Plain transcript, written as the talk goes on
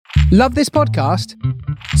Love this podcast?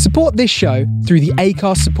 Support this show through the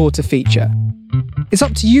Acast supporter feature. It's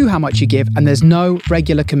up to you how much you give, and there's no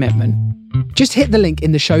regular commitment. Just hit the link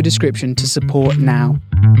in the show description to support now.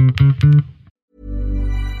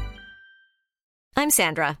 I'm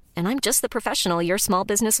Sandra, and I'm just the professional your small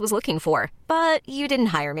business was looking for. But you didn't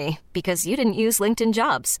hire me because you didn't use LinkedIn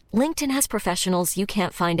Jobs. LinkedIn has professionals you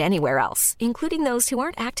can't find anywhere else, including those who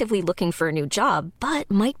aren't actively looking for a new job, but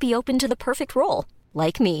might be open to the perfect role,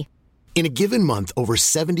 like me. In a given month, over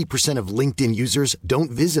 70% of LinkedIn users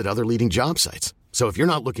don't visit other leading job sites. So if you're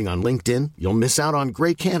not looking on LinkedIn, you'll miss out on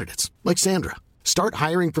great candidates like Sandra. Start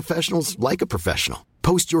hiring professionals like a professional.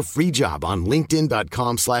 Post your free job on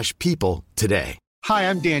linkedin.com/people today. Hi,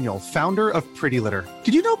 I'm Daniel, founder of Pretty Litter.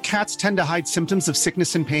 Did you know cats tend to hide symptoms of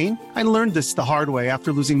sickness and pain? I learned this the hard way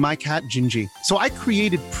after losing my cat, Gingy. So I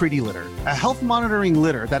created Pretty Litter, a health monitoring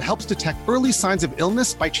litter that helps detect early signs of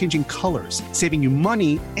illness by changing colors, saving you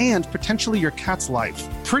money and potentially your cat's life.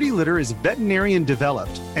 Pretty Litter is veterinarian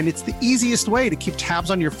developed, and it's the easiest way to keep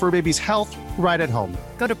tabs on your fur baby's health right at home.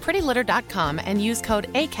 Go to prettylitter.com and use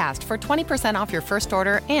code ACAST for 20% off your first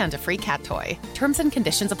order and a free cat toy. Terms and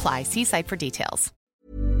conditions apply. See site for details.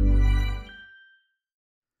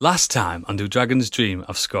 Last time on Do Dragons Dream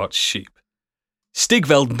of Scorched Sheep,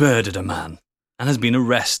 Stigveld murdered a man and has been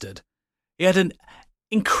arrested. He had an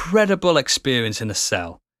incredible experience in a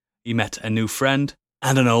cell. He met a new friend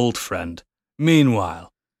and an old friend. Meanwhile,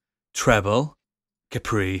 Treble,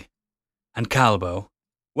 Capri, and Calbo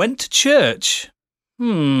went to church.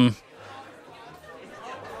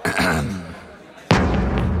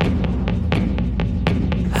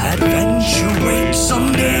 Adventure waits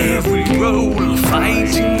on every roll,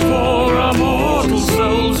 fighting for our mortal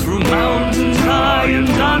souls through mountains high and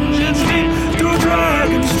dungeons deep, through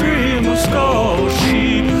Dragon's Dream of Scorched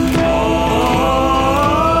Sheep.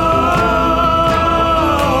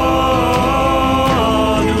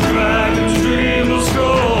 To Dragon's Dream of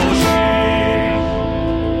Scorched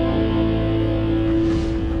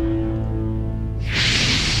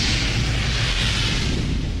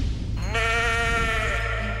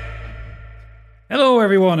Hello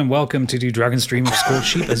everyone and welcome to Do Dragon's Dream of Scorched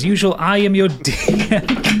Sheep. As usual, I am your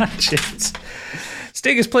DM Gadget.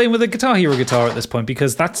 Stig is playing with a Guitar Hero guitar at this point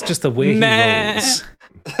because that's just the way he rolls.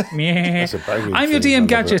 Meh. I'm your DM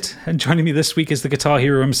Gadget, and joining me this week is the Guitar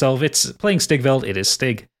Hero himself. It's playing Stigveld, it is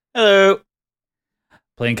Stig. Hello.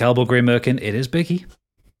 Playing Calbo Grey Merkin, it is Biggie.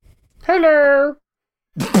 Hello.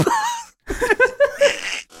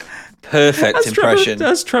 Perfect impression.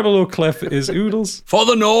 As Tremolo Clef is Oodles. For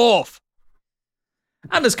the North.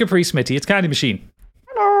 And as Capri Smitty, it's Candy Machine.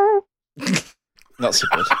 Hello. Not so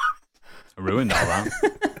good. I ruined all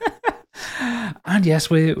that. And yes,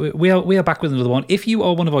 we are back with another one. If you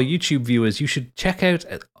are one of our YouTube viewers, you should check out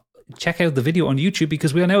the video on YouTube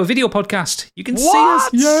because we are now a video podcast. You can see us.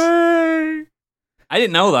 Yay! I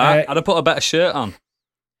didn't know that. I'd have put a better shirt on.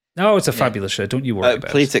 No, it's a fabulous shirt. Don't you worry about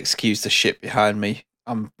it. Please excuse the shit behind me.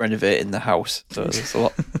 I'm renovating the house, so there's a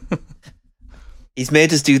lot. He's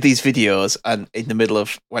made us do these videos, and in the middle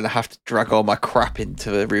of when I have to drag all my crap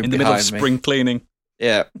into the room in the middle of spring cleaning.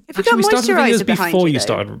 Yeah. If you got moisturiser behind before you, you though.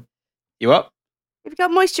 started. You what? If you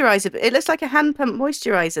got moisturiser, it looks like a hand pump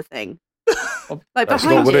moisturiser thing. Like That's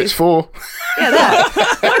behind not what you. it's for. Yeah,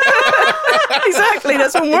 that. Exactly.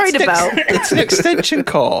 That's what I'm worried about. It's an extension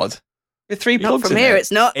cord with 3 plugs. Not from in here. it.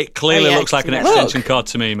 It's not. It clearly Oh, yeah, looks like an yeah. extension cord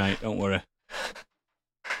to me, mate. Don't worry.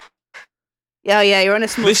 Yeah, you're on a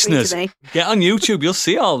small Listeners, screen today. get on YouTube. You'll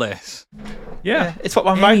see all this. Yeah. It's what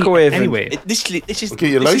my microwave. Anyway. This is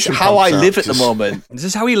Get your this is lotion how I pumps live out, at the moment. This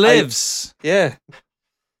is how he lives. Yeah.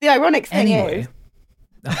 The ironic thing Anyway.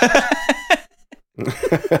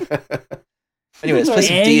 Anyway, let's play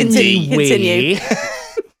some D&D. Continue.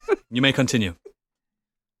 You may continue.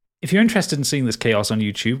 If you're interested in seeing this chaos on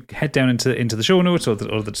YouTube, head down into the show notes or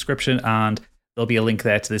the description, and there'll be a link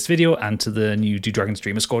there to this video and to the new Do Dragon's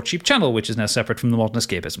Dream of Scorched Sheep channel, which is now separate from the Modern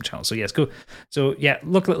Escapism channel. So yes, go. So yeah,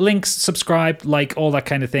 look at links, subscribe, like, all that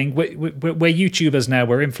kind of thing. We're YouTubers now.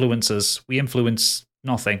 We're influencers. We influence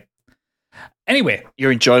nothing. Anyway.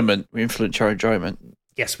 Your enjoyment. We influence your enjoyment.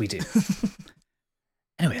 Yes, we do.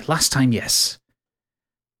 Anyway, last time, yes.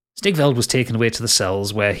 Stigveld was taken away to the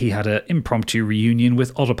cells where he had an impromptu reunion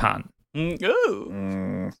with Otterpan.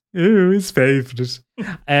 Oh, his favourite.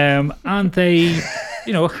 And they,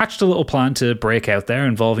 hatched a little plan to break out there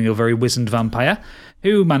involving a very wizened vampire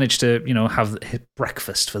who managed to, have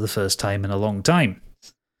breakfast for the first time in a long time.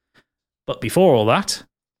 But before all that,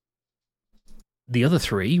 the other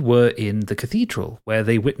three were in the cathedral where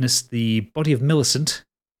they witnessed the body of Millicent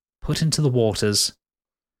put into the waters.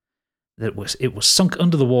 It was sunk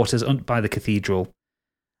under the waters by the cathedral,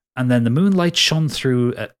 And then the moonlight shone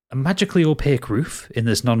through a magically opaque roof in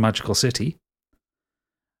this non-magical city.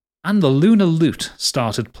 And the lunar lute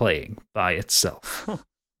started playing by itself.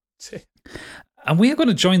 And we are going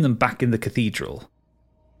to join them back in the cathedral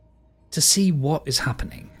to see what is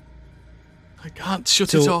happening. I can't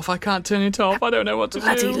shut it off. I can't turn it off. I don't know what to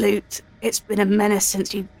bloody do. lute. It's been a menace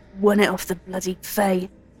since you won it off the bloody Fae.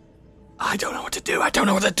 I don't know what to do. I don't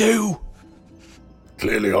know what to do.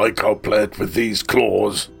 Clearly I can't play it with these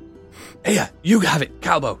claws. Here, you have it.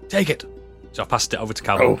 Calbo, take it. So I passed it over to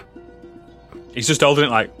Calbo. Oh. He's just holding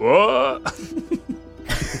it like, what?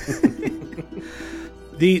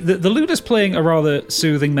 The lute is playing a rather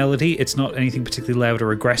soothing melody. It's not anything particularly loud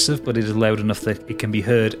or aggressive, but it is loud enough that it can be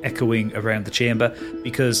heard echoing around the chamber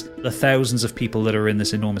because the thousands of people that are in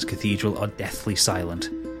this enormous cathedral are deathly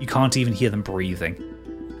silent. You can't even hear them breathing.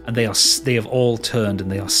 And they have all turned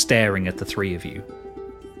and they are staring at the three of you.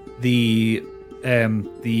 The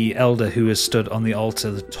elder who has stood on the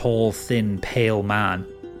altar, the tall, thin, pale man,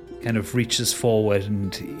 kind of reaches forward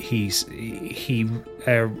and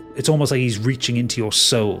it's almost like he's reaching into your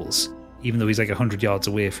souls, even though he's like 100 yards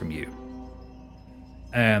away from you.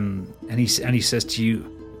 And he says to you,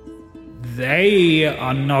 "They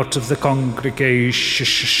are not of the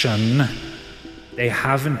congregation. They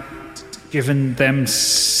haven't given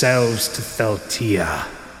themselves to Feltia.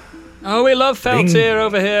 Oh, we love Feltir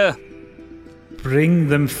over here. Bring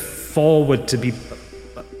them forward to be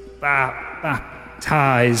baptized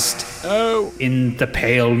in the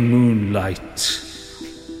pale moonlight."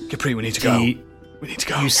 Capri, we need to go. We need to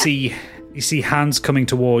go. You see hands coming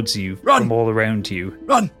towards you from all around you.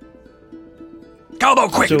 Run!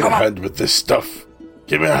 Calbo, quick, Give me come a on! hand with this stuff.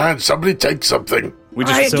 Give me a hand. Somebody take something.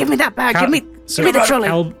 Give me that bag. Give me the trolley.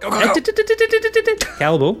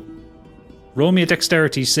 Calbo, roll me a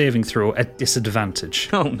dexterity saving throw at disadvantage.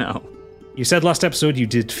 Oh no. You said last episode you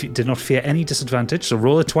did not fear any disadvantage, so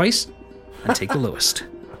roll it twice and take the lowest.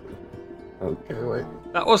 Okay, wait.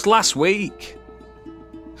 That was last week.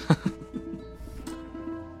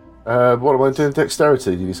 What am I doing?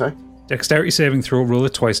 Dexterity, did you say? Dexterity saving throw, roll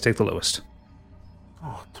it twice, take the lowest.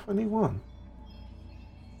 Oh, 21.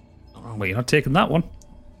 Well, you're not taking that one.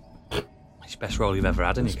 It's the best roll you've ever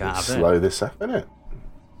had, and you can't have it. Slow this up, innit?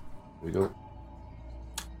 We go.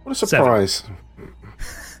 What a surprise.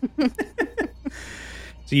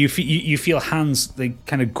 So you feel hands, they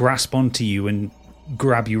kind of grasp onto you and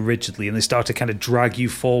grab you rigidly, and they start to kind of drag you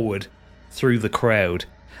forward through the crowd.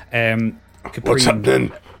 What's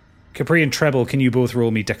happening? Capri and Treble, can you both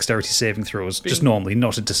roll me dexterity saving throws? Just normally,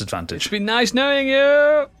 not at disadvantage. It's been nice knowing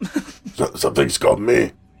you. Something's got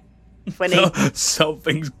me.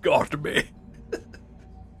 Something's got me.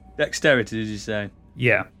 Dexterity, did you say?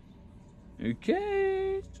 Yeah.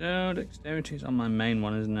 Okay, so dexterity is on my main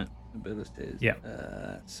one, isn't it? Abilities. Yeah.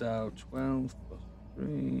 So 12 plus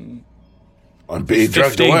 3. I'm being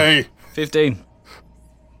dragged 15. away. 15.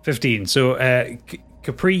 So,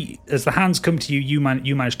 Capri, as the hands come to you, you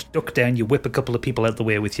manage to duck down. You whip a couple of people out the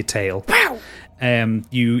way with your tail. Wow.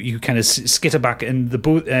 You kind of skitter back, and the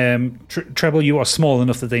Treble, you are small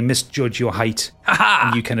enough that they misjudge your height,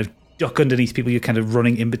 and you kind of duck underneath people. You're kind of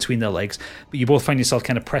running in between their legs, but you both find yourself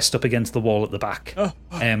kind of pressed up against the wall at the back.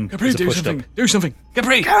 Capri, do something. Do something.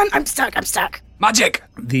 Capri. Come on, I'm stuck. Magic.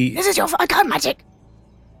 This is your fault. I can't magic.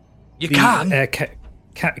 You can.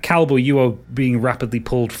 Calbo, you are being rapidly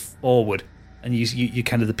pulled forward, and you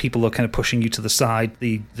kind of, the people are kind of pushing you to the side.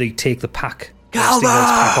 They take the pack. Stigveld's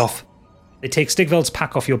pack off. They take Stigveld's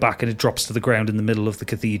pack off your back, and it drops to the ground in the middle of the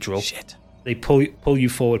cathedral. Shit. They pull you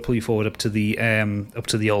forward up to the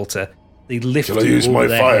altar. They lift Shall I you use over my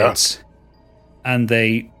their fire? heads, and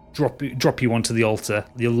they drop you onto the altar.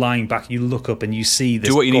 You're lying back. You look up, and you see this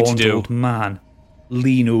gaunt old man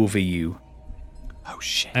lean over you. Oh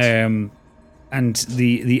shit. And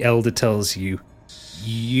the elder tells you,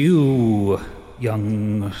 "You,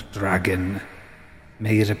 young dragon,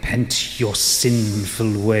 may repent your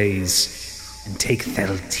sinful ways and take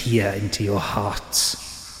Theltia into your hearts.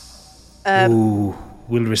 Who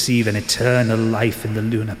will receive an eternal life in the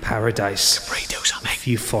lunar paradise if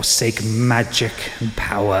you forsake magic and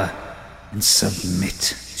power and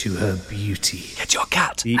submit to her beauty." Get your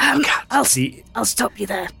cat. I'll stop you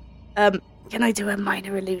there. Can I do a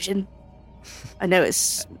minor illusion? I know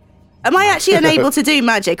it's... Am I actually unable to do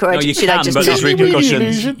magic, or No, you should I can, just... but there's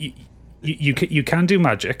repercussions. You can do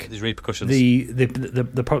magic. There's repercussions.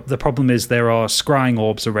 The problem is there are scrying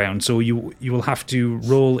orbs around, so you will have to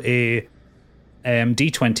roll a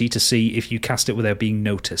d20 to see if you cast it without being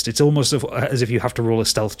noticed. It's almost as if you have to roll a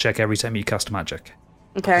stealth check every time you cast magic.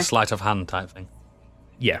 Okay. A sleight of hand type thing.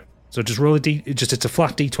 Yeah. So just roll it's a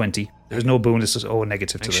flat D20. There's no bonuses or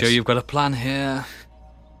negative to Make this. sure you've got a plan here.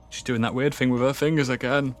 She's doing that weird thing with her fingers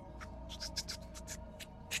again.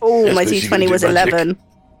 Oh, Yes, my but she can D20 do was magic. 11.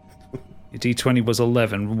 Your D20 was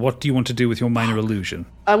 11. What do you want to do with your minor illusion?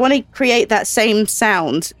 I want to create that same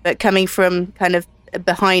sound, but coming from kind of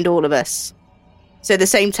behind all of us. So the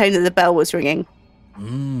same tone that the bell was ringing.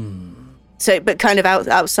 So, but kind of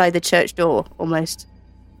outside the church door, almost.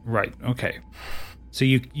 Right. Okay. So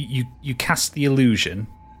you cast the illusion,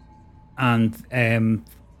 and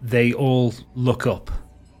they all look up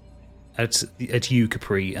at you,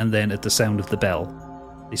 Capri, and then at the sound of the bell,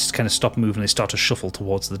 they just kind of stop moving. They start to shuffle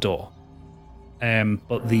towards the door.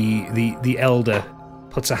 But the elder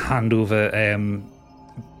puts a hand over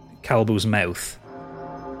Calbo's mouth,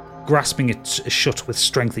 grasping it shut with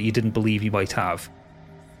strength that you didn't believe you might have.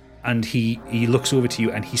 And he looks over to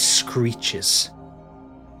you and he screeches.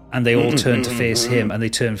 And they all turn to face him, and they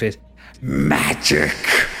turn to face magic.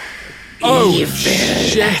 Oh,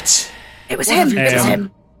 shit! It was him. It was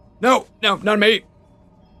him. No, not me.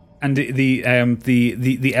 And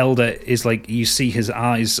the elder is like, you see his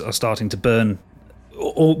eyes are starting to burn,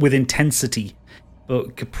 all with intensity.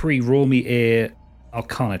 But Capri, roll me a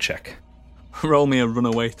Arcana check. Roll me a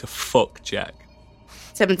runaway to fuck check.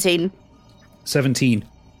 17. 17.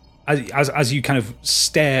 As you kind of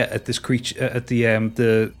stare at this creature, at the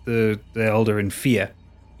elder in fear,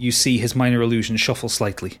 you see his minor illusion shuffle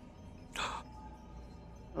slightly.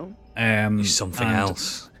 He's something and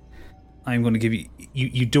else. I'm going to give you.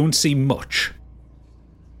 You don't see much,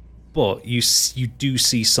 but you do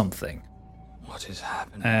see something. What is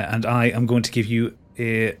happening? And I am going to give you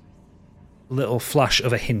a little flash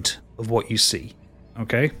of a hint of what you see.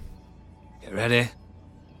 Okay? Get ready.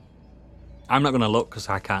 I'm not going to look because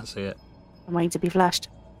I can't see it. I'm waiting to be flashed.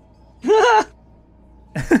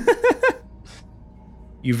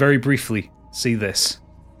 You very briefly see this.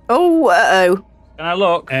 Oh, uh-oh. Can I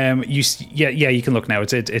look? Yeah, you can look now.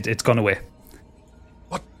 It's gone away.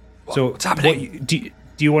 What's happening? Do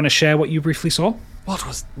you want to share what you briefly saw?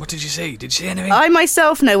 What did you see? Did you see anything? I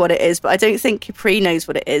myself know what it is, but I don't think Capri knows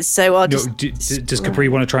what it is, so I'll just... Does Capri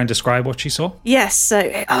want to try and describe what she saw? Yes, so...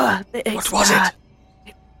 What was it?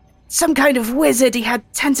 Some kind of wizard. He had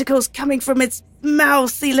tentacles coming from his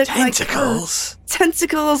mouth. He looked Tentacles? like...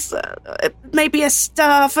 Tentacles? Maybe a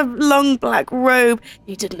staff, a long black robe.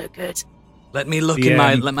 He didn't look good. Let me look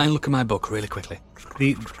let me look at my book really quickly.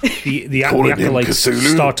 The acolytes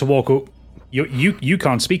start to walk up. You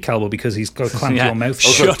can't speak, Calbo, because he's got clamped your mouth.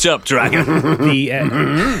 Shut up, dragon.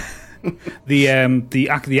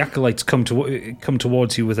 The acolytes come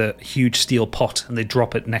towards you with a huge steel pot, and they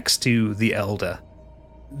drop it next to the elder.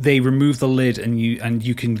 They remove the lid, and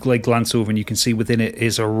you can like glance over, and you can see within it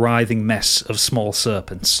is a writhing mess of small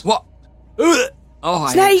serpents. What? Oh,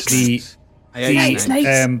 Snakes! I hate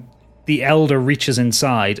snakes. The elder reaches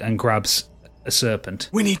inside and grabs a serpent.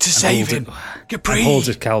 We need to save him. Capri. And holds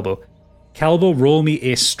it, Calbo. Calbo, roll me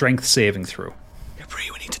a strength saving throw. Capri,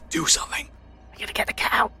 we need to do something. We gotta get the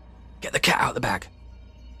cat out. Get the cat out of the bag.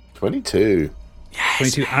 22. Yes.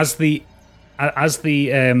 22. As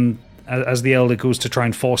the elder goes to try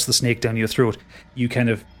and force the snake down your throat, you kind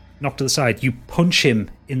of knock to the side. You punch him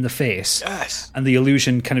in the face. Yes. And the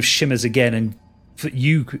illusion kind of shimmers again, and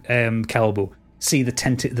you, Calbo, see the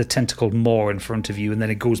tentacled maw in front of you, and then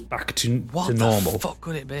it goes back to normal. What the fuck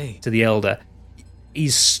could it be? To the elder.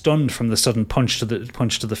 He's stunned from the sudden punch to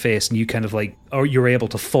the face, and you kind of like, or you're able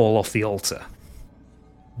to fall off the altar.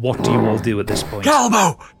 What do you all do at this point?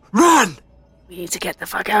 Calbo, run! We need to get the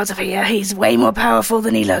fuck out of here. He's way more powerful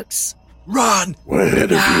than he looks. Run! We're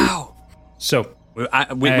ahead of Now! So,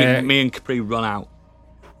 me and Capri run out.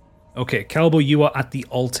 okay, Calbo, you are at the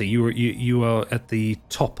altar. You are at the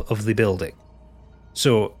top of the building.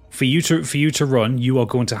 So for you to run, you are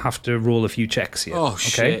going to have to roll a few checks here. Oh, okay?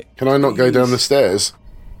 shit. Can I not go down the stairs?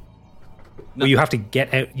 Well, you have to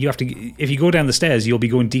get out. You have to. If you go down the stairs, you'll be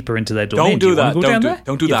going deeper into their domain. Don't do that. Go down there?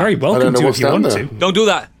 Don't do You're that. very welcome to if you want to. Don't do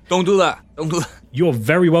that. Don't do that. Don't do that. You're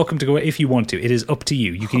very welcome to go if you want to. It is up to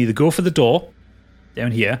you. You can either go for the door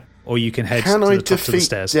down here, or you can head to the top of the defeat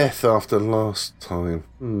stairs. death after last time?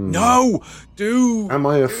 No, do. Am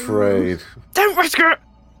I afraid? Don't risk it!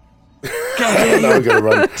 No, I'm going to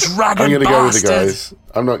run. Dragon I'm going to go with the bastard. guys.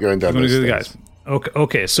 I'm not going down I'm going those to go with the stairs. guys.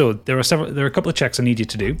 Okay. So there are a couple of checks I need you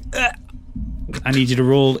to do. I need you to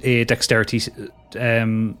roll a dexterity.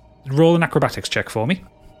 Roll an acrobatics check for me.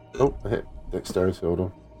 Oh, I hit dexterity. Hold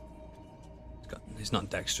on. He's not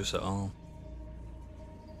dexterous at all.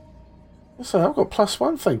 So I've got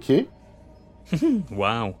 +1, thank you.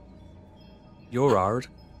 Wow. You're hard.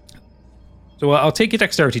 So I'll take your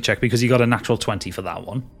dexterity check because you got a natural 20 for that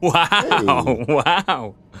one. Wow!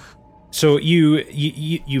 Wow! So you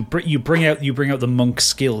bring out the monk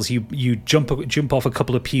skills. You jump off a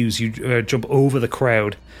couple of pews. You jump over the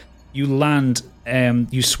crowd. You land.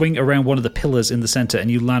 You swing around one of the pillars in the center,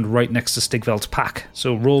 and you land right next to Stigveld's pack.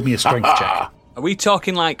 So roll me a strength check. Are we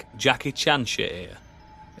talking like Jackie Chan shit here?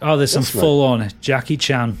 Oh, there's some full-on Jackie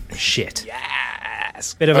Chan shit.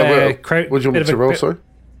 Yes. Bit of a what do you want me to roll? Sorry.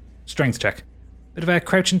 Strength check. Bit of a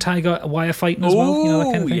crouching tiger wire fighting as well. You know,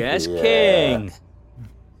 that kind of thing. Yes, King.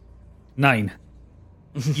 9.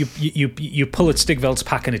 You pull at Stigveld's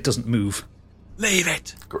pack and it doesn't move. Leave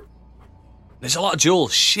it. There's a lot of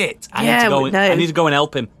jewels. Shit. I need to go and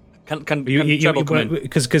help him. Can Treble come in?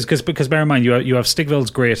 Because bear in mind, you have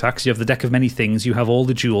Stigveld's great axe, you have the deck of many things, you have all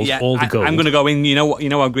the jewels, all the gold. I'm going to go in. You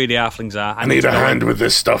know how greedy halflings are. I need a hand with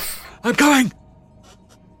this stuff. I'm going.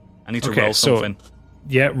 I need to roll something.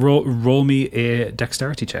 Yeah, roll me a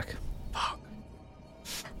dexterity check. Fuck.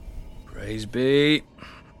 Praise be.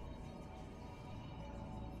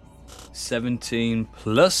 17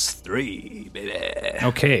 plus 3, baby.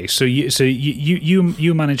 Okay, so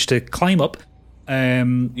you managed to climb up.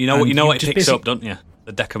 You know what it picks up, don't you?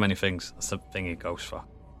 The deck of many things. That's the thing it goes for.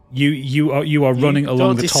 You are running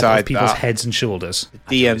along the top of people's heads and shoulders.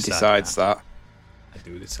 The DM decides that. I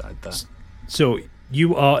do decide that. So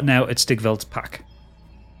you are now at Stigveld's pack.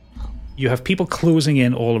 You have people closing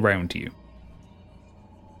in all around you.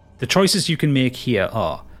 The choices you can make here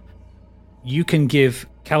are: you can give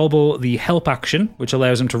Calbo the help action, which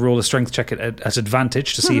allows him to roll a strength check at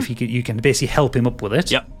advantage to see if you can basically help him up with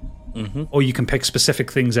it. Yep. Mm-hmm. Or you can pick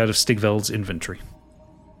specific things out of Stigveld's inventory.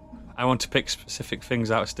 I want to pick specific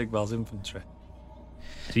things out of Stigveld's inventory.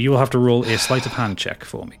 So you will have to roll a sleight of hand check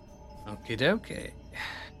for me. Okie dokie.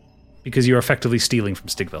 Because you're effectively stealing from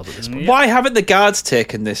Stigveld at this point. Why haven't the guards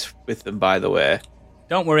taken this with them, by the way?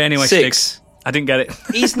 Don't worry anyway, 6. Stig. I didn't get it.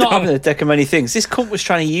 He's not having a deck of many things. This cunt was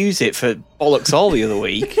trying to use it for bollocks all the other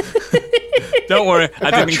week. Don't worry, I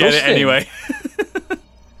didn't get it anyway.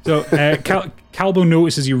 So, Calbo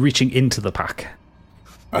notices you reaching into the pack.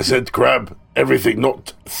 I said grab everything,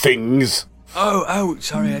 not things. Oh,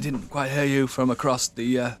 sorry, I didn't quite hear you from across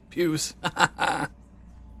the pews.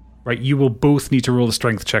 Right, you will both need to roll a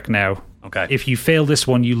strength check now. Okay. If you fail this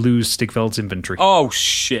one, you lose Stigveld's inventory. Oh,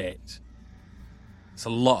 shit. It's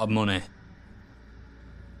a lot of money.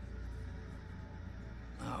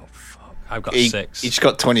 Oh, fuck. I've got 6. Each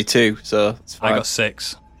got 22, so it's fine. I got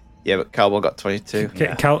 6. Yeah, but Calbo got 22.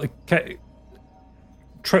 Yeah.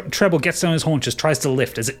 Treble gets down his haunches, tries to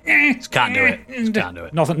lift. Can't do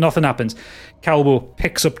it. Nothing happens. Calbo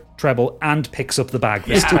picks up Treble and picks up the bag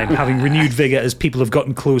this time, having renewed vigor as people have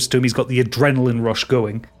gotten close to him. He's got the adrenaline rush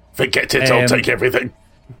going. Forget it, I'll take everything.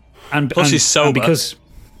 Plus he's sober.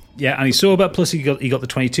 And he's sober, plus he got the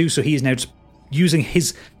 22, so he is now just using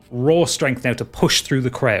his raw strength now to push through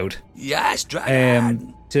the crowd. Yes,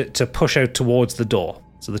 dragon! To push out towards the door.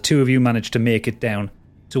 So the two of you manage to make it down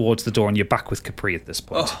towards the door, and you're back with Capri at this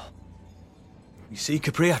point. Oh. You see,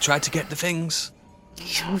 Capri, I tried to get the things.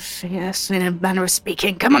 Yes, in a manner of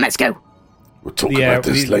speaking. Come on, let's go. We'll talk about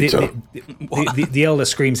this later. The elder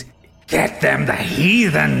screams, "Get them, the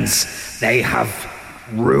heathens! They have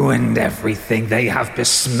ruined everything. They have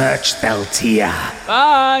besmirched Beltia."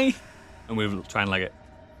 Bye! And we'll try and leg it.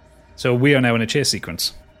 So we are now in a chase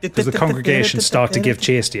sequence. Because the congregation start to give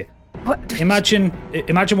chase to you. What? Imagine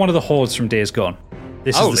one of the hordes from Days Gone.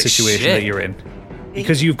 This is the situation that you're in.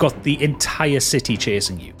 Because you've got the entire city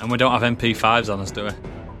chasing you. And we don't have MP5s on us, do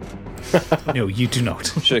we? No, you do not.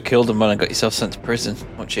 Should have killed him when I got yourself sent to prison.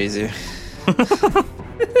 Much easier.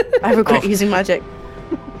 I regret using magic.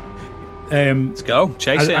 Let's go.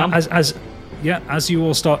 Chase it. As you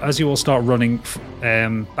all start running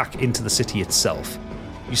back into the city itself.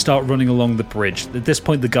 You start running along the bridge. At this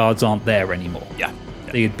point, the guards aren't there anymore. Yeah.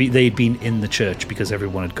 They had been in the church because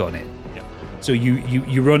everyone had gone in. Yeah. So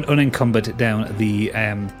you run unencumbered down the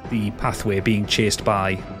pathway, being chased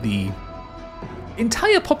by the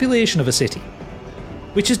entire population of a city,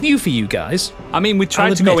 which is new for you guys. I mean, we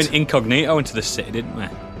tried to go in incognito into the city, didn't we?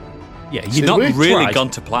 Yeah, you've not really gone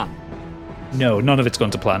to plan. No, none of it's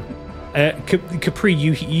gone to plan. Capri,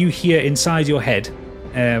 you hear inside your head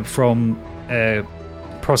from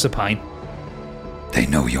Proserpine. They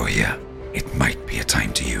know you're here. It might be a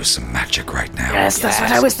time to use some magic right now. Yes, that's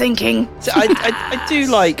what I was thinking. So I do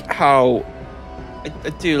like how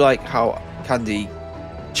Candy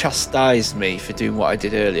chastised me for doing what I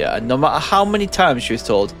did earlier, and no matter how many times she was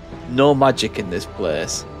told no magic in this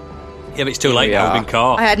place. Yeah, but it's too late now. We've been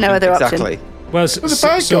caught. I had no other option. Exactly. Well, the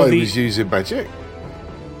bad guy was using magic.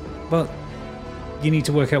 Well, you need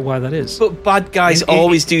to work out why that is. But bad guys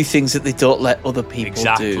always do things that they don't let other people do.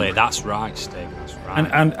 Exactly, that's right, Stig. That's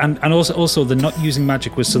right. And also the not using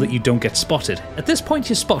magic was so that you don't get spotted. At this point,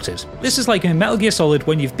 you're spotted. This is like in Metal Gear Solid.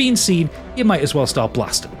 When you've been seen, you might as well start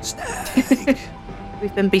blasting.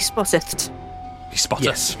 We've been bespotted. Bespotted.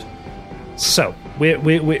 Yes. So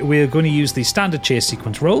we're going to use the standard chase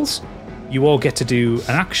sequence rolls. You all get to do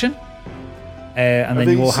an action, and then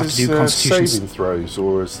you all have to do Constitution saving throws,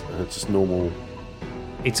 or is just normal?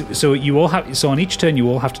 So on each turn you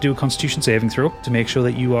all have to do a Constitution saving throw to make sure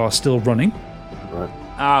that you are still running. Right.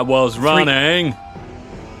 I was running.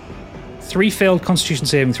 3 failed Constitution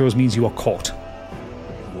saving throws means you are caught.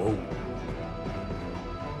 Whoa.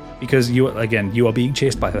 Because you are being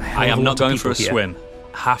chased by a hell I of am a not lot going of for a people here. swim.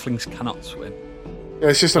 Halflings cannot swim. Yeah,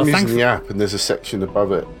 it's just I'm Well, using the app, and there's a section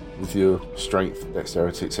above it with your strength,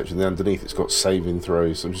 dexterity, etc. Then underneath it's got saving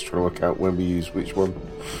throws. I'm just trying to work out when we use which one.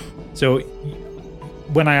 So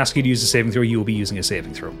when I ask you to use a saving throw, you will be using a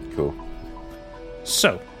saving throw. Cool.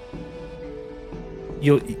 So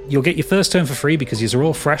you'll get your first turn for free because these are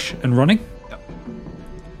all fresh and running. Yep.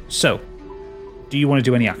 So, do you want to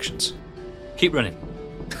do any actions? Keep running.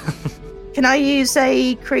 Can I use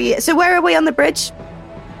a create? So where are we on the bridge?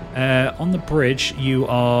 On the bridge, you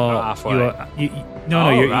are halfway.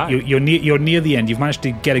 You're near the end. You've managed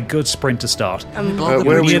to get a good sprint to start.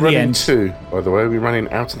 Where are we near the running end. to, by the way? Are we running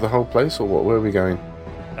out of the whole place, or what? Where are we going?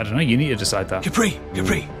 I don't know. You need to decide that. Capri,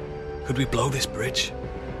 could we blow this bridge?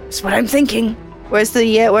 That's what I'm thinking. Where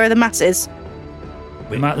are the masses?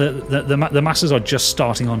 The masses are just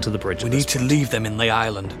starting onto the bridge. We need to leave them in the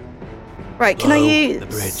island. Right, can I Blow use the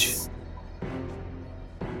bridge?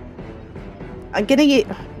 I'm gonna use.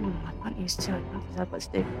 I can't use 2. I can't decide what to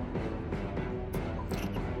do.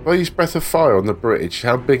 If I use Breath of Fire on the bridge,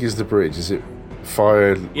 how big is the bridge? Is it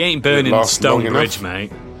fire? You ain't burning the stone bridge,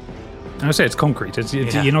 mate. I would say it's concrete.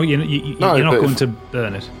 Yeah. You're not going to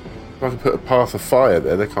burn it. If I can put a path of fire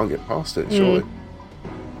there, they can't get past it, surely.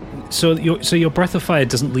 So your breath of fire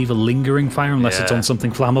doesn't leave a lingering fire unless it's on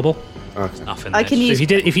something flammable. Okay. Nothing. I can So use.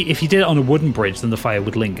 if you did it on a wooden bridge, then the fire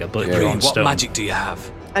would linger. But if you're on What stone. magic do you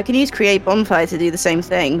have? I can use create bonfire to do the same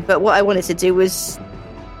thing. But what I wanted to do was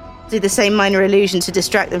do the same minor illusion to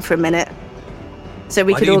distract them for a minute, so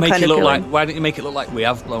we could all kind of go. Why don't you make it look like we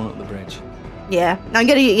have blown up the bridge? Yeah,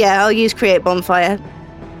 I'll use create bonfire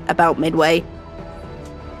about midway.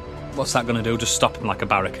 What's that going to do? Just stop them like a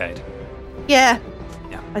barricade? Yeah,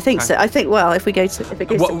 Yeah. I think so. I think if it goes to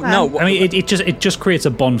plan. I mean, it just creates a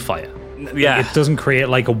bonfire. Yeah. It doesn't create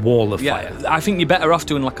like a wall of Yeah, fire. I think you're better off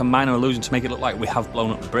doing like a minor illusion to make it look like we have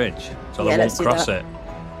blown up the bridge, so Yeah, they let's won't do cross that. it.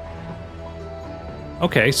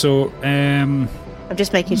 Okay, so I'm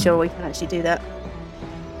just making sure we can actually do that.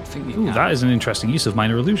 I think you ooh, can. that is an interesting use of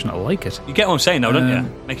minor illusion. I like it. You get what I'm saying, though, don't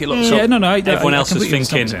you? Make it look so. Yeah, no, everyone else is completely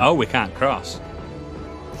understand thinking, what you're "Oh, we can't cross."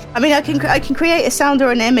 I mean, I can create a sound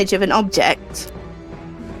or an image of an object.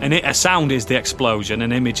 And a sound is the explosion,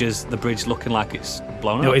 and image is the bridge looking like it's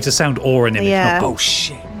blown up. No, it's a sound or an image. Yeah. not Oh both.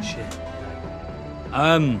 shit!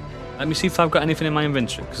 Let me see if I've got anything in my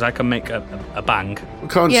inventory because I can make a bang. We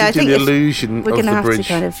can't Yeah, I you do think the if illusion we're of gonna the have bridge.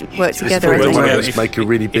 to kind of work together. It's I the think. way If- make a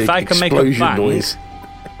really big if I can make a explosion bang- noise.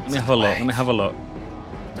 Let me have a look.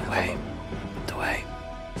 Thunderwave.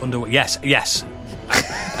 Thunderwave. Yes.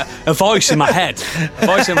 A voice in my head.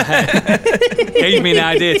 Gave me an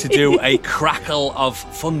idea to do a crackle of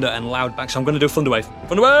thunder and loud bang. So I'm going to do Thunderwave.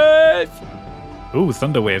 Ooh,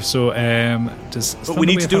 Thunderwave. So, does But we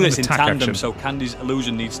need to Thunderwave do have an this in attack tandem, action? so Candy's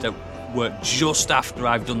illusion needs to work just after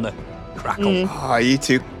I've done the crackle. Ah, you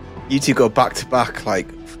two go back to back like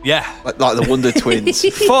Yeah. the Wonder Twins.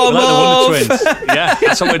 We're For like the love! Wonder Twins. Yeah,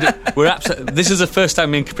 that's what we're doing. This is the first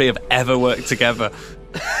time me and Capri have ever worked together.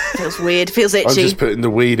 Feels weird. Feels I'm itchy. just putting the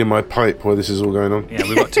weed in my pipe while this is all going on. Yeah,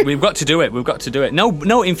 we've got to do it.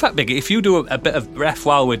 No. In fact, Biggie, if you do a bit of breath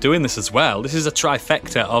while we're doing this as well, this is a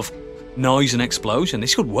trifecta of noise and explosion.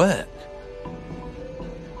 This could work.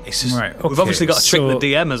 It's just, Right, we've okay, obviously got to trick so-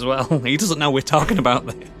 the DM as well. He doesn't know we're talking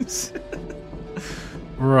about this.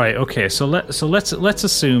 Right. Okay. So let's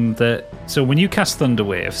assume that. So when you cast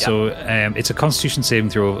Thunderwave, so it's a Constitution saving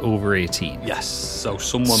throw of over 18. Yes. So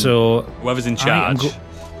someone, So whoever's in charge.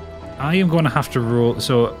 I am going to have to roll.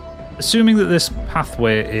 So, assuming that this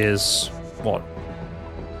pathway is what,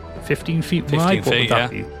 15 feet 15 wide, what feet, would that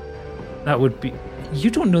be? That would be. You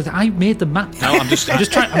don't know that I made the map. No, I'm just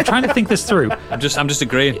trying. I'm trying to think this through. I'm just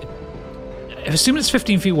agreeing. Assuming it's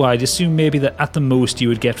 15 feet wide, assume maybe that at the most you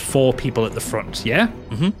would get 4 people at the front. Yeah.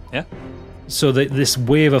 Yeah. So that this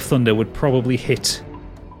wave of thunder would probably hit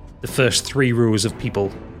the first 3 rows of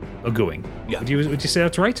people are going. Yeah. Would you say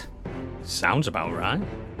that's right? Sounds about right.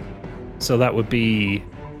 So that would be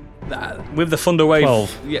with the Thunderwave.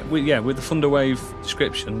 12. With the Thunderwave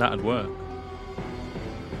description, that'd work.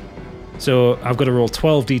 So I've got to roll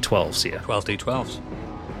 12 d12s here. 12 d12s.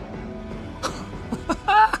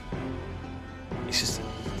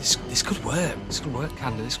 This could work. This could work,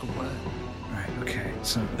 Candy. This could work. Right. Okay.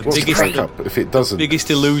 So What's the backup if it doesn't? Biggest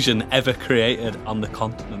illusion ever created on the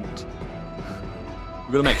continent.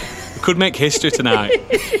 We could make history tonight.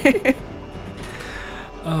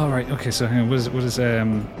 All right. Okay. So hang on, what is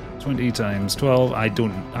 20 times 12? I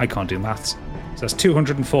can't do maths. So that's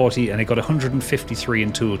 240, and I got 153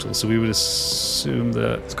 in total. So we would assume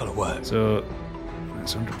that it's got to work. So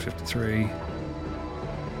that's 153.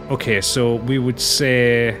 Okay, so we would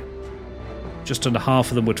say just under half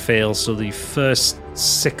of them would fail. So the first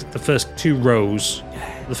two rows,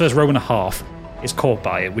 the first row and a half is caught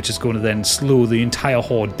by it, which is going to then slow the entire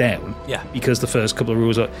horde down. Yeah. Because the first couple of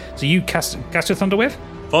rows are. So you cast your Thunder Wave?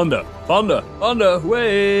 Thunder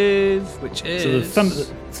Wave, which is So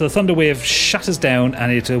the Thunder Wave shatters down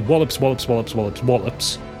and it wallops.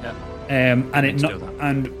 Yeah. And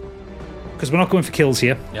because we're not going for kills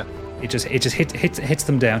here. Yeah. It just hits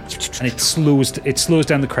them down, and it slows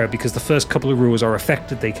down the crowd because the first couple of rows are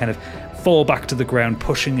affected. They kind of fall back to the ground,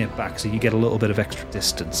 pushing it back, so you get a little bit of extra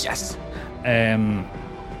distance. Yes.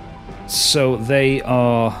 So they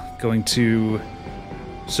are going to.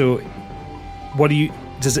 So, what do you?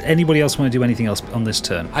 Does anybody else want to do anything else on this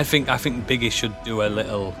turn? I think Biggie should do a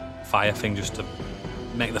little fire thing just to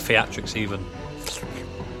make the theatrics even.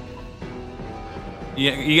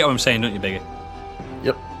 You get what I'm saying, don't you, Biggie?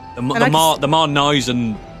 Yep. The more noise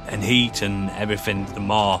and heat and everything, the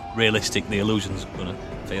more realistic the illusion's gonna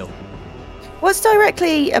feel. What's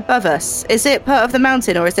directly above us? Is it part of the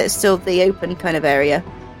mountain, or is it still the open kind of area?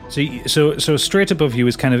 So straight above you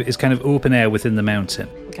is kind of open air within the mountain.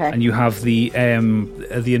 Okay. And you have the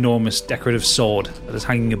enormous decorative sword that is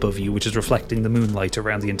hanging above you, which is reflecting the moonlight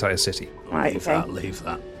around the entire city. Right. Leave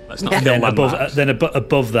that. Let's not And kill then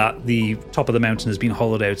above that, the top of the mountain has been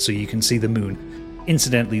hollowed out, so you can see the moon.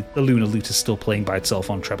 Incidentally, the lunar lute is still playing by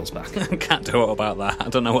itself on Treble's back. Can't do it about that. I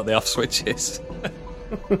don't know what the off switch is.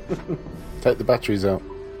 Take the batteries out.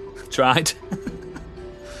 Tried. So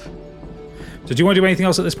do you want to do anything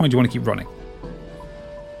else at this point? Or do you want to keep running?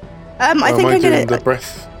 I think I'm doing gonna the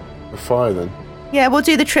breath of fire then. Yeah, we'll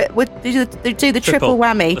do the We'll do the triple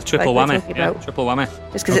whammy. The triple like whammy. Yeah, triple whammy.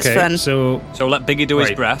 Just because it's fun. So let Biggie do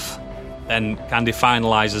his breath, then Candy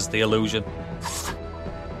finalises the illusion.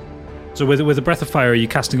 So with the breath of fire, are you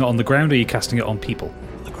casting it on the ground or are you casting it on people?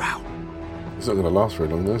 On the ground. It's not going to last very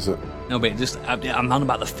long, though, is it? No, but I'm on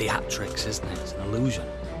about the theatrics, isn't it? It's an illusion.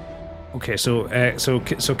 Okay, so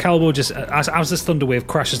Calbo just as this thunder wave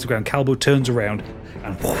crashes to the ground, Calbo turns around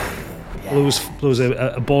and blows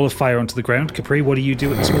a ball of fire onto the ground. Capri, what do you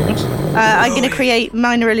do at this moment? I'm going to create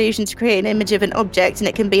minor illusion to create an image of an object, and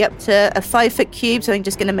it can be up to a 5-foot cube. So I'm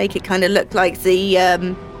just going to make it kind of look like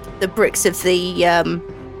the bricks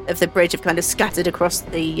of the bridge have kind of scattered across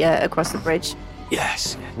the bridge.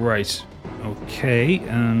 Yes. Right. Okay,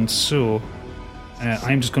 and so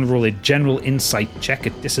I'm just going to roll a general insight check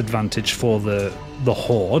at disadvantage for the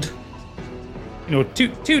horde. You know,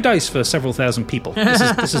 two dice for several thousand people.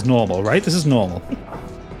 This is normal, right? This is normal.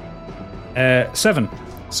 7.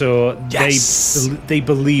 So yes! they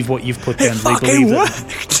believe what you've put down. They believe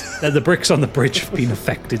that the bricks on the bridge have been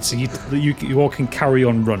affected, so you all can carry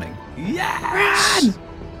on running. Yes! Run!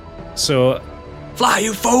 So, fly,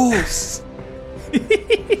 you fools!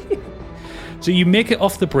 So you make it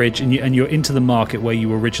off the bridge and you're into the market where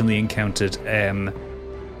you originally encountered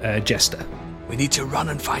Jester. We need to run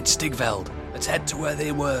and find Stigveld. Let's head to where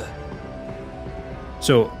they were.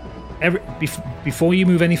 So, before you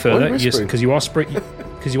move any further, because you are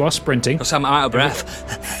sprinting. Because I'm out of breath.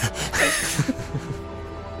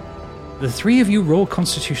 The three of you roll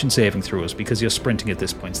Constitution saving throws because you're sprinting at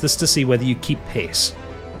this point. So this is to see whether you keep pace.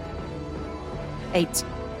 8.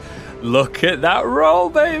 Look at that roll,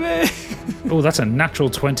 baby! Oh, that's a natural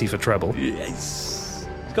 20 for Treble. Yes.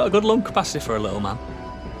 He's got a good lung capacity for a little man.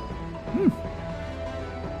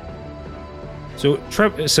 So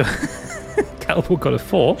Calbo got a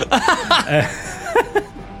 4.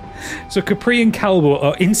 So Capri and Calbo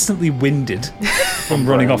are instantly winded from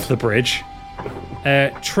running off the bridge.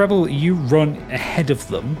 Treble, you run ahead of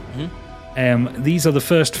them. Mm-hmm. These are the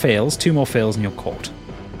first fails. 2 more fails and you're caught.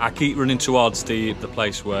 I keep running towards the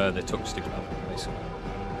place where they took Stigveld, basically.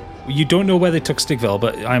 You don't know where they took Stigveld,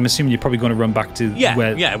 but I'm assuming you're probably going to run back to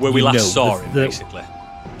where we last saw him, basically.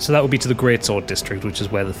 So that would be to the Greatsword District, which is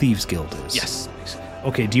where the Thieves Guild is. Yes, basically.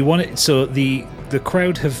 Okay, do you want it? So the the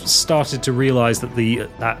crowd have started to realise that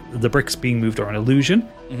the bricks being moved are an illusion,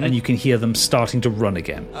 and you can hear them starting to run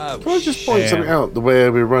again. Can I just point something out? The way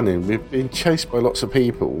we're running, we've been chased by lots of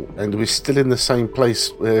people, and we're still in the same place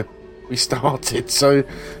where we started. So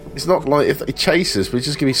it's not like if they chase us, we're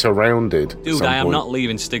just going to be surrounded. Dude, I am not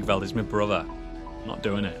leaving Stigveld. It's my brother. I'm not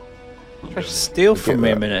doing it. Tried to steal from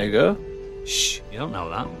me a minute ago. Shh, you don't know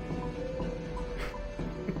that.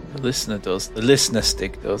 The listener does. The listener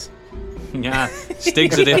Stig does. Yeah,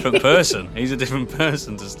 Stig's a different person. He's a different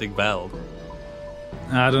person to Stigveld.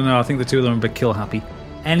 I don't know. I think the two of them are a bit kill happy.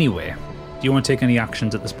 Anyway, do you want to take any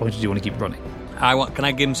actions at this point, or do you want to keep running? Can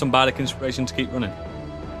I give him some bardic inspiration to keep running?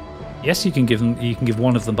 Yes, you can give them. You can give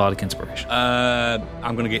one of them bardic inspiration.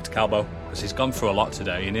 I'm going to get to Calbo because he's gone through a lot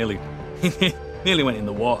today. He nearly went in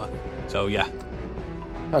the water. So yeah.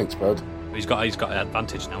 Thanks, bud. He's got an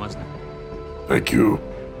advantage now, hasn't he? Thank you.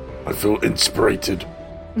 I feel inspirited.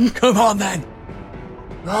 Come on then,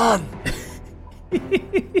 run.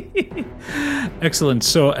 Excellent.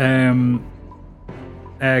 So,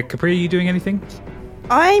 Capri, are you doing anything?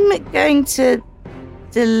 I'm going to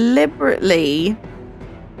deliberately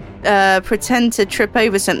pretend to trip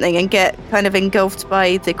over something and get kind of engulfed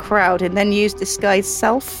by the crowd, and then use disguise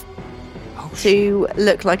self to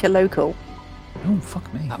look like a local. Oh,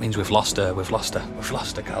 fuck me. That means we've lost her. We've lost her,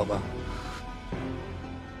 Calbo.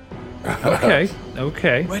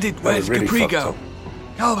 Okay. Where did Capri go?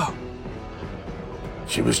 Calbo.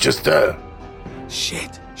 She was just there.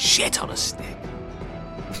 Shit on a stick.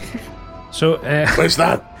 So, where's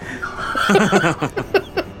that?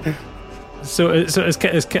 So as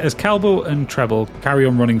Calbo and Treble carry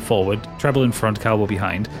on running forward, Treble in front, Calbo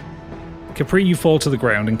behind, Capri, you fall to the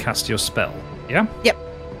ground and cast your spell. Yeah? Yep.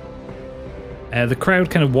 The crowd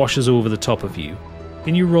kind of washes over the top of you.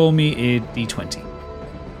 Can you roll me a d20?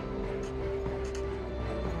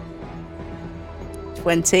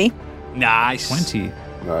 20. Nice. 20.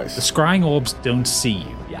 Nice. The scrying orbs don't see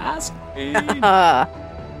you. Yes.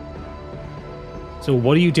 So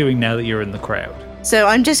what are you doing now that you're in the crowd? So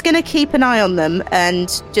I'm just going to keep an eye on them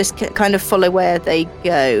and just kind of follow where they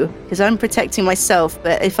go, because I'm protecting myself,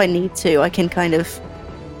 but if I need to, I can kind of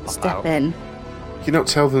step in. Can you not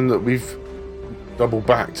tell them that we've double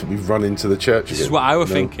backed and we've run into the church This again? is what I was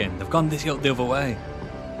thinking. They've gone the other way.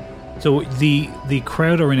 So the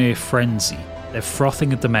crowd are in a frenzy. They're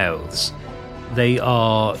frothing at the mouths. They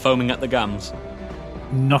are foaming at the gums.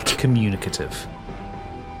 Not communicative.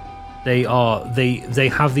 They have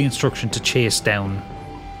the instruction to chase down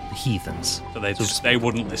the heathens. So they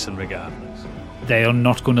wouldn't listen regardless. They are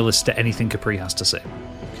not going to listen to anything Capri has to say.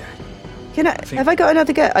 Have I got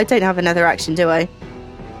another go? I don't have another action, do I?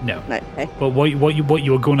 No. Okay. But what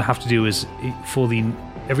you are going to have to do is, for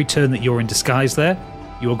every turn that you're in disguise there,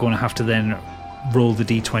 you are going to have to then roll the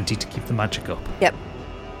d20 to keep the magic up. Yep.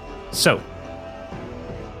 So,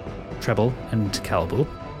 Treble and Calbo,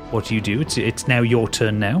 what do you do? It's now your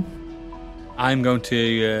turn now. I'm going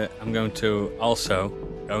to also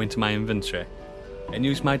go into my inventory and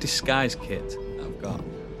use my disguise kit that I've got.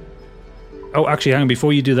 Oh, actually, hang on.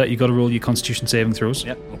 Before you do that, you got to roll your Constitution saving throws.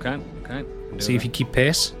 Yep. Okay. See if you keep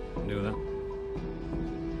pace. Do that.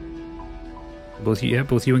 Both you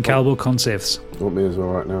and Calbo con saves. You want me as well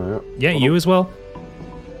right now? Yeah, you as well.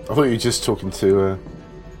 I thought you were just talking to.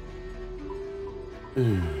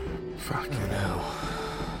 Fucking hell.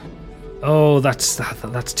 Oh, that's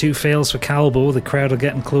 2 fails for Calbo. The crowd are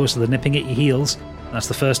getting closer. They're nipping at your heels. That's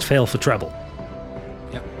the first fail for Treble.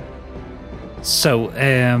 Yep. So,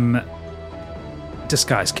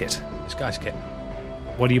 disguise kit. Disguise kit.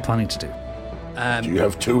 What are you planning to do? Do you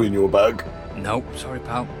have 2 in your bag? Nope, sorry,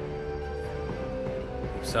 pal.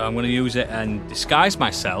 So I'm going to use it and disguise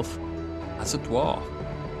myself as a dwarf.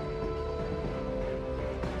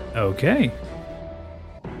 Okay.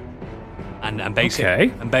 And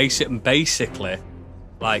basically,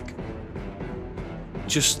 like,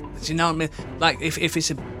 just, do you know what I mean? Like, if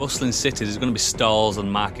it's a bustling city, there's going to be stalls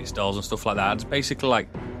and market stalls and stuff like that. It's basically like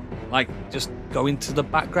just go into the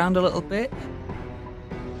background a little bit.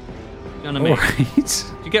 You know what I mean? Right.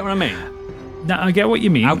 Do you get what I mean? No, I get what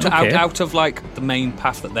you mean. Out of like the main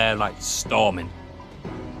path that they're like storming.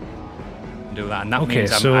 Do that, and that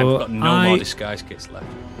means I've got no more disguise kits left.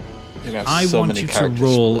 I want you to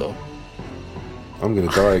roll. I'm going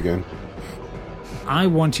to die again. I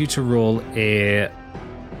want you to roll a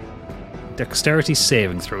dexterity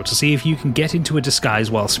saving throw to see if you can get into a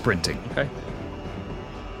disguise while sprinting. Okay.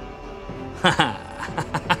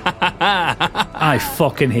 I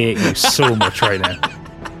fucking hate you so much right now.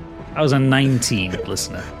 That was a 19,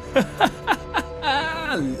 listener.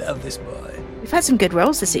 I love this boy. We've had some good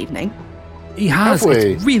rolls this evening. He has. Have we?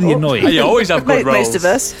 It's really annoying. You always have good rolls. Most of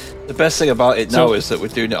us. The best thing about it now is that we're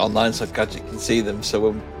doing it online, so Gadget can see them.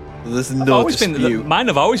 So there's no dispute. Mine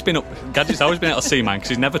have always been up. Gadget's always been able to see mine because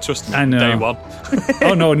he's never trusted me I know. day one.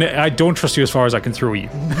 Oh no, I don't trust you as far as I can throw you.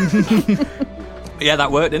 Yeah,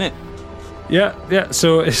 that worked, didn't it? Yeah.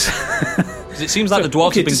 So it's. 'Cause it seems like the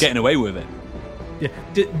dwarves have been getting away with it.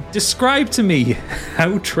 Yeah. Describe to me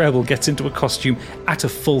how Treble gets into a costume at a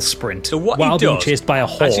full sprint So what while he being does, chased by a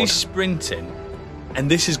horde. as he's sprinting,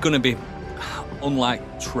 and this is going to be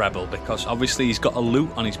unlike Treble because obviously he's got a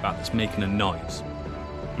loot on his back that's making a noise.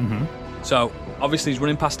 Mm-hmm. So obviously he's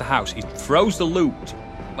running past a house. He throws the loot,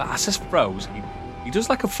 but as he throws, he does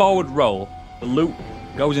like a forward roll. The loot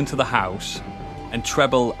goes into the house, and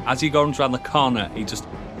Treble, as he goes around the corner, he just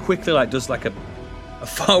quickly does like a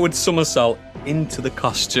forward somersault into the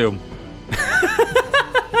costume.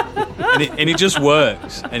 and it just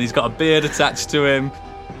works. And he's got a beard attached to him.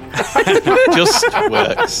 It just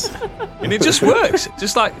works. And it just works.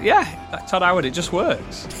 Just like, like Todd Howard, it just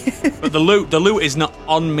works. But the loot is not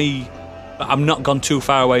on me, but I'm not gone too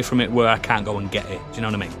far away from it where I can't go and get it. Do you know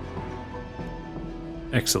what I mean?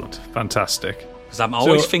 Excellent. Fantastic. Because I'm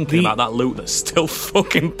always thinking about that loot that's still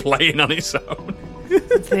fucking playing on its own.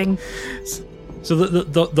 Thing. So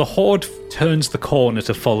the horde turns the corner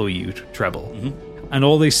to follow you, Treble. Mm-hmm. And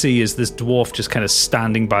all they see is this dwarf just kind of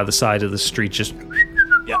standing by the side of the street, just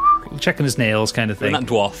checking his nails kind of thing. Doing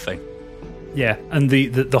that dwarf thing. Yeah, and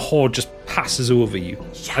the horde just passes over you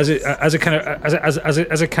as it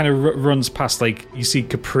kind of runs past. Like you see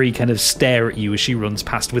Capri kind of stare at you as she runs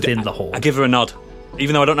past within the horde. I give her a nod,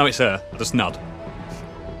 even though I don't know it's her. I just nod.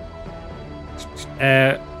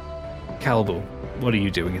 Calbo, what are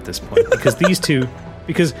you doing at this point?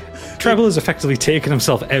 Because Treble has effectively taken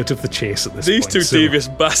himself out of the chase at this point. These two devious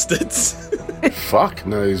bastards. Fuck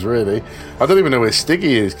knows, really. I don't even know where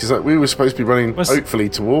Stiggy is, because we were supposed to be running hopefully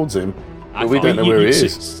towards him, but we don't know where he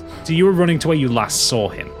is. So you were running to where you last saw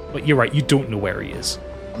him, but you're right, you don't know where he is.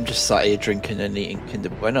 I'm just sat here drinking and eating Kinder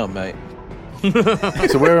Bueno, mate.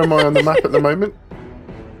 So where am I on the map at the moment?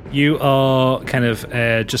 You are kind of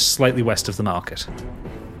just slightly west of the market.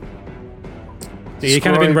 So you're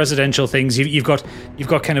kind of in residential things. You've got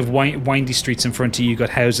kind of windy streets in front of you. You've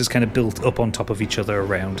got houses kind of built up on top of each other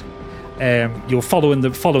around. You're following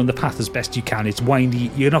the path as best you can. It's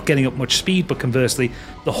windy. You're not getting up much speed, but conversely,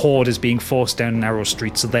 the horde is being forced down narrow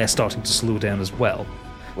streets, so they're starting to slow down as well.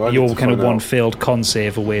 You're kind of one failed con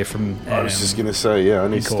save away from. I was just going to say,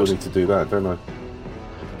 I still need to do that, don't I?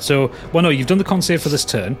 So, no, you've done the con save for this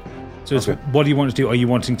turn. So, okay. What do you want to do? Are you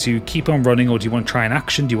wanting to keep on running, or do you want to try an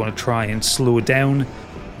action? Do you want to try and slow down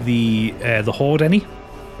the horde any?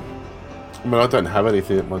 I mean, I don't have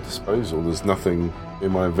anything at my disposal. There's nothing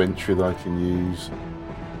in my inventory that I can use.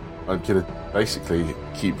 I'm going to basically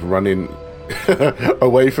keep running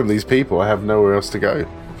away from these people. I have nowhere else to go.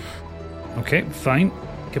 Okay, fine.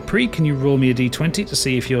 Capri, can you roll me a d20 to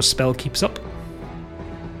see if your spell keeps up?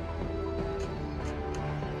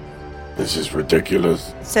 This is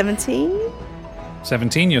ridiculous. 17?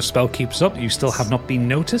 17, your spell keeps up. You still have not been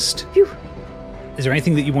noticed. Phew. Is there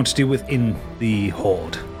anything that you want to do within the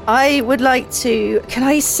horde? I would like to... Can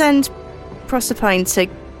I send Proserpine to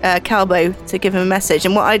Calbo to give him a message?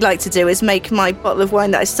 And what I'd like to do is make my bottle of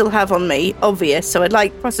wine that I still have on me obvious. So I'd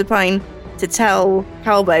like Proserpine to tell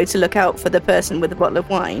Calbo to look out for the person with the bottle of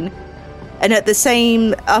wine. And at the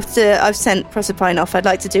same... After I've sent Proserpine off, I'd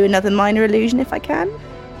like to do another minor illusion if I can.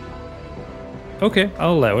 Okay,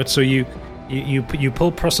 I'll allow it. So you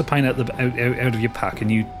pull Proserpine out of your pack and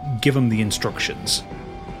you give him the instructions,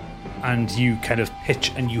 and you kind of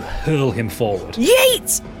pitch and you hurl him forward.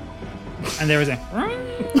 Yeet! And there is a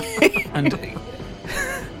and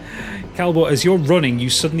Calbo, as you're running, you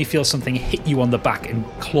suddenly feel something hit you on the back and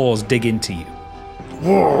claws dig into you.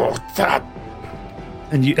 Whoa, that!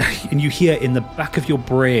 And you hear in the back of your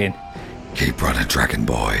brain, "Keep running, Dragon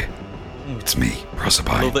Boy. It's me,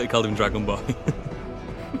 Proserpine." I love that you called him Dragon Boy.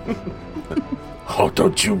 Oh,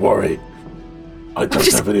 don't you worry. I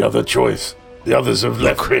don't have any other choice. The others have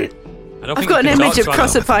left me. I've got an image of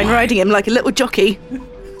Proserpine riding him like a little jockey.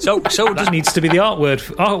 So that needs to be the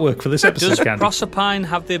artwork for this episode. Does Candy. Proserpine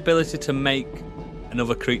have the ability to make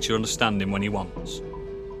another creature understand him when he wants?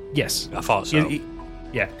 Yes, I thought so.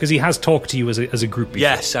 Yeah, because he has talked to you as a group before.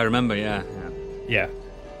 Yes, I remember. Yeah.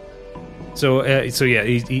 So yeah,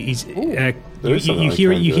 he's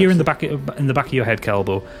you hear in the back of your head,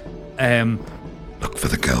 Calbo. Look for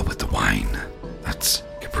the girl with the wine. That's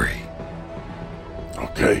Capri.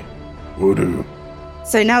 Okay, will do.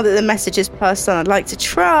 So now that the message is passed on, I'd like to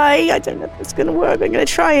try. I don't know if it's going to work. I'm going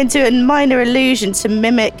to try and do a minor illusion to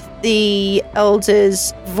mimic the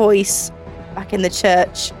elder's voice back in the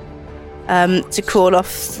church to call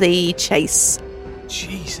off the chase.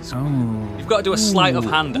 Jesus. Oh. You've got to do a sleight of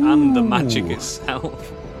hand and the magic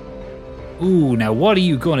itself. Ooh, now what are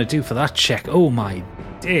you going to do for that check? Oh my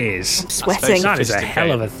days. I'm sweating. That is a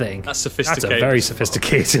hell of a thing. That's sophisticated. That's a very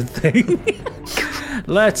sophisticated thing.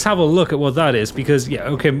 Let's have a look at what that is, because, yeah,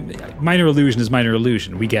 okay, minor illusion is minor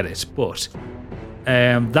illusion. We get it. But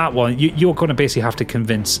that one, you're going to basically have to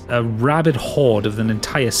convince a rabid horde of an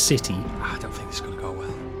entire city. I don't think this is going to go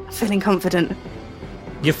well. I'm feeling confident.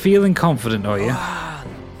 You're feeling confident, are you?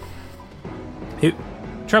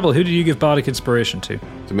 Treble, who did you give Bardic Inspiration to?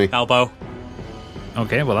 To me. Elbow.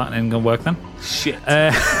 Okay, well, that ain't going to work then. Shit.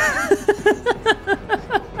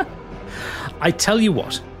 I tell you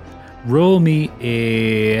what. Roll me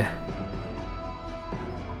a...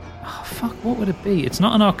 Oh, fuck, what would it be? It's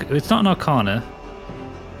not an Arcana.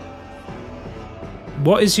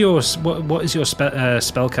 What is your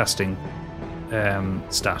spellcasting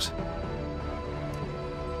stat?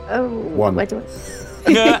 Oh, 1. where do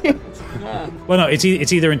Well, no, it's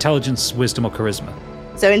either intelligence, wisdom, or charisma.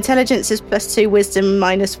 So intelligence is +2, wisdom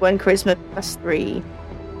 -1, charisma +3.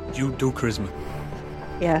 You do charisma.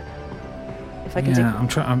 Yeah. If I can do. I'm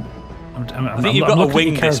trying. I think you've got to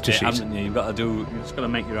wing this bit, haven't you? You've got to do. You've just got to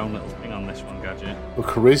make your own little thing on this one, Gadget. Well,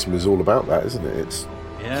 charisma is all about that, isn't it? It's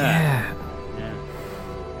Yeah.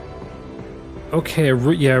 Okay,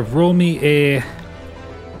 roll me a...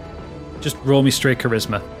 Just roll me straight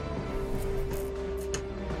charisma.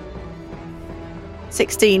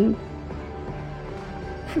 16.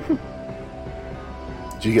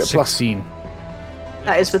 Do you get a plus? 16.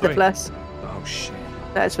 That is with the plus. Oh shit.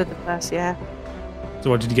 That is with the plus, yeah. So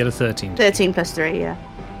what, did you get a 13? 13 + 3, yeah.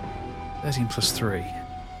 13 + 3.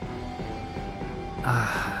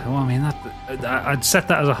 Well, I mean, I'd set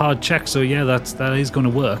that as a hard check, so yeah, that is going to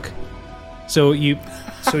work. So you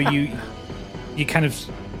kind of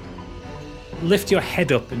lift your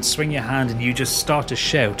head up and swing your hand, and you just start to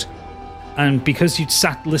shout. And because you'd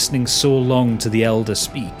sat listening so long to the elder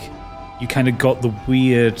speak, you kind of got the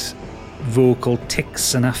weird vocal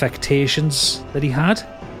tics and affectations that he had.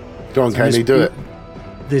 Go on, Kenny, do it.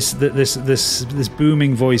 This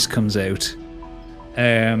booming voice comes out.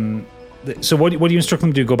 So what do you instruct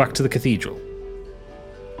them to do? Go back to the cathedral?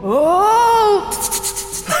 Oh!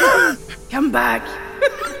 Come back.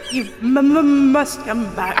 You must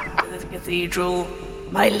come back to the cathedral.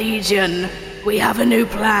 My legion, we have a new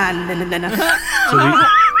plan.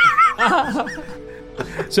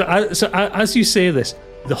 So as you say this,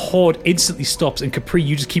 the horde instantly stops, and Capri,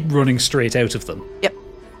 you just keep running straight out of them. Yep.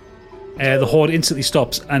 The horde instantly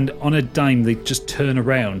stops, and on a dime they just turn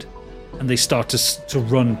around and they start to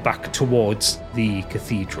run back towards the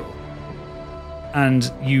cathedral.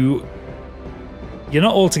 And you're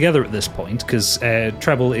not all together at this point, because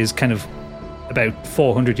Treble is kind of about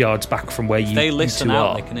 400 yards back from where you two are. They listen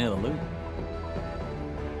out, they can hear the loot.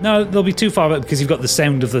 No, they'll be too far back because you've got the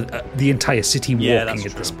sound of the entire city walking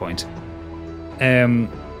at this point.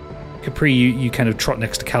 Capri, you kind of trot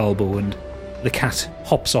next to Calbo, and the cat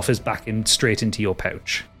hops off his back and straight into your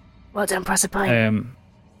pouch. Well done, Proserpine.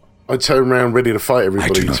 I turn around ready to fight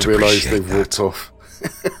everybody to realise they've walked off.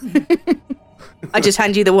 I just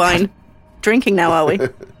hand you the wine. Drinking now, are we?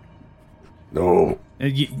 No.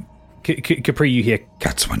 Capri, you hear...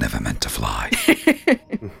 Cats were never meant to fly.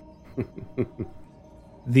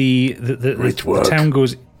 The town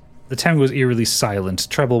goes eerily silent.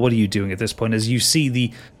 Treble, what are you doing at this point as you see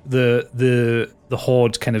the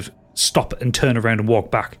horde kind of stop and turn around and walk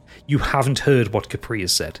back? You haven't heard what Capri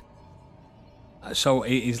has said. So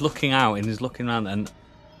he's looking out and he's looking around, and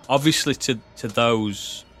obviously to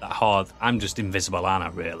those that horde, I'm just invisible, aren't I?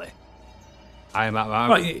 Really?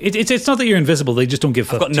 It's not that you're invisible. They just don't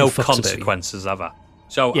give. I've got no consequences, have I?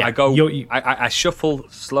 So yeah, I go. I shuffle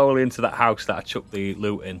slowly into that house that I chucked the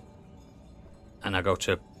loot in, and I go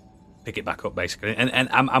to pick it back up, basically. And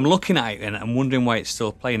I'm looking at it and I'm wondering why it's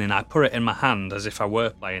still playing. And I put it in my hand as if I were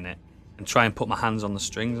playing it, and try and put my hands on the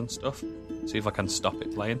strings and stuff, see if I can stop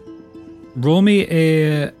it playing. Roll me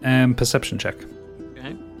a perception check.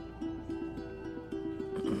 Okay.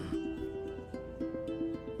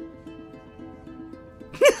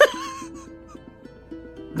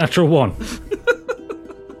 Natural 1.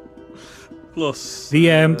 Plus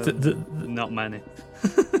not many.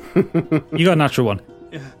 You got a natural 1.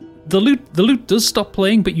 Yeah. The loot does stop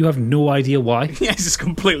playing, but you have no idea why. Yeah, it's just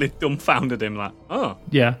completely dumbfounded him. Like, oh,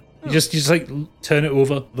 yeah. You just like turn it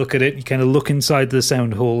over, look at it. You kind of look inside the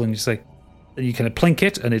sound hole, and you say, then you kind of plink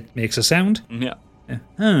it, and it makes a sound. Yeah.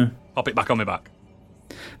 Pop it back on my back.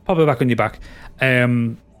 Pop it back on your back.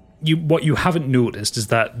 What you haven't noticed is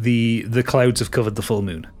that the clouds have covered the full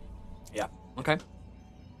moon. Yeah. Okay.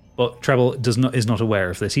 But Treble is not aware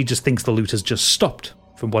of this. He just thinks the loot has just stopped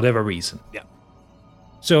for whatever reason. Yeah.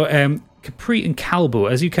 So Capri and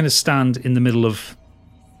Calbo, as you kind of stand in the middle of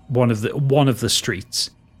one of the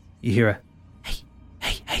streets, you hear a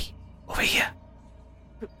hey, over here.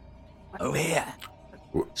 Over here.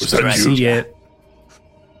 Was that you?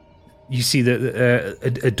 You see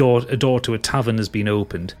that a door to a tavern has been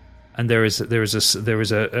opened, and there is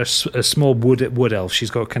a small wood elf.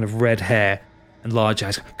 She's got kind of red hair and large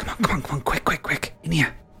eyes. Come on, quick, in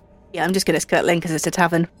here. Yeah, I'm just going to skirt Link because it's a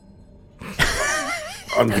tavern.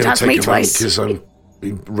 I'm going to take a run because I've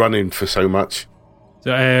been running for so much.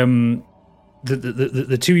 So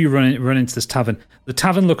the two of you run into this tavern. The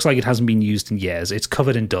tavern looks like it hasn't been used in years. It's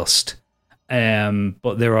covered in dust.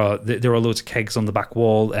 But there are loads of kegs on the back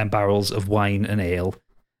wall and barrels of wine and ale.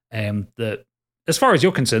 That, as far as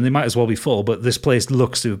you're concerned, they might as well be full. But this place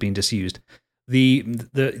looks to have been disused.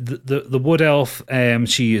 The wood elf,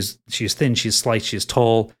 she is thin, she is slight, she is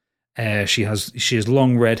tall. She has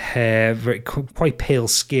long red hair, quite pale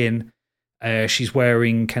skin. She's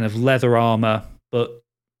wearing kind of leather armor, but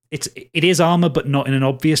it is armor, but not in an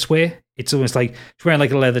obvious way. It's almost like she's wearing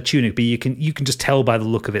like a leather tunic, but you can just tell by the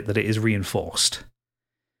look of it that it is reinforced.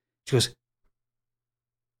 She goes,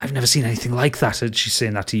 "I've never seen anything like that." And she's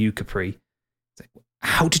saying that to you, Capri.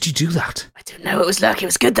 How did you do that? I don't know. It was luck. It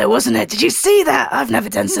was good though, wasn't it? Did you see that? I've never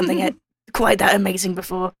done something quite that amazing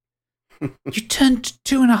before. You turned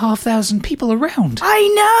 2,500 people around. I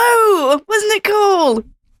know! Wasn't it cool?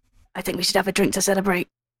 I think we should have a drink to celebrate.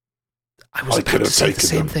 I was about to say the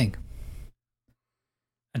same thing.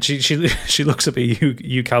 And she looks up at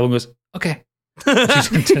you, Cal, and goes, "Okay."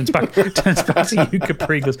 She turns back to you,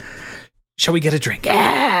 Capri, and goes, "Shall we get a drink?"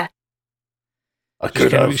 Yeah. I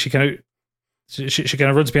could have. She kind of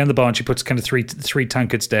runs behind the bar and she puts kind of three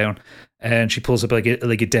tankards down, and she pulls up like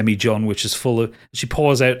a demi-john, which is full of. She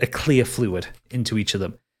pours out a clear fluid into each of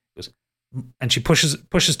them, and she pushes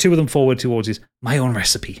two of them forward towards his my own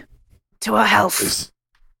recipe. To our health.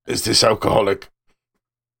 Is this alcoholic?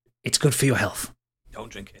 It's good for your health. Don't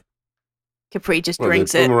drink it. Capri just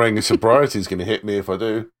drinks it. The boomerang of sobriety is going to hit me if I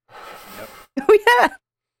do. Oh yeah.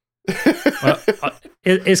 Well,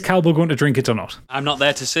 is Calbo going to drink it or not? I'm not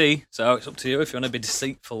there to see, so it's up to you if you want to be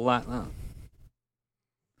deceitful like that.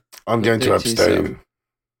 I'm going to abstain.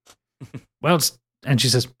 Well, and she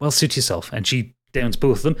says, "Well, suit yourself." And she downs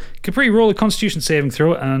both of them. Capri, roll a Constitution saving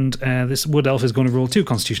throw, and this wood elf is going to roll 2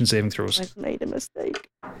 Constitution saving throws. I've made a mistake.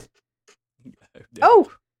 Oh!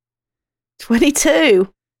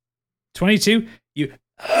 22. 22. You.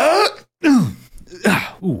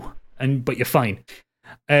 Ooh, but you're fine.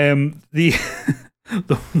 The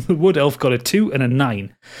wood elf got a 2 and a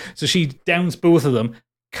 9, so she downs both of them,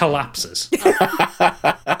 collapses.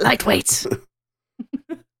 Lightweight.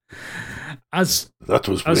 As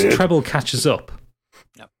weird. Treble catches up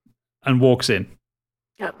and walks in.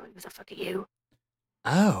 Oh, who the fuck are you?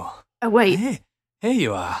 Oh. Oh, wait. Here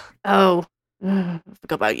you are. Oh. I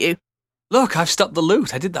forgot about you. Look, I've stopped the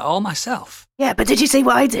loot. I did that all myself. Yeah, but did you see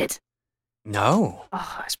what I did? No.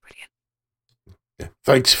 Oh, that's brilliant. Yeah,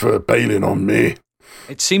 thanks for bailing on me.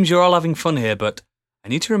 It seems you're all having fun here, but I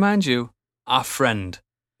need to remind you, our friend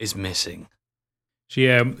is missing. She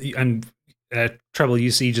and Treble,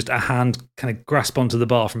 you see just a hand kind of grasp onto the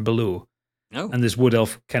bar from below. Oh. And this wood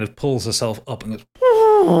elf kind of pulls herself up and goes,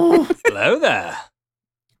 Hello there.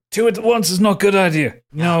 2 at once is not a good idea.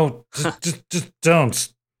 No, just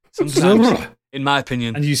don't. Sometimes, in my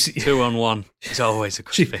opinion, and you see, 2 on 1 is always a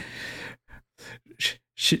good thing.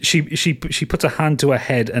 She puts a hand to her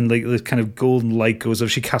head and like this kind of golden light goes up.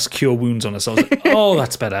 She casts Cure Wounds on herself. Like, oh,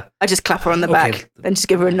 that's better. I just clap her on the back, then just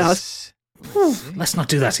give her a nod. Let's not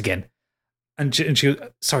do that again. And she goes,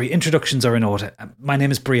 "Sorry, introductions are in order. My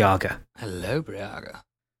name is Briaga." Hello, Briaga.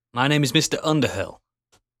 My name is Mr. Underhill.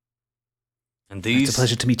 And these... It's a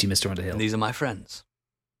pleasure to meet you, Mr. Underhill. And these are my friends.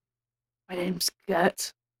 My name's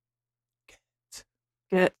Gert.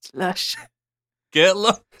 Gert Lush. Gert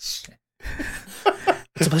Lush.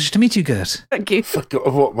 It's a pleasure to meet you, Gert. Thank you. I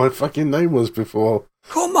forgot what my fucking name was before.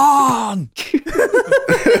 Come on!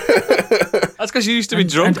 That's because you used to be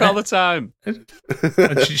drunk all the time. And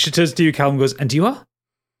she turns to you, Cal, and goes, "And you are?"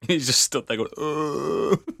 He's just stood there going,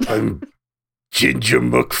 ugh. I'm Ginger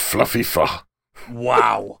McFluffyfa.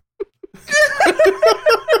 Wow.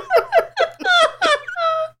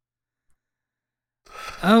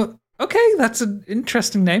 Oh, okay, that's an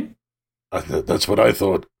interesting name. That's what I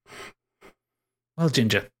thought. Well,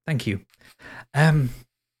 Ginger, thank you. Well,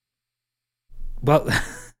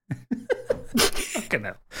 fucking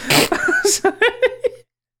hell. Sorry.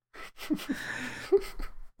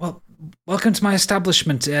 Well, Welcome to my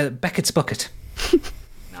establishment, Beckett's Bucket.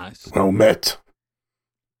 Nice. Well met.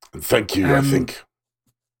 And thank you, I think.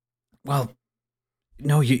 Well,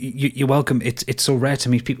 no, you're welcome. It's so rare to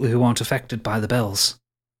meet people who aren't affected by the bells.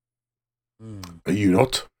 Are you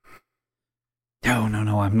not? No,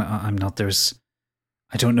 I'm not.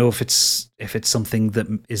 I don't know if it's something that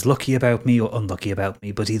is lucky about me or unlucky about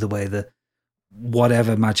me, but either way,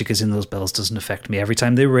 whatever magic is in those bells doesn't affect me. Every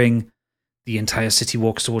time they ring, the entire city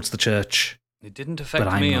walks towards the church. It didn't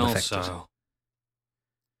affect me also. Affected.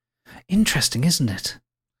 Interesting, isn't it?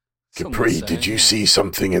 Capri, did you see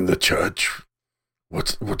something in the church?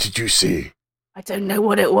 What did you see? I don't know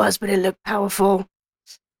what it was, but it looked powerful.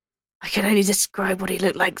 I can only describe what he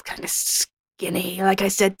looked like, kind of skinny. Like I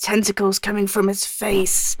said, tentacles coming from his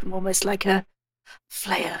face, almost like a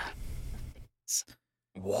flare.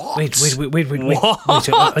 What? Wait. What?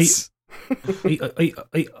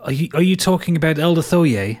 Are you talking about Elder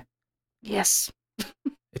Thoye? Yes.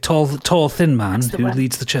 A tall, thin man who one.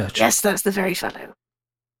 leads the church. Yes, that's the very fellow.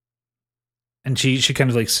 And she kind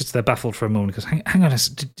of like sits there baffled for a moment. Goes, hang on a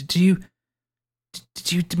second. Did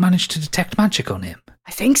you manage to detect magic on him?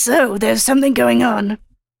 I think so. There's something going on.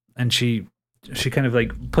 And she kind of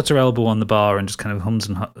like puts her elbow on the bar and just kind of hums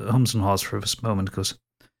and haws for a moment. Goes,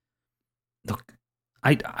 look,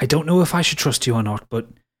 I don't know if I should trust you or not, but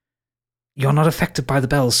you're not affected by the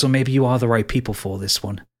bells, so maybe you are the right people for this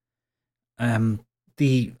one. I'm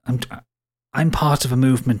part of a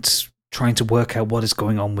movement trying to work out what is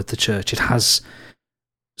going on with the church. It has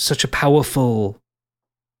such a powerful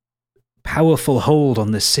hold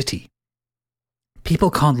on this city.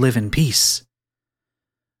 People can't live in peace.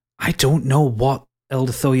 I don't know what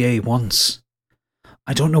Elder Thoye wants.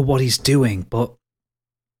 I don't know what he's doing, but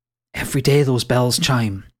every day those bells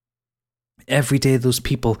chime. Every day those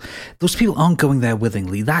people aren't going there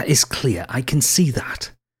willingly. That is clear. I can see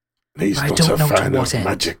that. He's but not I don't a know fan to what of end.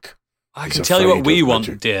 magic. I He's can tell you what afraid we of want,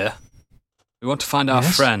 magic. dear. We want to find our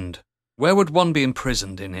Yes? friend. Where would one be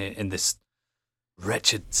imprisoned in this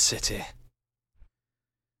wretched city?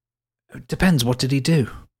 It depends. What did he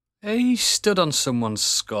do? He stood on someone's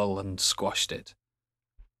skull and squashed it.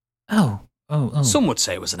 Oh. Some would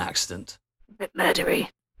say it was an accident. A bit murdery.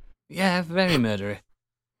 Yeah, very murdery.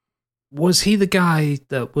 Was he the guy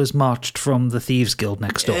that was marched from the Thieves Guild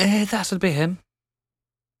next door? That'd be him.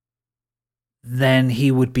 Then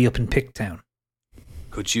he would be up in Picktown.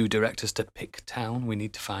 Could you direct us to Picktown? We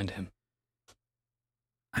need to find him.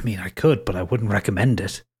 I mean, I could, but I wouldn't recommend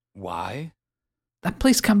it. Why? That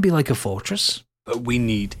place can be like a fortress. But we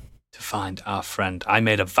need to find our friend. I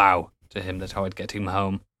made a vow to him that I would get him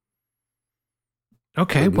home.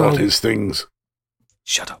 Okay, But well... not his things.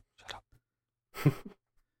 Shut up.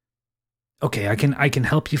 Okay, I can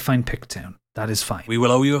help you find Picktown. That is fine. We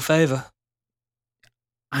will owe you a favour.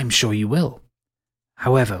 I'm sure you will.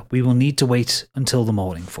 However, we will need to wait until the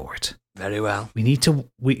morning for it. Very well. We need to...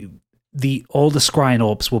 all the scrying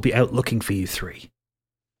orbs will be out looking for you three.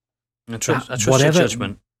 I trust your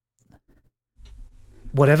judgment.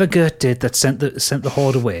 Whatever Gert did that sent the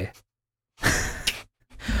horde away...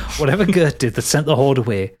 whatever Gert did that sent the horde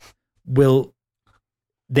away,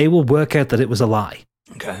 they will work out that it was a lie.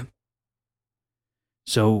 Okay.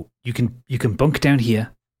 So you can bunk down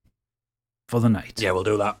here for the night. Yeah, we'll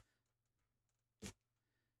do that.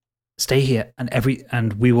 Stay here,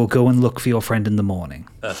 and we will go and look for your friend in the morning.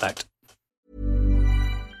 Perfect.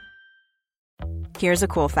 Here's a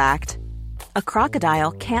cool fact. A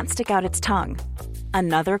crocodile can't stick out its tongue.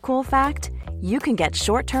 Another cool fact, you can get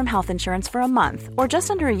short-term health insurance for a month or just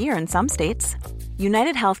under a year in some states.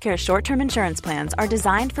 United Healthcare short-term insurance plans are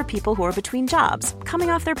designed for people who are between jobs, coming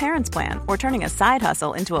off their parents' plan, or turning a side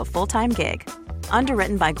hustle into a full-time gig.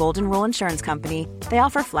 Underwritten by Golden Rule Insurance Company, they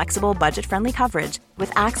offer flexible, budget-friendly coverage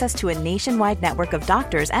with access to a nationwide network of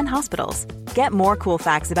doctors and hospitals. Get more cool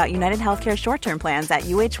facts about United Healthcare short-term plans at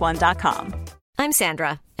uh1.com. I'm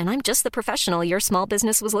Sandra, and I'm just the professional your small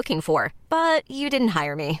business was looking for. But you didn't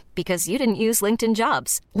hire me because you didn't use LinkedIn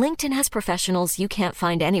Jobs. LinkedIn has professionals you can't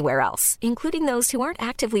find anywhere else, including those who aren't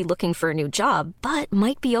actively looking for a new job, but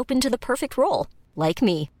might be open to the perfect role, like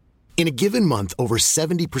me. In a given month, over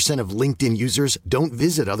 70% of LinkedIn users don't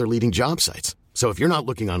visit other leading job sites. So if you're not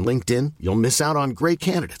looking on LinkedIn, you'll miss out on great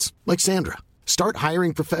candidates like Sandra. Start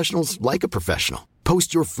hiring professionals like a professional.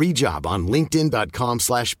 Post your free job on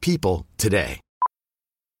linkedin.com/people today.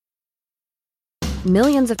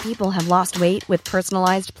 Millions of people have lost weight with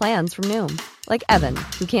personalized plans from Noom. Like Evan,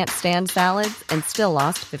 who can't stand salads and still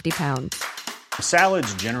lost 50 pounds.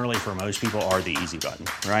 Salads generally for most people are the easy button,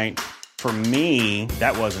 right? For me,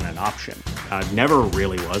 that wasn't an option. I never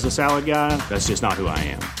really was a salad guy. That's just not who I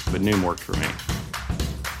am. But Noom worked for me.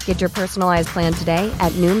 Get your personalized plan today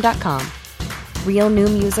at Noom.com. Real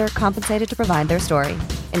Noom user compensated to provide their story.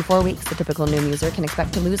 In 4 weeks, the typical Noom user can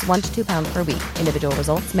expect to lose 1 to 2 pounds per week. Individual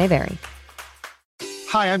results may vary.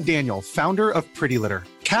 Hi, I'm Daniel, founder of Pretty Litter.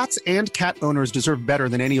 Cats and cat owners deserve better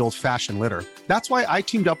than any old-fashioned litter. That's why I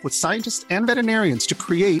teamed up with scientists and veterinarians to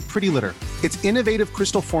create Pretty Litter. Its innovative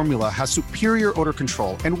crystal formula has superior odor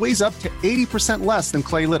control and weighs up to 80% less than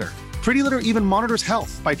clay litter. Pretty Litter even monitors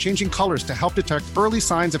health by changing colors to help detect early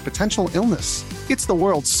signs of potential illness. It's the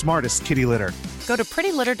world's smartest kitty litter. Go to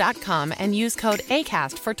prettylitter.com and use code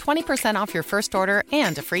ACAST for 20% off your first order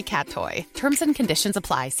and a free cat toy. Terms and conditions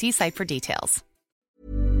apply. See site for details.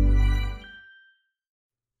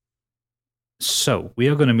 So, we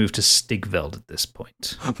are going to move to Stigveld at this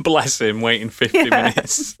point. Bless him, waiting 50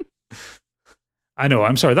 minutes. I know,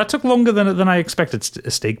 I'm sorry. That took longer than I expected,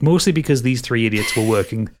 Stig, mostly because these three idiots were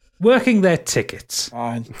working their tickets.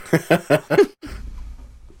 Fine.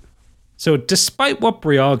 So, despite what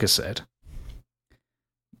Briarga said,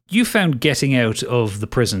 you found getting out of the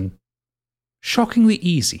prison shockingly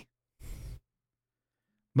easy.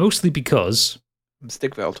 Mostly because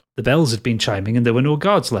Stigveld. The bells had been chiming and there were no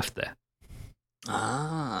guards left there.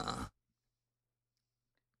 Ah.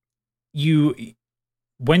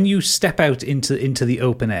 When you step out into the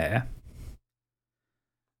open air,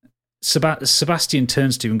 Sebastian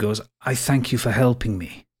turns to you and goes, "I thank you for helping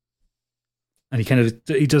me." And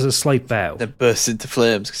he does a slight bow. Then bursts into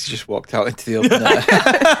flames because he just walked out into the open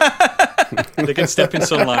air. They can step in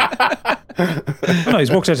sunlight. No, he's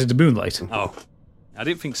walked out into moonlight. Oh, I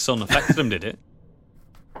didn't think sun affected him, did it?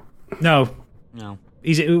 No.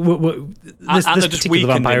 This particular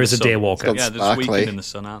vampire is a day walker. Yeah, they're just weakened in the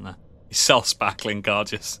sun, aren't they? He's self-sparkling,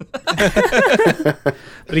 gorgeous. But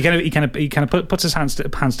he kind of puts his hands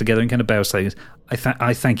together and kind of bows, saying,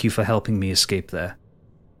 "I thank you for helping me escape there.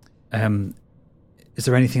 Is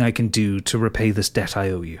there anything I can do to repay this debt I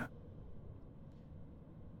owe you?"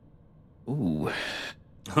 Ooh.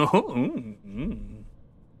 I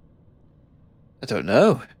don't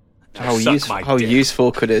know. How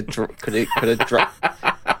useful could a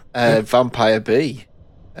vampire be?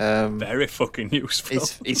 Very fucking useful.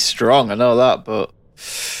 He's strong, I know that, but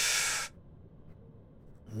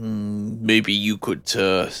maybe you could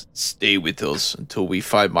stay with us until we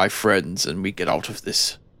find my friends and we get out of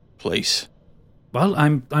this place. Well,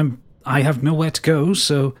 I have nowhere to go,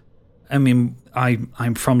 so I mean,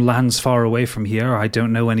 I'm from lands far away from here. I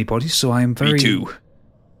don't know anybody, so I am very. Me too.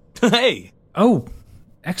 Hey. Oh,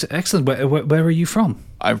 excellent. Where are you from?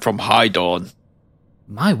 I'm from High Dawn.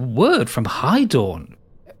 My word, from High Dawn.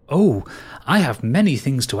 Oh, I have many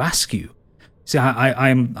things to ask you. See, I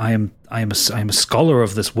am a scholar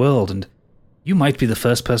of this world, and you might be the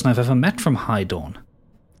first person I've ever met from High Dawn.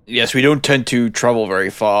 Yes, we don't tend to travel very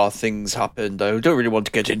far. Things happened. I don't really want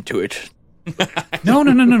to get into it. No.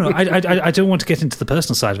 I don't want to get into the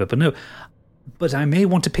personal side of it, but no. But I may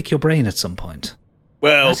want to pick your brain at some point.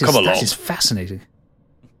 Well, come along. That is fascinating.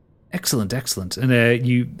 Excellent. And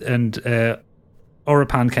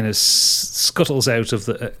Orapan kind of scuttles out of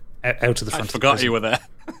the front. I forgot you were there.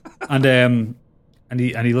 and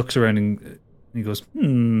he looks around and he goes,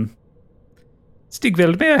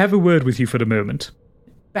 Stigveld, may I have a word with you for a moment?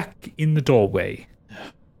 Back in the doorway.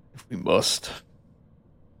 If we must.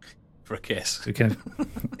 For a kiss. So he kind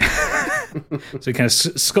of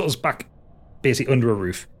scuttles back, basically under a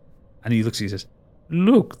roof, and he looks at you and says,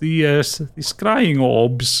 "Look, the scrying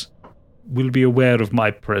orbs will be aware of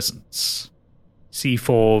my presence. See,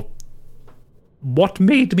 for what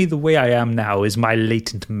made me the way I am now is my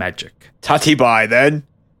latent magic." Tatty bye, then.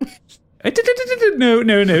 No,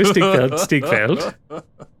 Stigveld.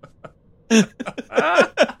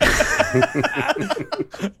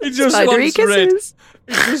 He just wants red.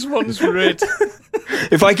 He just wants red.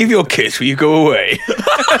 If I give you a kiss, will you go away?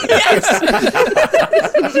 Yes.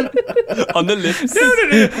 On the lips. No.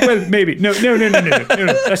 Well, maybe. No.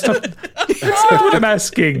 That's not what I'm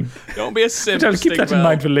asking. Don't be a simp. I'll keep that in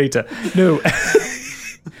mind for later. No.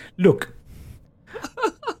 Look.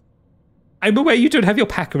 I'm aware you don't have your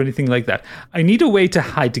pack or anything like that. I need a way to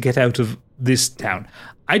hide to get out of this town.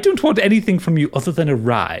 I don't want anything from you other than a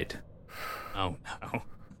ride. Oh, no.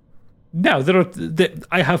 Now,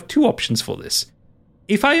 I have two options for this.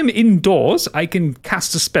 If I am indoors, I can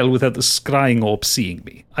cast a spell without the scrying orb seeing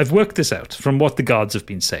me. I've worked this out from what the guards have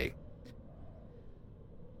been saying.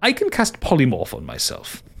 I can cast polymorph on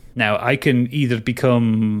myself. Now, I can either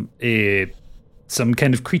become some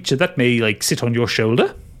kind of creature that may sit on your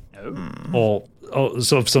shoulder, or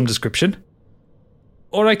sort of some description,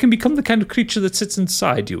 or I can become the kind of creature that sits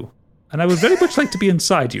inside you. And I would very much like to be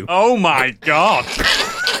inside you. Oh my god!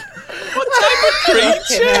 What type of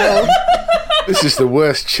creature. This is the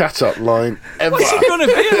worst chat up line ever. What's it gonna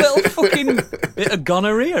be? A little fucking bit of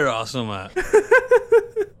gonorrhea or something?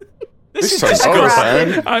 This is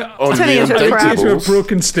disgusting. Turning into a crab. Into a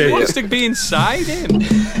broken state. He wants to be inside him.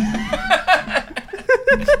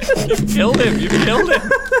 You've killed him.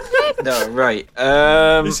 No, right.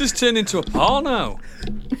 This has turned into a porno.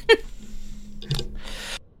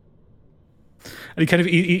 And he kind of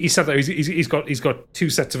he sat there. He's got two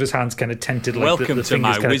sets of his hands kind of tented. Like Welcome the to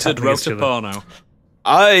my kind of wizard tapping road against to each other.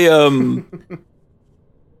 porno.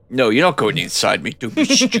 No, you're not going inside me. Don't be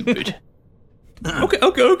stupid.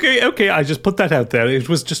 Okay. I just put that out there. It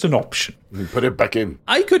was just an option. Put it back in.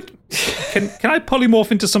 I could. Can I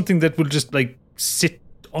polymorph into something that will just like sit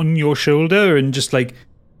on your shoulder and just like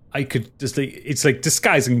I could just like it's like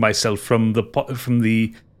disguising myself from the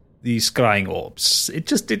scrying orbs.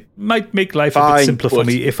 It might make life a bit simpler for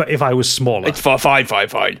me if I was smaller. It's fine.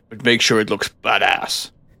 But make sure it looks badass.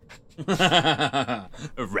 A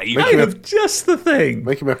raven. I have just the thing.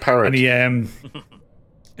 Make him a parrot. And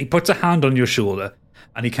he puts a hand on your shoulder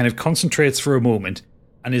and he kind of concentrates for a moment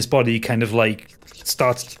and his body kind of like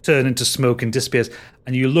starts to turn into smoke and disappears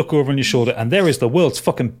and you look over on your shoulder and there is the world's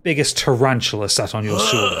fucking biggest tarantula sat on your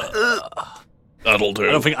shoulder. That'll do.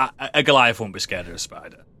 I don't think a Goliath won't be scared of a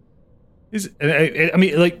spider. I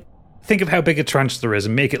mean, like, think of how big a tarantula is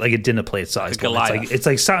and make it like a dinner plate size. It's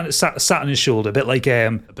like sat on his shoulder, a bit like a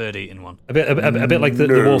bird eating one. A bit like the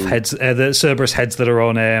wolf heads, the Cerberus heads that are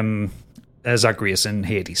on Zagreus and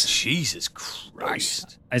Hades. Jesus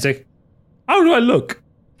Christ! I was like, how do I look?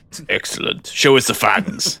 Excellent. Show us the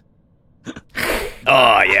fangs.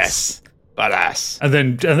 Oh yes, badass. And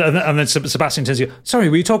then Sebastian turns to you. Sorry,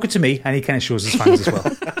 were you talking to me? And he kind of shows his fangs as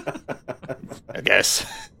well. I guess.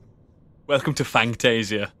 Welcome to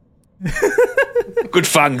Fangtasia. Good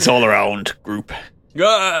fangs all around, group.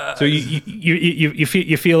 So you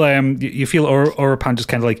feel Orapan just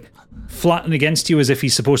kind of like flatten against you as if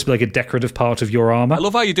he's supposed to be like a decorative part of your armor. I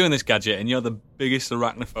love how you're doing this, Gadget, and you're the biggest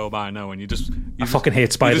arachnophobe I know, and I fucking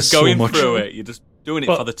hate spiders so going much. Through it. You're just doing it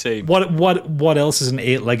for the team. What else is an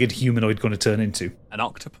 8-legged humanoid going to turn into? An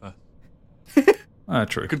octopus.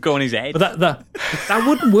 True. Could go on his head. But that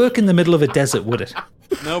wouldn't work in the middle of a desert, would it?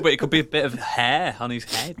 No, but it could be a bit of hair on his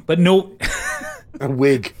head. But no, a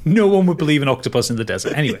wig. No one would believe an octopus in the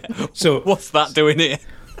desert. Anyway, so what's that doing here?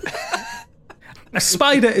 A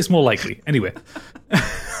spider is more likely. Anyway.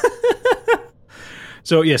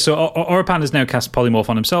 So Orapan has now cast polymorph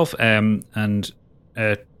on himself and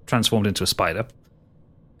transformed into a spider.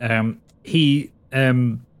 He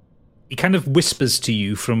kind of whispers to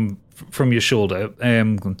you from your shoulder.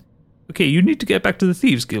 Okay, you need to get back to the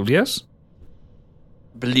Thieves Guild, yes?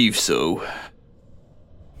 Believe so. I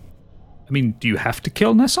mean, do you have to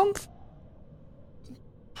kill Nesonth?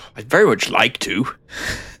 I'd very much like to.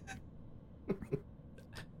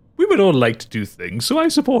 We would all like to do things, so I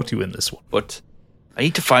support you in this one. But I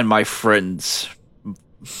need to find my friends.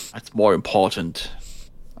 That's more important.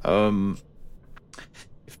 It's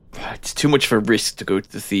too much of a risk to go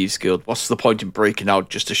to the Thieves Guild. What's the point in breaking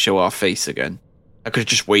out just to show our face again? I could have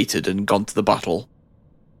just waited and gone to the battle.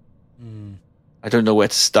 I don't know where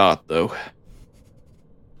to start, though.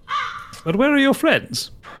 But where are your friends?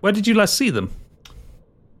 Where did you last see them?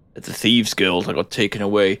 At the Thieves Guild. I got taken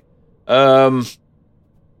away. Are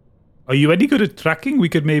you any good at tracking? We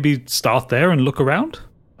could maybe start there and look around.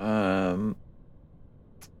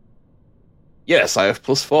 Yes, I have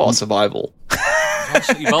 +4 on survival.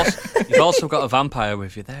 You've also got a vampire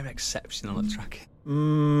with you. They're exceptional at tracking.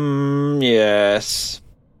 Yes.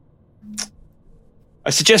 I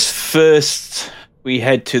suggest first we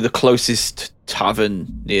head to the closest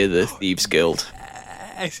tavern near the Thieves Guild.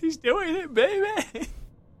 Yes, he's doing it, baby.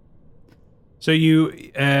 So you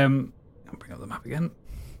I'll bring up the map again.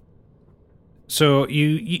 So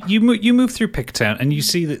you move through Picktown and you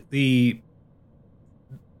see that the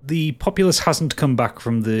populace hasn't come back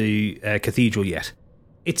from the cathedral yet.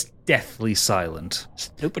 It's deathly silent. There's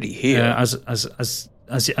nobody here.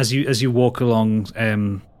 As you walk along,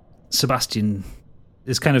 Sebastian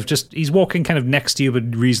is kind of he's walking kind of next to you,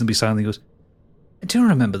 but reasonably silent. He goes, I do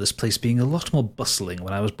remember this place being a lot more bustling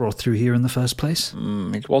when I was brought through here in the first place.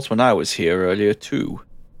 It was when I was here earlier too.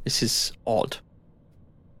 This is odd.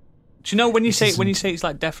 Do you know when you say it's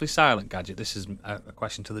like deathly silent, Gadget? This is a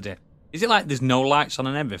question to the day. Is it like there's no lights on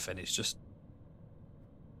and everything? It's just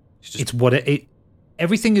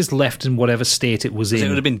everything is left in whatever state it was in. It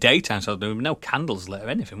would have been daytime, so there would be no candles lit or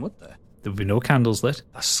anything, would there? There would be no candles lit.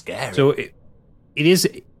 That's scary. So it is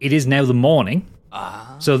now the morning.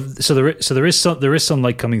 Ah. So there is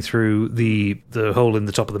sunlight coming through the hole in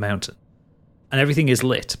the top of the mountain. and everything is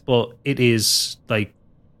lit, but it is like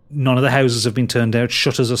none of the houses have been turned out.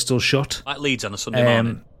 Shutters are still shut. Like Leeds on a Sunday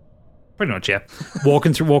morning. Pretty much, yeah.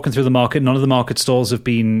 Walking through the market, none of the market stalls have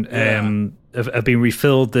been have been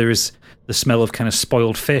refilled. There is the smell of kind of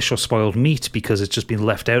spoiled fish or spoiled meat because it's just been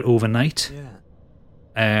left out overnight.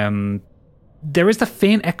 Yeah. There is the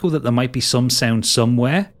faint echo that there might be some sound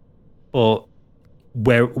somewhere, but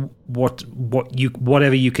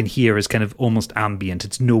whatever you can hear is kind of almost ambient.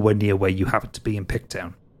 It's nowhere near where you happen to be in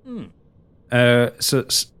Picktown. So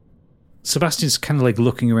Sebastian's kind of like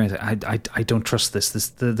looking around. I don't trust this.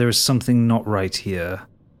 There is something not right here.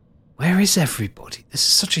 Where is everybody? This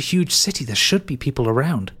is such a huge city. There should be people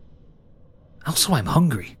around. Also, I'm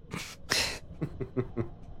hungry.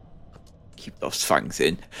 Keep those fangs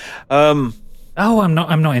in. Oh, I'm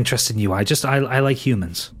not interested in you. I like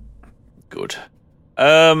humans. Good.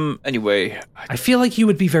 Anyway, I feel like you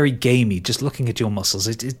would be very gamey just looking at your muscles.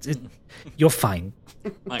 You're fine.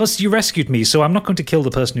 Plus, you rescued me, so I'm not going to kill the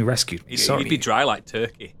person who rescued me. Sorry. You'd be dry like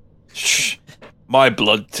turkey. Shh. My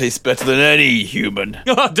blood tastes better than any human.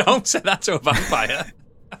 Oh, don't say that to a vampire.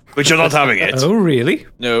 But you're not having it. Oh, really?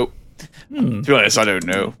 No. To be honest, I don't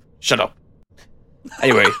know. Shut up.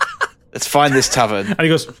 Anyway, let's find this tavern. And he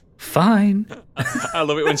goes, fine. I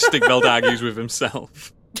love it when Stigveld argues with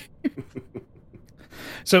himself.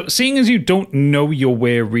 So, seeing as you don't know your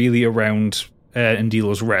way really around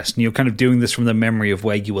Ndilo's Rest, and you're kind of doing this from the memory of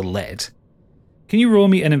where you were led, can you roll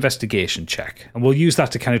me an investigation check? And we'll use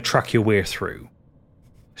that to kind of track your way through.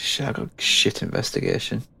 Shit, I got shit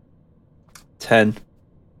investigation. 10.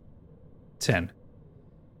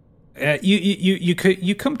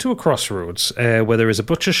 You come to a crossroads where there is a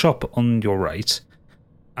butcher shop on your right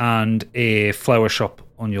and a flower shop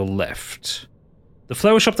on your left. The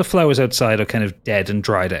flower shop, the flowers outside are kind of dead and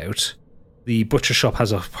dried out. The butcher shop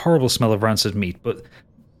has a horrible smell of rancid meat, but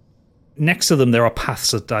next to them there are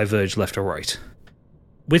paths that diverge left or right.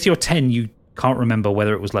 With your 10, you can't remember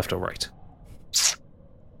whether it was left or right.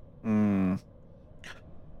 I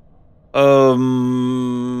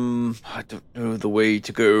don't know the way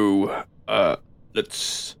to go.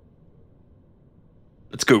 Let's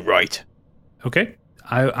go right. Okay,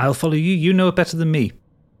 I'll follow you. You know it better than me.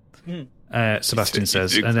 Sebastian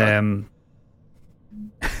says,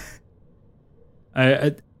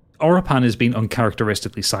 and Orapan has been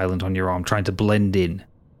uncharacteristically silent on your arm, trying to blend in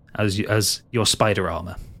as your spider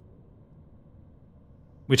armor,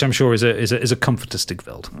 which I'm sure is a comfort to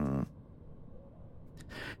Stigveld.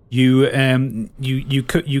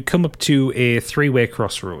 You come up to a three-way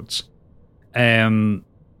crossroads. The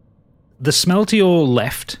smell to your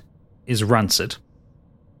left is rancid,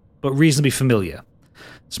 but reasonably familiar.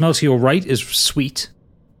 Smell to your right is sweet,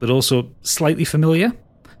 but also slightly familiar.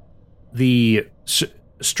 The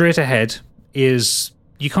straight ahead is,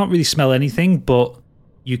 you can't really smell anything, but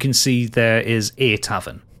you can see there is a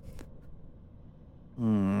tavern.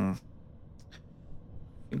 I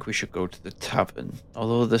think we should go to the tavern.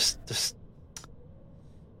 Although this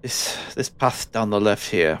path down the left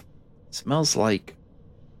here smells like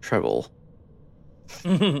Treble.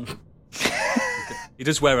 He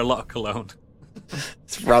does wear a lot of cologne.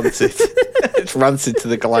 It's rancid. It's rancid to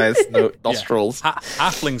the Goliath's nostrils. Yeah.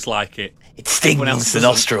 Halflings like it. It stings the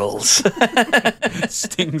nostrils. It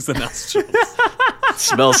stings the nostrils. It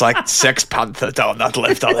smells like Sex Panther down that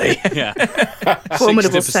left alley. Yeah.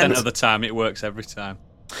 Formidable 60% scent. of the time it works every time.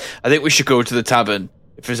 I think we should go to the tavern.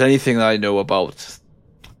 If there's anything that I know about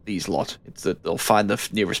these lot, it's that they'll find the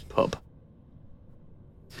nearest pub.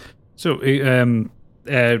 So,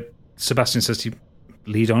 Sebastian says to you,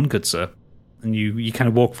 lead on, good sir. And you kind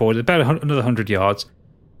of walk forward about another 100 yards,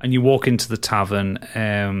 and you walk into the tavern,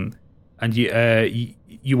 and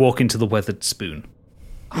you walk into the Weathered Spoon.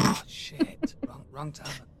 Oh, shit. Wrong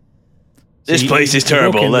tavern. This place is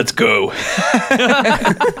terrible. Let's go.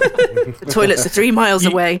 The toilets are 3 miles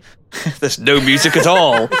away. There's no music at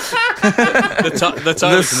all.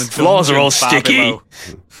 The floors are all sticky.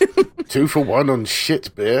 2 for 1 on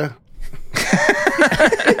shit beer.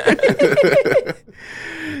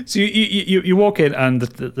 So you walk in, and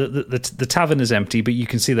the tavern is empty, but you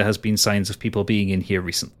can see there has been signs of people being in here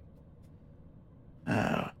recently.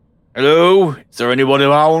 Hello? Is there anyone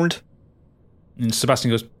around? And Sebastian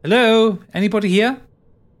goes, hello? Anybody here?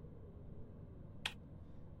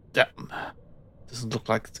 Damn. Doesn't look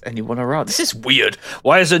like there's anyone around. This is weird.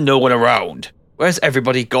 Why is there no one around? Where's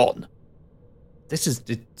everybody gone?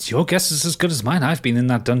 It's your guess is as good as mine. I've been in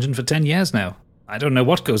that dungeon for 10 years now. I don't know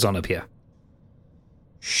what goes on up here.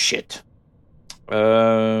 Shit.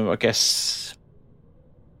 I guess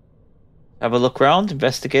have a look around,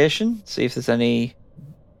 investigation, see if there's any.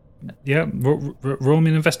 Yeah, roll me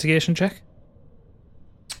an investigation check.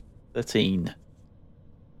 13.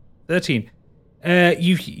 13.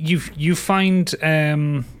 You find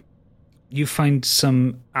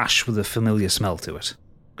some ash with a familiar smell to it.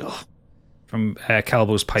 Ugh. From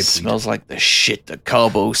Calbo's pipe. Smells like the shit that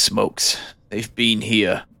Calbo smokes. They've been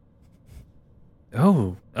here.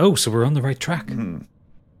 Oh, so we're on the right track.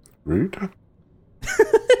 Rude.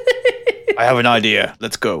 I have an idea.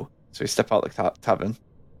 Let's go. So we step out the tavern.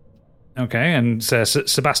 Okay, and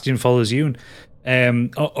Sebastian follows you,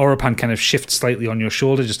 and Oropan kind of shifts slightly on your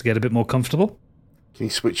shoulder just to get a bit more comfortable. Can you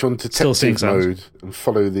switch on to Still detective mode and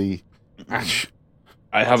follow the ash?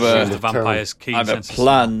 I have the vampire's key. I have a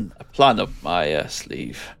plan up my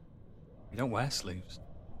sleeve. You don't wear sleeves.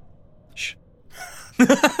 Shh.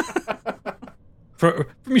 From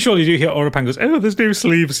your shoulder, you do hear Oropan goes, "Oh, there's no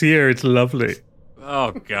sleeves here. It's lovely."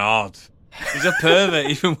 Oh God, he's a pervert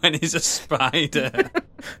even when he's a spider.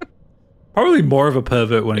 Probably more of a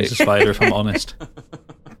pervert when he's a spider, if I'm honest.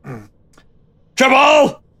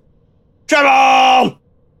 Treble!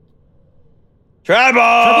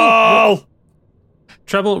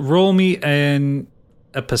 Treble, roll me a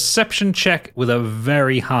perception check with a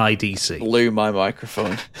very high DC. Blew my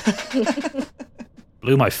microphone.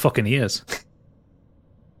 Blew my fucking ears.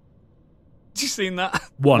 Did you seen that?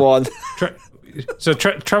 One. So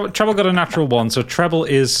Treble got a natural 1. So Treble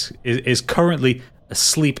is currently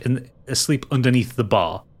asleep underneath the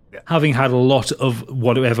bar, having had a lot of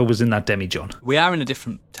whatever was in that demijohn. We are in a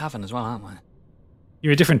different tavern as well, aren't we?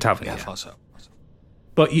 You're a different tavern. Yeah, I thought so.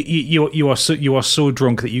 But you are so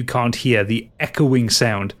drunk that you can't hear the echoing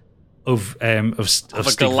sound of a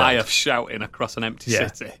Stigveld. Goliath shouting across an empty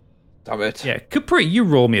city. Damn it. Yeah, Capri, you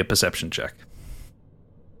roll me a perception check.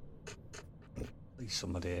 Please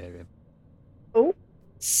somebody hear him. Oh,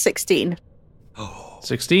 16. Oh.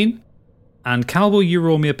 16. And Calbo, you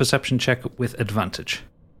roll me a perception check with advantage.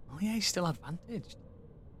 Oh yeah, he's still advantaged.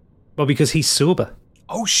 Well, because he's sober.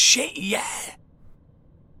 Oh shit, yeah.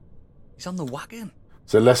 He's on the wagon.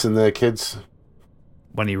 It's a lesson there, kids.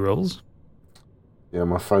 When he rolls? Yeah,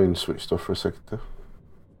 my phone switched off for a second there.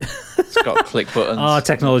 It's got click buttons.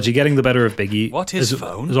 Technology, getting the better of Biggie. What is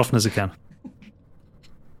phone? As often as it can.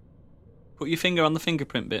 Put your finger on the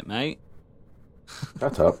fingerprint bit, mate.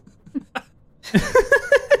 Shut up.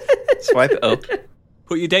 Swipe it up.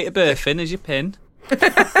 Put your date of birth in as your pin.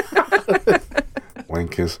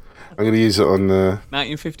 Wankers. I'm going to use it on...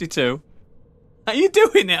 1952. Are you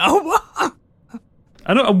doing it? Oh, what?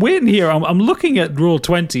 I know, I'm waiting here. I'm looking at roll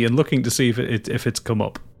 20 and looking to see if it's come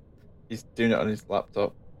up. He's doing it on his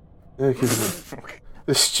laptop. Yeah,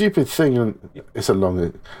 the stupid thing, it's a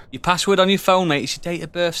long... Your password on your phone, mate, it's your date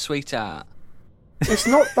of birth, sweetheart. It's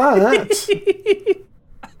not that.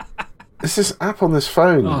 It's this app on this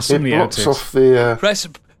phone. It blocks off the...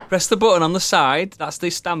 Press the button on the side. That's the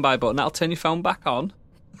standby button. That'll turn your phone back on.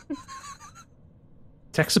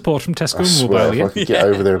 Tech support from Tesco I swear, Mobile. if I could get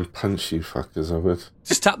over there and punch you fuckers, I would.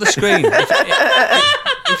 Just tap the screen.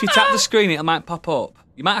 If you tap the screen, it might pop up.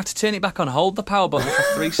 You might have to turn it back on. Hold the power button for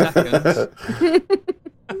 3 seconds.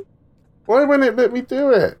 Why won't it let me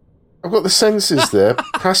do it? I've got the sensors there,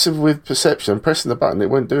 passive with perception. I'm pressing the button, it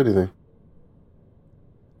won't do anything.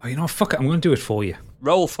 Oh, you know what? Fuck it. I'm going to do it for you.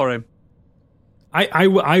 Roll for him. I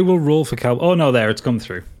will roll for Cal. Oh, no, there. It's come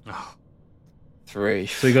through. Oh. 3.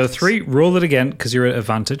 So you go 3. Roll it again because you're at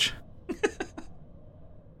advantage.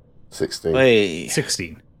 16. Hey.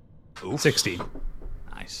 16. Oof. 16.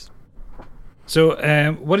 Nice. So,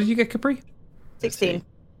 what did you get, Capri? 16.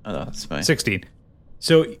 Oh, no, that's fine. 16.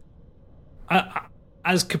 So,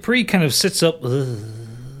 as Capri kind of sits up,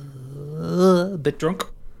 a bit drunk,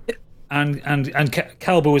 and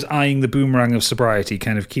Calbo is eyeing the boomerang of sobriety,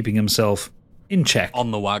 kind of keeping himself in check.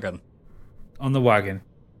 On the wagon. On the wagon.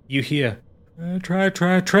 You hear, try,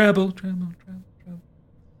 treble. Do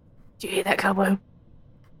you hear that, Calbo?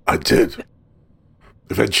 I did.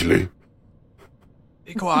 Eventually.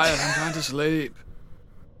 Be quiet, I'm trying to sleep.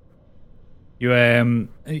 You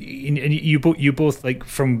both, like,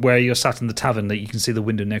 from where you're sat in the tavern, that you can see the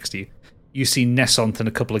window next to you. You see Nessont and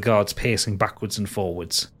a couple of guards pacing backwards and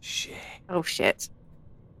forwards. Shit. Oh, shit.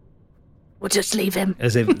 We'll just leave him.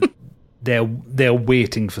 As if they're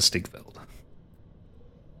waiting for Stigveld.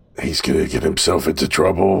 He's going to get himself into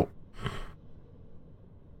trouble. Oh,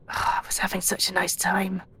 I was having such a nice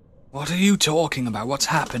time. What are you talking about? What's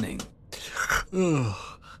happening? No.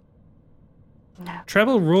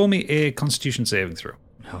 Treble, roll me a Constitution saving throw.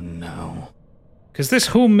 Oh, no. Because this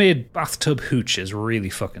homemade bathtub hooch is really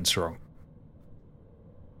fucking strong.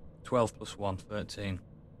 12 plus 1, 13.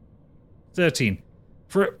 13.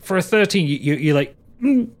 For a 13, you like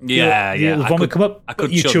Yeah, you'll vomit come up, I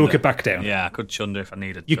could you chunder. choke it back down. Yeah, I could chunder if I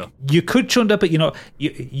needed You, to. you could chunder, but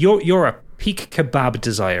you're a peak kebab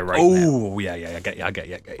desire right now. Oh, yeah, I get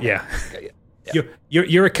you. Yeah.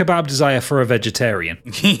 You're a kebab desire for a vegetarian.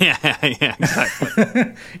 yeah,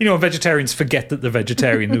 exactly. Vegetarians forget that they're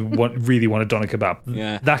vegetarian who really want a doner kebab.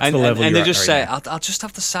 Yeah, That's and, the level. And you're they just at say, right now. I'll just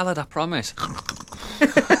have the salad, I promise.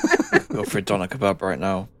 Go for a doner kebab right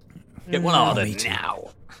now. Get one ordered now.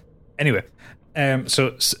 Anyway,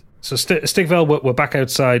 so Stigvel, we're back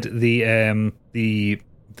outside the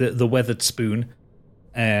Weathered Spoon.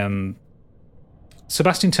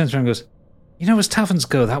 Sebastian turns around and goes, as taverns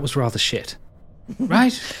go, that was rather shit.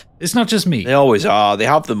 Right? It's not just me. They always are. They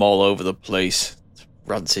have them all over the place.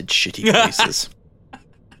 Rancid, shitty places.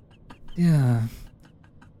 Yeah.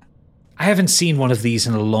 I haven't seen one of these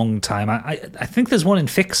in a long time. I think there's one in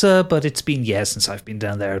Fixer, but it's been years since I've been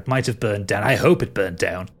down there. It might have burned down. I hope it burned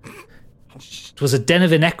down. It was a den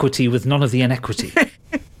of inequity with none of the inequity.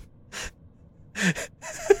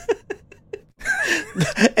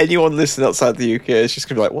 Anyone listening outside the UK is just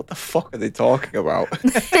going to be like, what the fuck are they talking about?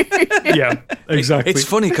 Yeah, exactly. It's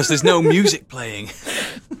funny because there's no music playing.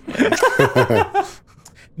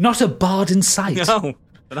 Not a bard in sight. No.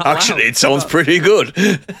 Actually, it sounds pretty good.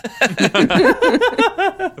 We've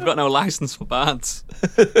got no license for bands.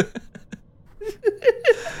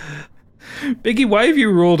 Biggie, what have you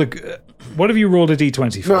rolled a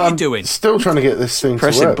D20 for? No, What are you I'm doing? still trying to get this thing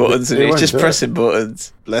Pressing to work. buttons, and It he's won't just do it. pressing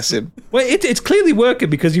buttons. Bless him. Well, it's clearly working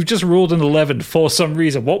because you've just rolled an 11 for some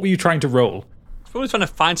reason. What were you trying to roll? Probably trying to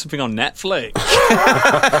find something on Netflix.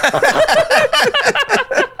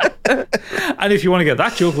 And if you want to get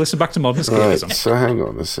that joke, listen back to Modern Right, Escapism. so hang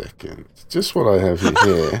on a second. Just what I have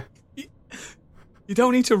here. You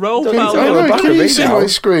don't need to roll, Can, pal. I know, back can of you me see now. my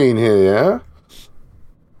screen here, yeah?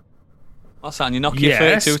 What's that? You knock your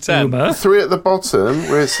Yes, 3210. Uma. 3 at the bottom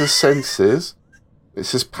where it says senses. It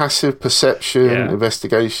says passive perception, Yeah.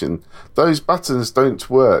 investigation. Those buttons don't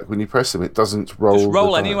work. When you press them, it doesn't roll. Just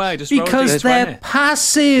roll the dice. anyway. Just Because roll they're D20.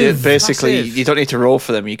 passive. Basically, Massive. you don't need to roll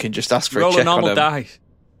for them. You can just ask for Roll a a check on normal them. die.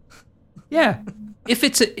 Yeah. If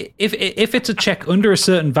it's a check under a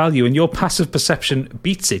certain value and your passive perception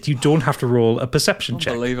beats it, you don't have to roll a perception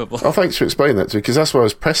check. Unbelievable. Oh, thanks for explaining that to me, because that's what I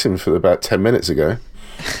was pressing for about 10 minutes ago.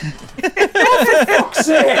 Because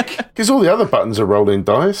all the other buttons are rolling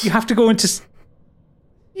dice. You have to go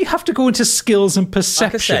into skills and Like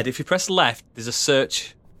perception. I said, if you press left, there's a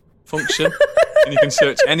search function, and you can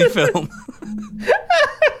search any film.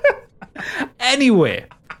 Anyway,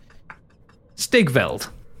 Stigveld,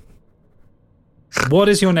 what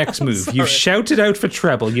is your next move? You've shouted out for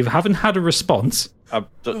treble. You haven't had a response.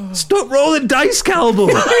 Stop rolling dice, Calbo.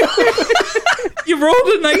 You rolled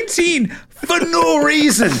a 19 for no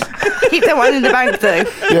reason. Keep that one in the bank, though.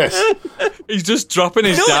 Yes. He's just dropping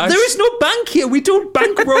his No, dice. there is no bank here. We don't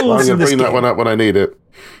bank I'm rolls going in to this bring that game. one up when I need it.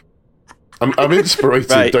 I'm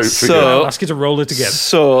inspirited, Right, don't so- forget. I'll ask you to roll it again.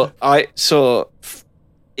 So,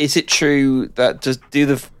 is it true that do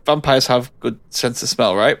the vampires have good sense of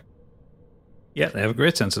smell, right? Yeah, they have a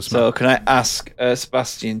great sense of smell. So, can I ask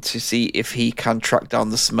Sebastian to see if he can track down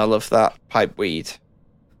the smell of that pipe weed?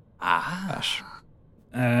 Ash.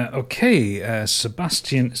 Okay,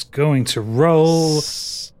 Sebastian is going to roll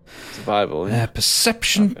Survival. Yeah.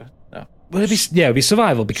 perception. Okay. No. Will it be? Yeah, it'll be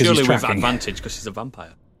survival because Surely he's with tracking. advantage because he's a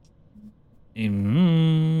vampire.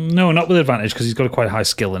 No, not with advantage because he's got a quite high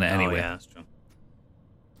skill in it anyway. Oh, yeah, that's true.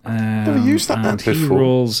 Never used that and before. he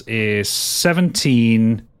rolls is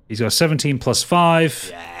 17. He's got 17 plus 5.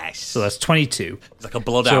 Yes. So that's 22. It's like a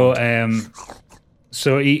bloodhound.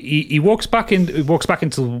 So he walks back into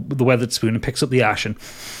the Weathered Spoon and picks up the ash and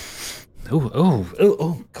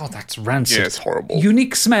oh god, that's rancid. Yeah, it's horrible.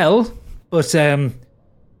 Unique smell, but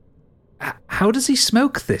how does he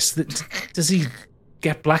smoke this? Does he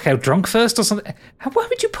get blackout drunk first or something? Why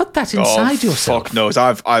would you put that inside yourself? Fuck knows.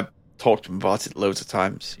 I've talked to him about it loads of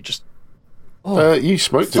times. He just You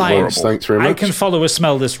smoked Fine. it once, thanks very much. I can follow a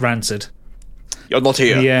smell this rancid. You're not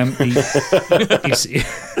here.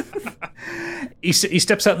 He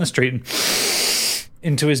steps out in the street and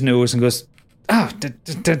into his nose and goes,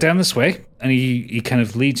 down this way. And he kind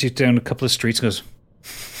of leads you down a couple of streets and goes,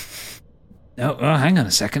 oh, hang on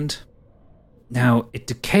a second. Now, it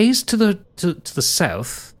decays to the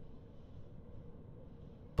south,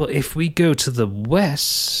 but if we go to the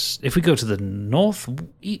west, if we go to the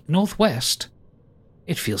northwest,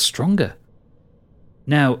 it feels stronger.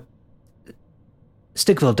 Now,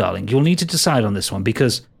 Stigveld, darling, you'll need to decide on this one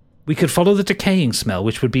because we could follow the decaying smell,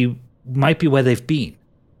 which might be where they've been.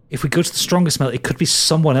 If we go to the stronger smell, it could be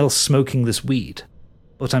someone else smoking this weed,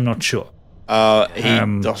 but I'm not sure.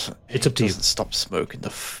 He doesn't. It's up to you. Doesn't stop smoking the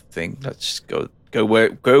thing. Let's just go where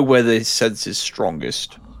the sense is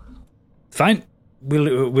strongest. Fine,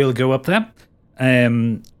 we'll go up there.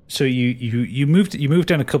 So you moved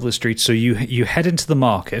down a couple of streets. So you head into the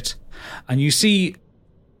market, and you see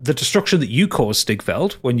the destruction that you caused,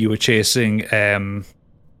 Stigveld, when you were chasing.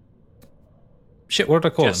 What did I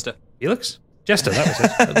call him? Felix? Jester. That was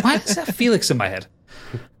it. Why is that Felix in my head?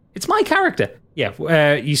 It's my character.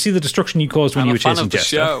 Yeah, you see the destruction you caused when you were chasing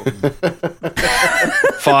Jester.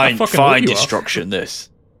 Fine destruction. This.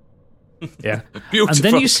 Yeah, beautiful and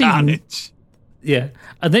then you see carnage. Yeah,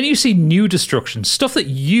 and then you see new destruction, stuff that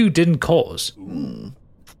you didn't cause.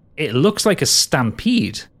 It looks like a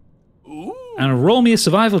stampede. Ooh. And roll me a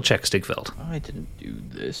survival check, Stigveld. I didn't do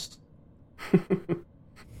this.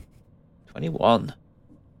 21.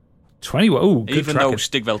 21. Oh, good Even tracking. though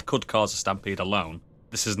Stigveld could cause a stampede alone,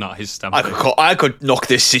 this is not his stampede. I could knock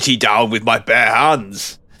this city down with my bare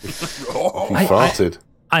hands. You farted.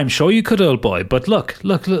 I'm sure you could, old boy. But look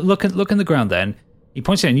in the ground. Then he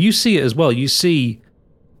points out, and you see it as well. You see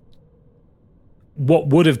what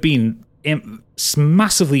would have been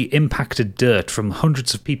massively impacted dirt from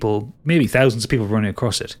hundreds of people, maybe thousands of people running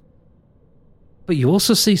across it. But you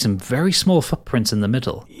also see some very small footprints in the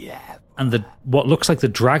middle. Yeah. And what looks like the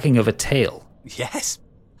dragging of a tail. Yes.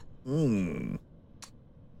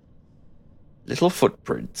 Little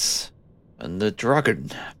footprints. And the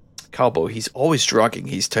dragon. Calbo, he's always dragging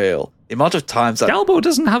his tail. The amount of times that... Calbo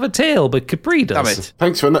doesn't have a tail, but Capri does. Damn it.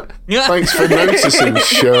 Thanks for noticing,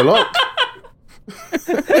 Sherlock.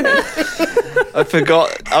 I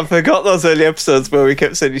forgot those early episodes where we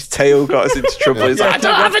kept saying his tail got us into trouble. He's like, I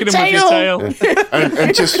don't have a tail! Yeah.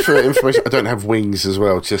 And just for information, I don't have wings as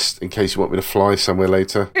well, just in case you want me to fly somewhere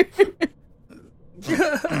later.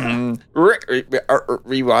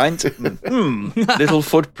 Rewind. Little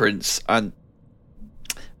footprints and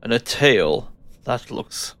a tail. That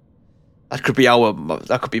could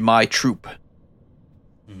be my troop.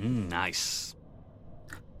 Nice.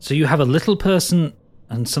 So you have a little person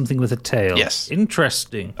and something with a tail. Yes.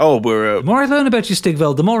 Interesting. Oh, the more I learn about you,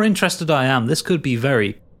 Stigveld, the more interested I am. This could be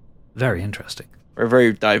very, very interesting. We're a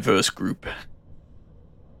very diverse group.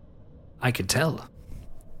 I could tell.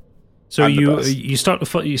 So you start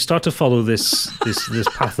to follow this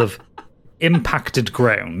path of impacted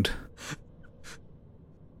ground,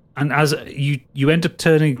 and as you end up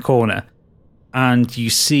turning a corner, and you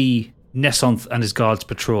see Nesonth and his guards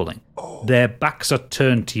patrolling. Their backs are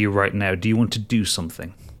turned to you right now. Do you want to do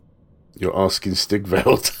something? You're asking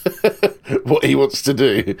Stigveld what he wants to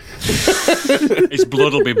do. His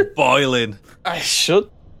blood will be boiling. I should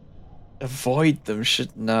avoid them,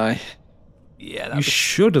 shouldn't I? Yeah, you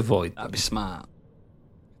should avoid them. That'd be smart.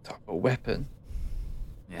 Top a weapon.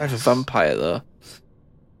 Yes. I have a vampire, though.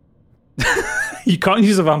 You can't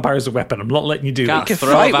use a vampire as a weapon. I'm not letting you do that. You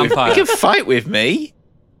can fight with me.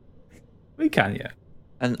 We can, yeah.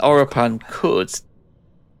 And Oropan could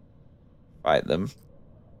fight them.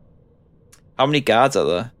 How many guards are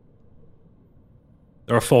there?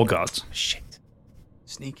 There are 4 guards. Shit.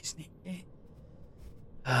 Sneaky.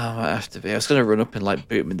 Oh, I might have to be. I was going to run up and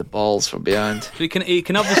boot him in the balls from behind. So he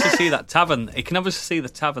can obviously see that tavern. He can obviously see the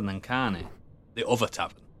tavern, then, can't he? The other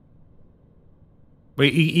tavern.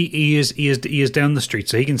 Wait, he is down the street,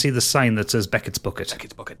 so he can see the sign that says Beckett's Bucket.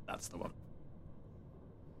 Beckett's Bucket, that's the one.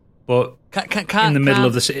 But in the middle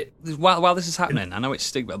of the city, while this is happening, I know it's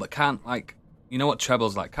Stigveld, but can't you know what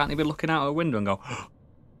Treble's like? Can't he be looking out a window and go?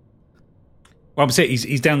 Well, I'm saying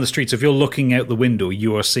he's down the street. So if you're looking out the window,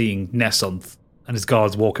 you are seeing Nesonth and his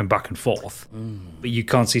guards walking back and forth, but you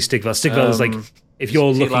can't see Stigveld. Stigveld is like, if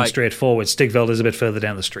you're looking straight forward, Stigveld is a bit further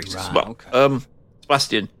down the street. Right, okay.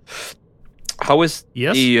 Sebastian, how is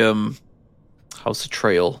how's the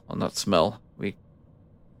trail on that smell?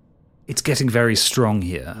 It's getting very strong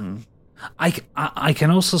here. I can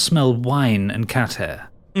also smell wine and cat hair.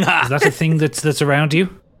 Is that a thing that's around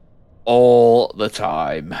you? All the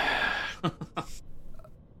time.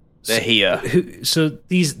 They're here. So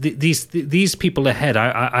these people ahead,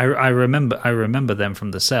 I remember them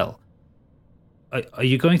from the cell. Are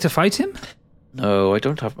you going to fight him? No, I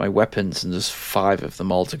don't have my weapons, and there's 5 of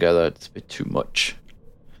them all together. It's a bit too much.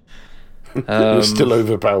 You're still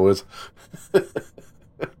overpowered.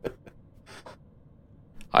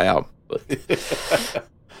 I am, but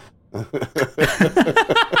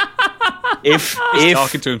if he's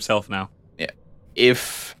talking to himself now. Yeah,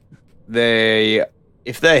 if they're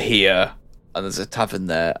here and there's a tavern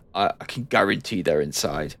there, I can guarantee they're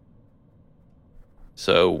inside.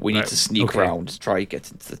 So we need to sneak around to try and get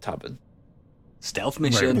into the tavern. Stealth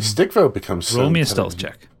mission. Stigveld becomes roll me a stealth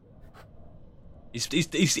check.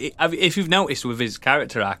 If you've noticed with his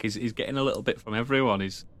character arc, he's getting a little bit from everyone.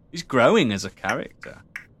 He's growing as a character.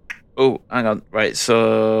 Oh, hang on. Right,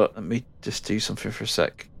 so let me just do something for a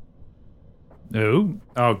sec. No.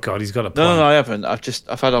 Oh God, he's got a plan. No, I haven't.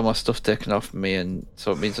 I've had all my stuff taken off me, and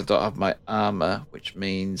so it means I don't have my armor, which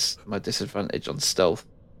means my disadvantage on stealth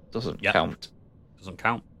doesn't count. Doesn't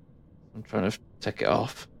count. I'm trying to take it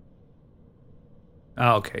off.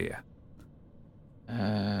 Oh, okay, yeah.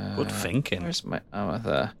 Good thinking. Where's my armor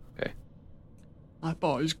there? Okay. My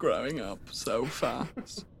boy's growing up so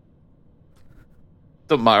fast.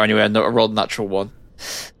 Don't matter anyway. I rolled a natural one.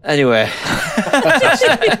 Anyway.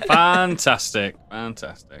 Fantastic.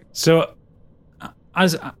 So,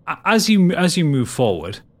 as you move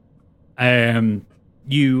forward,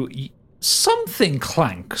 you something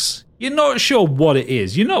clanks. You're not sure what it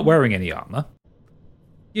is. You're not wearing any armor.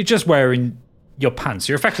 You're just wearing your pants.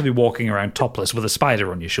 You're effectively walking around topless with a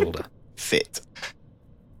spider on your shoulder. Fit.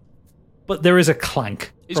 But there is a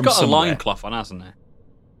clank. He's from got somewhere. a loincloth on, hasn't he?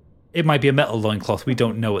 It might be a metal loincloth. We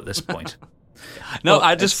don't know at this point. No,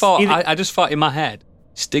 I just thought in my head,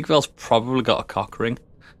 Stigvel's probably got a cock ring.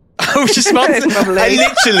 I was just about to,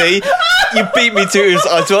 literally, you beat me to it.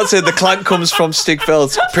 I was about to say the clank comes from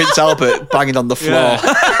Stigveld's Prince Albert banging on the floor.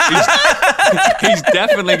 Yeah. He's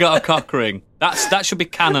definitely got a cock ring. That should be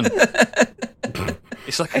canon.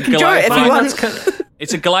 It's like a Goliath.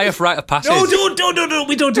 It's a Goliath rite of passage. No,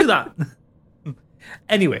 we don't do that.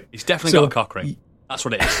 Anyway, he's definitely got a cock ring. That's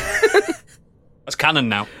what it is. That's canon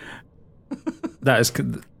now. That is.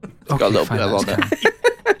 Got a little bit on it.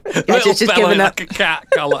 Little just belly given up. like a cat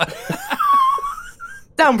collar.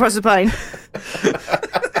 Down, Proserpine.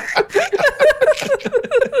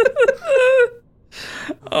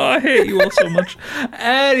 Oh, I hate you all so much.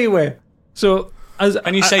 Anyway, so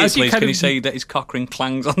can you say it, please? Can you say that his cock ring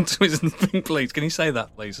clangs onto his thing, please? Can you say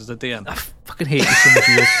that, please, as a DM? I fucking hate you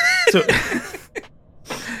so much.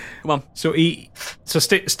 Come on. So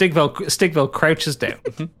Stigvel crouches down,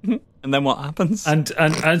 and then what happens? And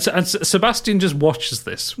Sebastian just watches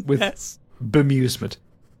this with bemusement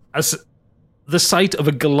as the sight of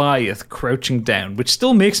a Goliath crouching down, which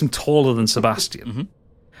still makes him taller than Sebastian,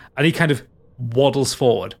 and he kind of waddles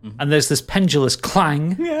forward, and there's this pendulous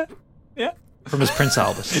clang. Yeah. From his Prince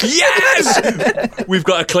Albert. Yes! We've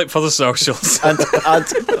got a clip for the socials. And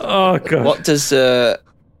oh god, what does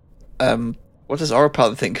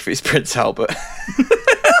Orapan think of his Prince Albert?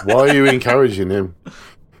 Why are you encouraging him?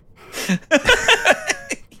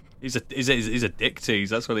 He's a dick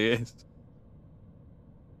tease. That's what he is.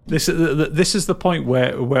 This is the point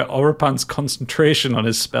where Orapan's concentration on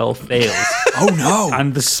his spell fails. Oh no!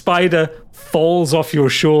 And the spider falls off your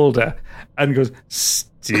shoulder and goes,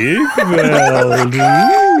 Stigveld,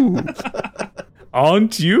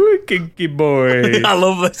 aren't you a kinky boy? I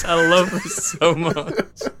love this so much.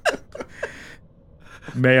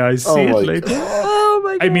 May I see it later? Oh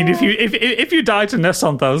my god! I mean, if you die to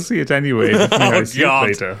Nessanth, I'll see it anyway. May I see it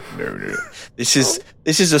later? No. This is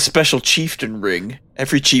a special chieftain ring.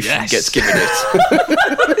 Every chieftain gets given it.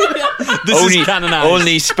 This is canonized.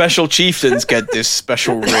 Only special chieftains get this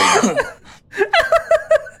special ring.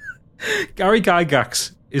 Gary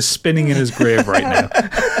Gygax is spinning in his grave right now.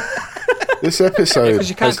 This episode because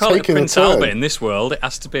you can't has call it taken Prince a turn. Albert in this world. It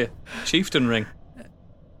has to be a chieftain ring.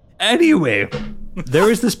 Anyway, there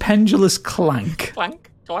is this pendulous clank. Clank,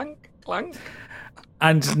 clank, clank.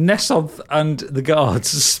 And Nessanth and the guards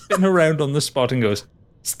spin around on the spot and goes,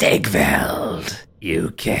 Stigveld, you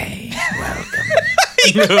came. Welcome.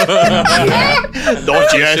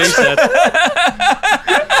 Not yet.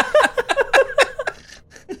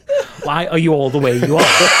 Why are you all the way you are?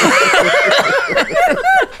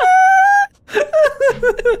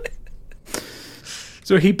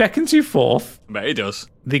 So he beckons you forth. I bet he does.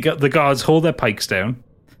 The guards hold their pikes down,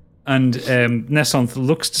 and Nessanth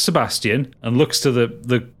looks to Sebastian and looks to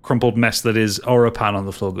the crumpled mess that is Orapan on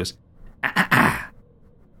the floor. Goes,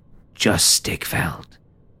 just Stigveld.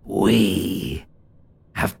 We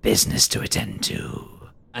have business to attend to.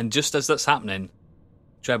 And just as that's happening,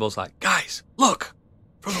 Treble's like, guys, look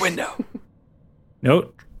from the window.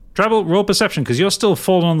 No, Treble, roll perception because you're still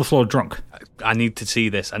falling on the floor drunk. I need to see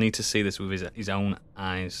this. I need to see this with his own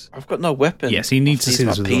eyes. I've got no weapon. Yes, he needs to see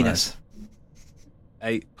this with his penis. eyes.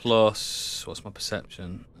 8 plus... What's my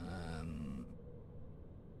perception?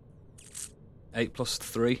 8 plus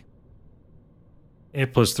 3.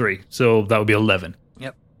 8 plus 3, so that would be 11.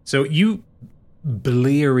 Yep. So you,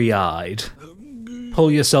 bleary-eyed,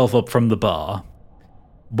 pull yourself up from the bar,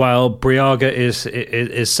 while Briaga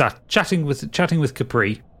is sat chatting with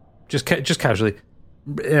Capri, just casually.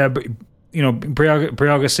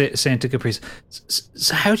 Briaga saying to Caprice,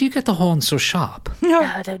 so how do you get the horn so sharp?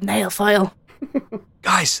 The nail file.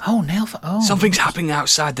 Guys. Oh, nail file. Oh. Something's happening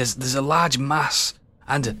outside. There's a large mass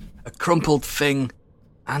and a crumpled thing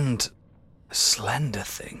and a slender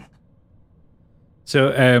thing.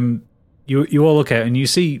 So you all look out and you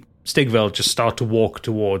see Stigveld just start to walk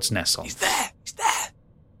towards Nesson. He's there.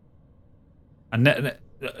 And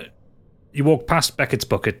you walk past Beckett's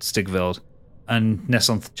bucket, Stigveld, and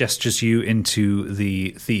Nesson gestures you into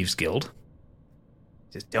the Thieves Guild.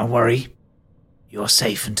 He says, don't worry. You're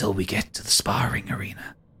safe until we get to the sparring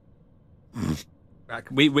arena.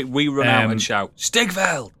 We run out and shout,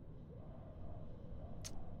 Stigveld!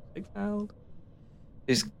 Stigveld?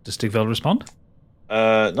 Does Stigveld respond?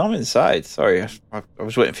 No, I'm inside. Sorry, I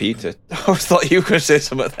was waiting for you to... I thought you were going to say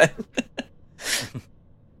something then.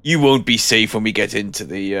 You won't be safe when we get into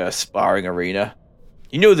the sparring arena.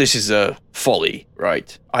 You know this is a folly,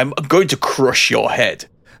 right? I'm going to crush your head.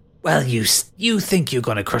 Well, you think you're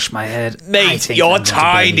going to crush my head? Mate, you're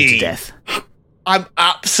tiny. To death. I'm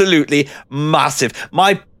absolutely massive.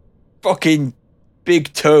 My fucking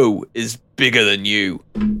big toe is bigger than you.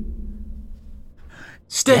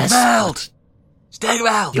 Stigveld!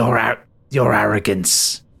 Stigveld! Your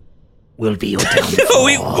arrogance will be your downfall. No,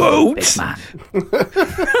 it won't. Big man.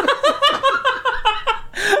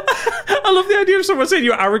 I love the idea of someone saying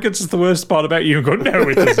your arrogance is the worst part about you and go, no,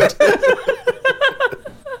 it isn't.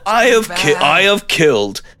 I have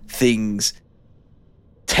killed things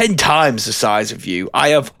 10 times the size of you. I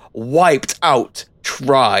have wiped out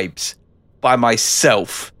tribes by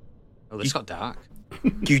myself. Oh, this got dark.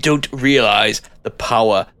 You don't realise the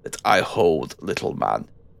power that I hold, little man.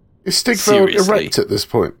 Is Stigveld erect at this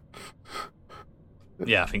point?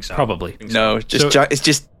 Yeah, I think so. Probably. No, it's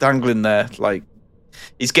just dangling there. Like,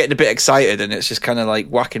 he's getting a bit excited and it's just kind of like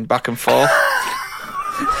whacking back and forth.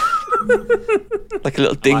 like a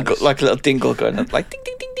little dingle going up, like ding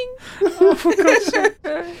ding ding ding. Oh, for God's sake.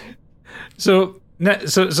 So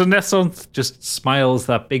Nesson just smiles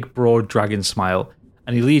that big broad dragon smile,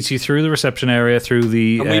 and he leads you through the reception area, through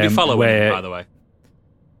the Can we be following him, by the way?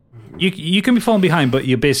 You can be following behind, but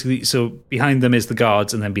you're basically, so behind them is the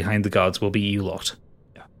guards, and then behind the guards will be you lot.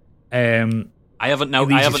 Yeah. I haven't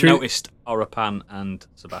noticed Orapan and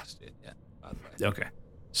Sebastian yet, by the way. Okay.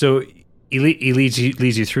 So he leads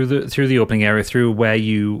you through the opening area, through where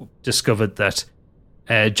you discovered that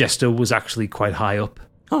Jester was actually quite high up.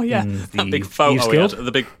 Oh yeah, that big photo,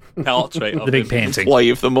 the big portrait, of the big painting,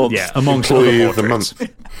 employee of the month. Yeah, amongst employee of the month.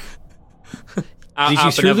 Leads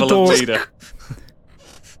you through the door.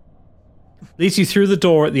 Leads you through the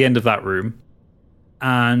door at the end of that room,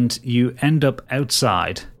 and you end up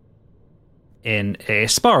outside in a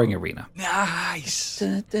sparring arena. Nice.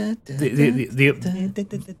 And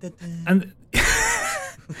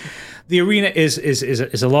the arena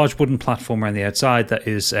is a large wooden platform around the outside that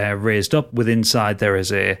is raised up. With inside there is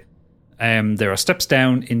there are steps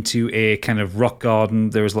down into a kind of rock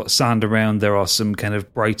garden. There is a lot of sand around. There are some kind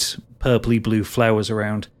of bright purpley blue flowers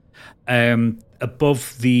around.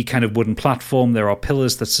 Above the kind of wooden platform, there are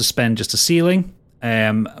pillars that suspend just a ceiling.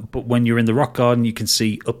 But when you're in the rock garden, you can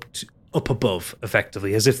see up above,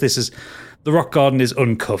 effectively, as if the rock garden is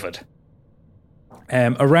uncovered.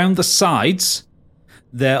 Around the sides,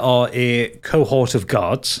 there are a cohort of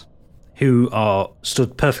guards who are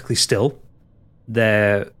stood perfectly still.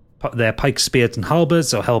 Their pikes, spears, and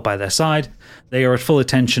halberds are held by their side. They are at full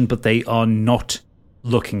attention, but they are not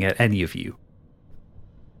looking at any of you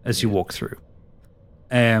as you walk through.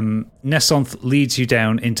 Nesonth leads you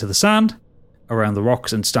down into the sand around the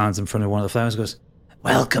rocks and stands in front of one of the flowers and goes,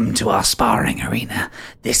 "Welcome to our sparring arena.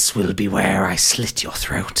 This will be where I slit your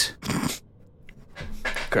throat."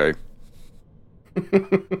 Okay.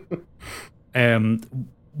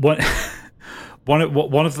 One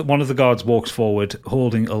of the guards walks forward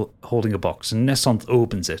holding a box, and Nesonth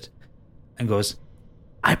opens it and goes,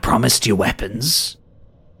 "I promised you weapons.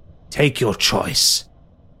 Take your choice."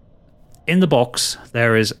 In the box,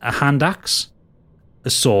 there is a hand axe, a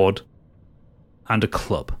sword, and a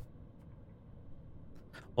club.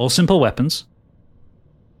 All simple weapons,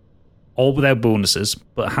 all without bonuses,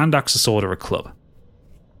 but a hand axe, a sword, or a club.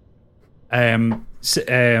 Nesonth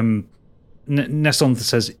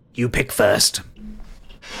says, "You pick first."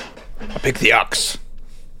 I pick the axe.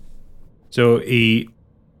 So the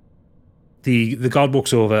guard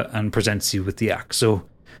walks over and presents you with the axe. So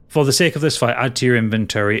for the sake of this fight, add to your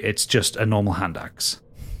inventory, it's just a normal hand axe.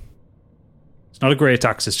 It's not a great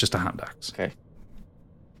axe, it's just a hand axe. Okay.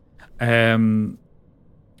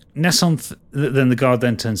 Nesonth, then the guard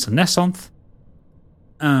then turns to Nesonth,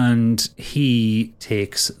 and he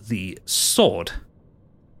takes the sword.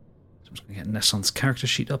 just going to get Nesson's character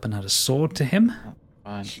sheet up and add a sword to him.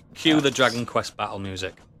 Fine. Cue the Dragon Quest battle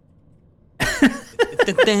music.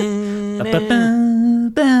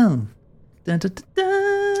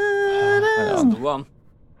 One.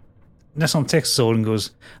 Nesson takes the sword and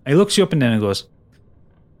goes. He looks you up and down and goes,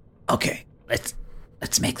 "Okay, let's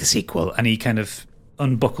make this equal." And he kind of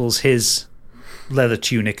unbuckles his leather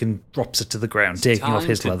tunic and drops it to the ground, taking off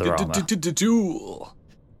his leather armor. Duel.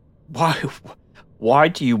 Why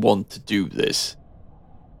do you want to do this?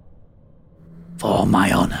 For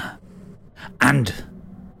my honor and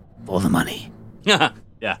for the money. Yeah,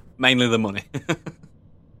 mainly the money.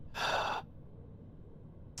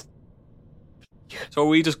 So are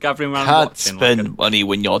we just gathering around Can't watching? spend money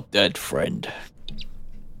when you're dead, friend.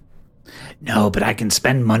 No, but I can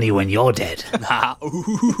spend money when you're dead.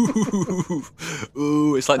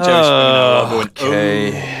 Ooh, it's like Jerry Springer going,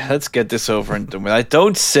 okay, let's get this over and done with. I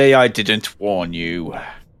don't say I didn't warn you.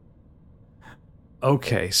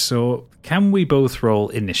 Okay, so can we both roll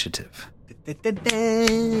initiative?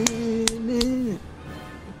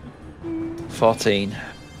 14.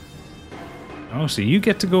 Oh, so you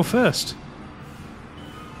get to go first.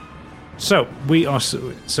 So we are.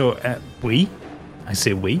 We. I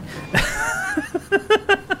say we.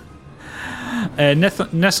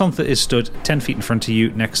 Nessonth is stood 10 feet in front of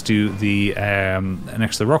you, next to the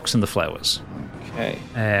rocks and the flowers. Okay.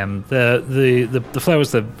 The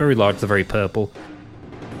flowers, they're very large. They're very purple.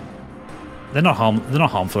 They're not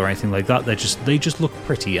harmful or anything like that. They just look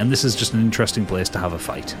pretty, and this is just an interesting place to have a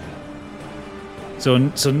fight. So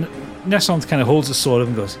Nessonth kind of holds his sword up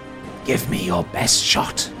and goes, "Give me your best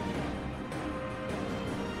shot."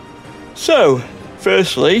 So,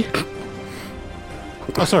 firstly...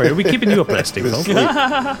 Oh, sorry, are we keeping you up there, Stigveld?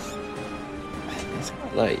 It's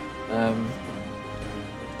quite late.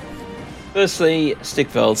 Firstly,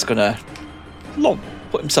 Stigveld's gonna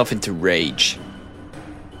put himself into rage.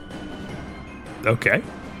 Okay.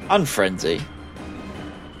 And frenzy.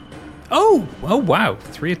 Oh wow.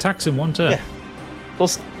 3 attacks in one turn. Yeah.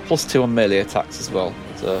 Plus 2 on melee attacks as well.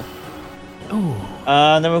 So. Oh.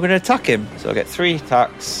 And then we're going to attack him. So I get 3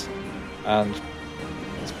 attacks, and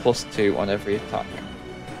it's plus 2 on every attack.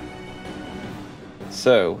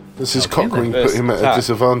 So. Does his cock ring put him at a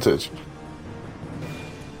disadvantage?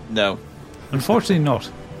 No. Unfortunately not.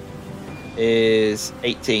 Is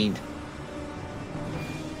 18.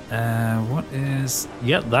 What is...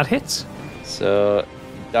 Yep, that hits. So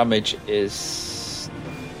damage is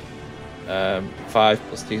 5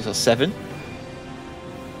 plus 2, so 7.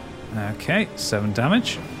 Okay, 7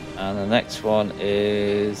 damage. And the next one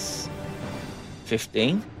is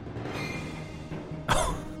 15.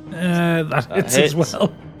 That hits as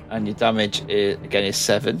well. And your damage is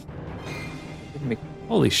 7.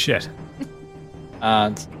 Holy shit.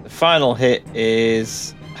 And the final hit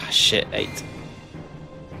is 8.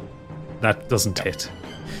 That doesn't hit.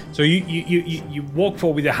 So you walk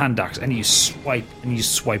forward with your hand axe and you swipe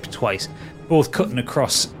twice, both cutting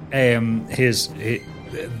across the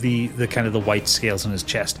kind of the white scales on his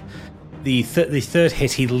chest. The third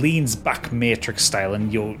hit, he leans back Matrix style,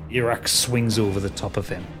 and your axe swings over the top of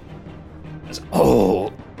him.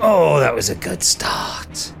 Oh, that was a good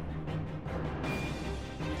start.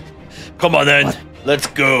 Come on then, let's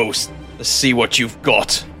go. Let's see what you've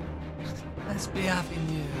got. Let's be having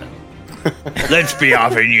you. Let's be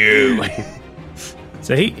having you.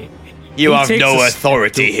 So you have no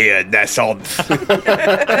authority here, Nessonth.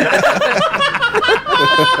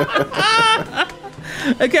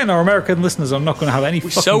 Again, our American listeners are not going to have any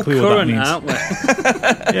fucking clue what that means. Aren't we?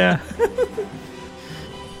 Yeah.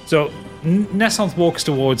 So Nessonth walks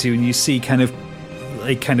towards you, and you see kind of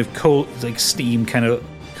cold, like steam, kind of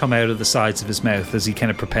come out of the sides of his mouth as he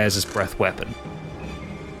kind of prepares his breath weapon.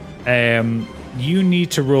 You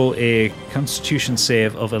need to roll a Constitution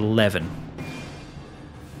save of 11.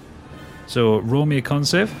 So roll me a con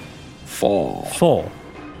save. 4.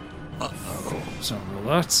 Uh-oh. So roll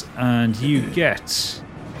that, and you get.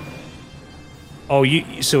 So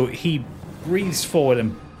he breathes forward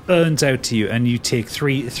and burns out to you, and you take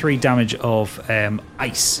three damage of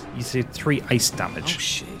ice. You take 3 ice damage. Oh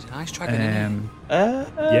shit! Nice dragon.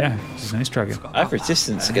 Yeah, it's a nice dragon. I have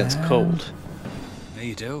resistance against cold. Yeah,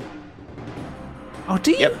 you do. Oh,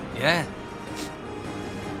 do you? Yep. Yeah.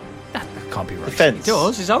 That can't be right. Defense. He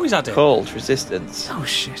does. He's always had it. Cold resistance. Oh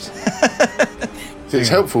shit. It's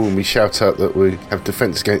helpful when we shout out that we have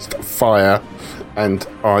defense against fire and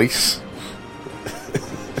ice.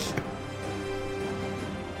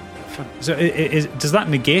 So does that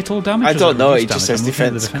negate all damage? I don't know. It just says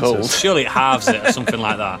defense cold. Surely it halves it or something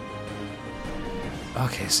like that.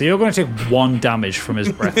 Okay, so you're going to take 1 damage from his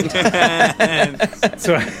breath attack.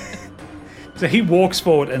 So he walks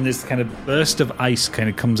forward, and this kind of burst of ice kind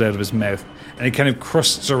of comes out of his mouth, and it kind of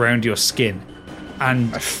crusts around your skin,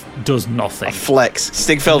 and does nothing. A flex.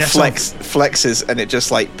 Stigveld flexes, and it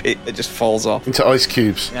just it just falls off into ice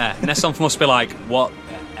cubes. Yeah, Nesonth must be like, what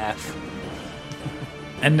the F?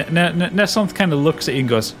 And Nesonth kind of looks at you and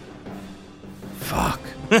goes, "Fuck,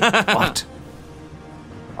 what?"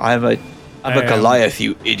 I'm a Goliath,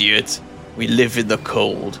 you idiot. We live in the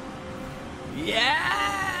cold. Yes.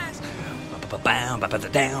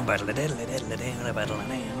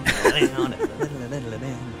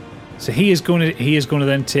 So he is going to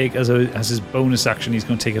then take as his bonus action. He's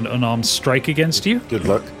going to take an unarmed strike against you. Good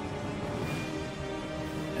luck.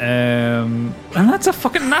 And that's a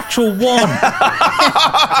fucking natural 1.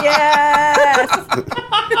 Yes.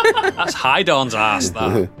 That's Hydorn's ass.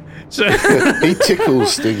 That. So he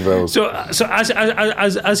tickles Stigveld. So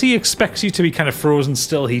as he expects you to be kind of frozen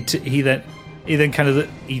still, he then kind of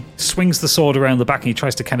he swings the sword around the back and he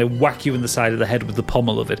tries to kind of whack you in the side of the head with the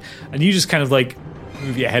pommel of it, and you just kind of like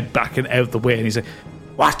move your head back and out the way, and he's like,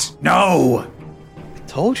 "What? No! I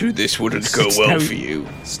told you this wouldn't go well for you."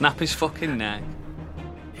 Snap his fucking neck.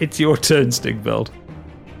 It's your turn, Stigveld.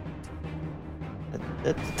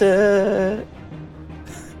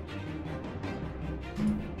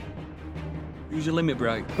 Use your limit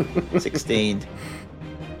break. 16.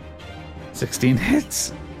 16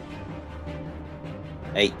 hits.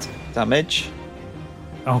 8 damage.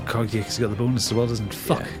 Oh god, yeah, because you got the bonus as well, doesn't it?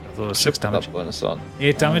 Fuck. Yeah. I thought it was 6 damage. That bonus on.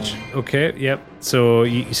 8 damage. Okay, yep. So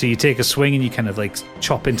you take a swing and you kind of like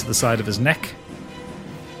chop into the side of his neck.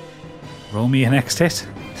 Roll me your next hit.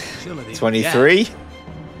 23. Yeah.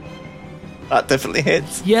 That definitely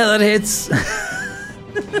hits. Yeah, that hits.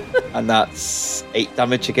 And that's 8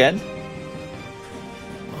 damage again.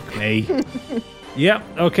 Fuck me. Yep,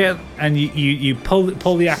 okay. And you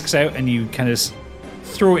pull the axe out and you kind of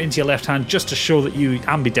throw it into your left hand just to show that you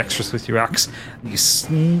ambidextrous with your axe. And you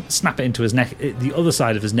snap it into his neck, the other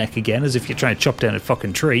side of his neck again, as if you're trying to chop down a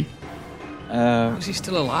fucking tree. How is he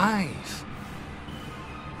still alive?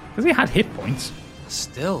 Because he had hit points.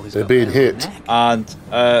 Still, they're being hit. And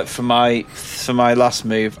for my last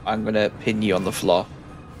move, I'm gonna pin you on the floor.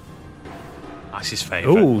 That's his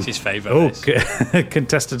favourite. Ooh. It's his favourite. Oh,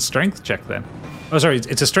 contested strength check then. Oh, sorry,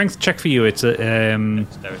 it's a strength check for you. It's a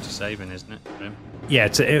dexterity saving, isn't it? Yeah,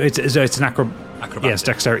 it's an acrobatic. Yes,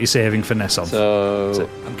 dexterity saving for Nesson. So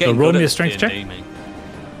I'm getting roll good me at a strength check. mate.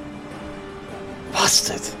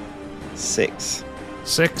 Bastard. 6.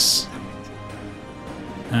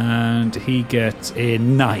 And he gets a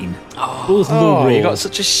 9. Both low rolls. You got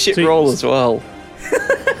such a shit roll as well.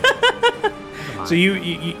 So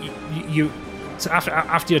you so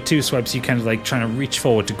after your 2 swipes, you kind of like trying to reach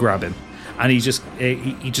forward to grab him, and he just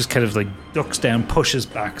kind of like ducks down, pushes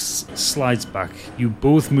back, slides back. You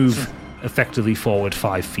both move effectively forward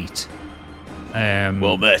 5 feet.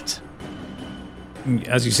 Well met.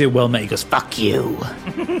 As you say, well met, he goes, "Fuck you."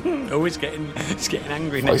 Oh, he's getting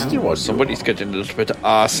angry now. Somebody's getting a little bit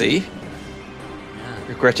arsey.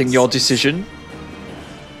 Regretting your decision.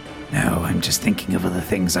 No, I'm just thinking of other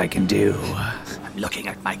things I can do. I'm looking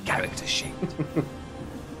at my character sheet.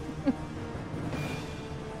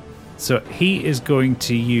 So he is going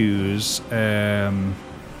to use. Hang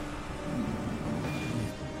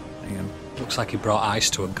on. Looks like he brought ice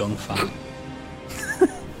to a gunfight.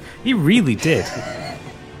 He really did.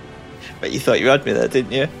 But you thought you had me there,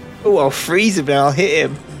 didn't you? Oh, I'll freeze him and I'll hit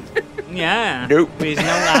him. Yeah. Nope. With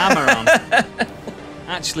no armor on.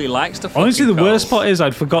 Actually likes to fucking Honestly, the calls. worst part is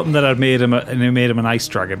I'd forgotten that I'd made him an ice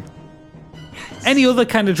dragon. Any other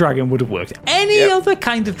kind of dragon would have worked. Any other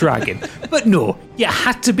kind of dragon. But no, you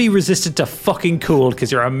had to be resistant to fucking cold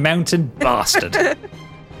because you're a mountain bastard.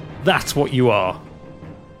 That's what you are.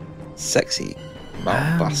 Sexy.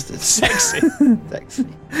 Mountain bastard. Sexy. Sexy.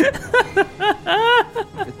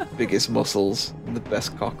 With the biggest muscles and the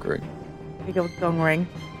best cock ring. Big old gong ring.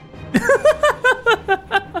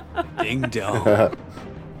 Ding dong.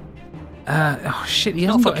 Oh shit, he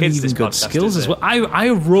hasn't got any even good skills as well. I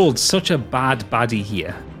rolled such a bad baddie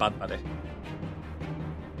here. Bad baddie.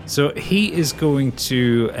 So he is going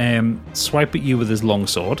to swipe at you with his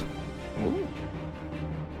longsword.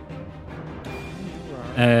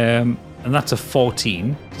 And that's a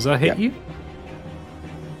 14. Does that hit you?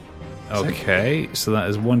 Okay, so that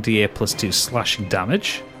is 1d8 plus 2 slashing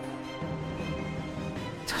damage.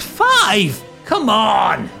 5! Come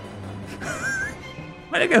on!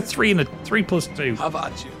 I got 3 and a 3 plus 2. How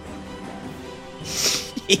about you?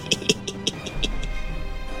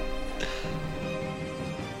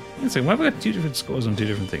 So why have we got 2 different scores on 2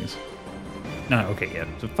 different things? No, okay, yeah.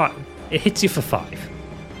 So 5. It hits you for 5.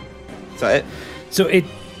 Is that it? So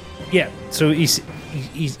Yeah, so he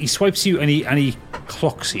swipes you and he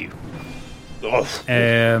clocks you.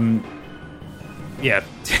 Yeah,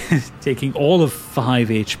 taking all of 5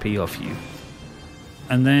 HP off you.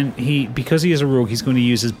 And then because he is a rogue, he's going to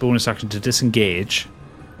use his bonus action to disengage.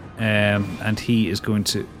 And he is going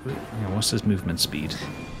to... what's his movement speed?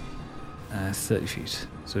 30 feet.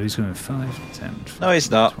 So he's going 5, 10, 15, No,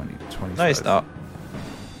 he's not. 20, 25. No, he's not.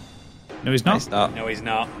 No, he's not? No, he's not. No, he's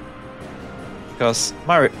not. Because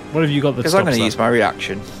what have you got that Because I'm going stops to that? use my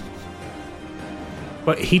reaction.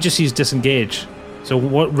 But he just used disengage. So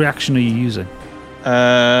what reaction are you using?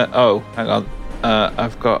 Hang on.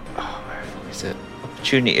 I've got... where is it?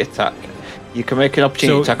 Opportunity attack. You can make an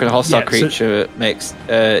opportunity attack when a hostile creature makes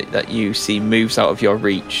that you see moves out of your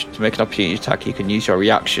reach. To make an opportunity attack, you can use your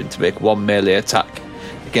reaction to make one melee attack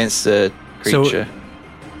against the creature.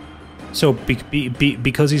 So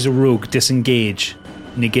because he's a rogue, disengage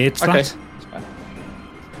negates that. Okay.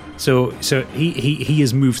 So he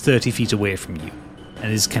has moved 30 feet away from you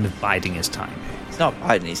and is kind of biding his time. It's not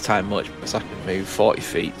biding his time much because I can move 40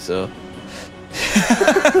 feet, so...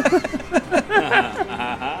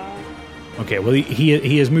 Okay, well,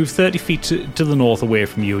 he has moved 30 feet to the north away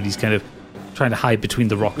from you, and he's kind of trying to hide between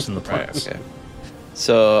the rocks and the plants. Right, okay.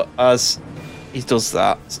 So, as he does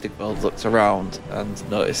that, Stigveld looks around and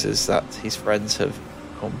notices that his friends have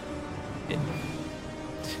come in.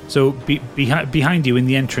 So, behind you in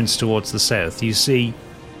the entrance towards the south, you see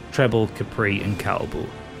Treble, Capri, and Calbo.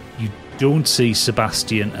 You don't see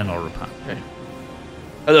Sebastian and Oropan. Okay.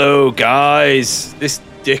 Hello, guys. This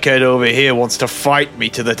dickhead over here wants to fight me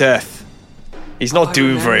to the death. He's not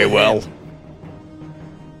doing very well.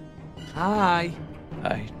 Hi.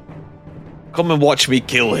 Hi. Come and watch me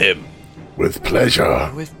kill him. With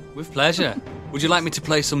pleasure. With pleasure. Would you like me to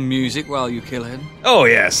play some music while you kill him? Oh,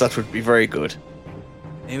 yes, that would be very good.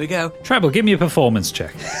 Here we go. Treble, give me a performance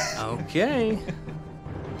check. Okay.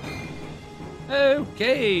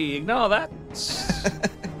 Okay, ignore that.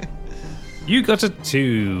 You got a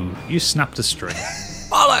 2. You snapped a string.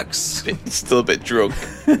 Bollocks! Still a bit drunk.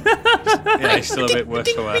 Yeah, he's still a bit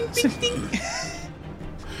worse for wear. Is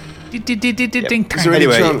there any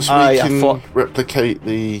chance we can replicate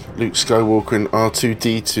the Luke Skywalker and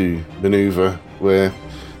R2-D2 maneuver where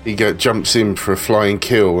he jumps in for a flying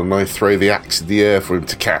kill and I throw the axe in the air for him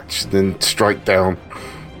to catch, then strike down?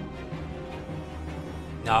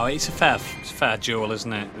 No, it's a fair duel,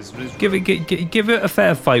 isn't it? Give it a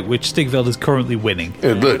fair fight, which Stigveld is currently winning.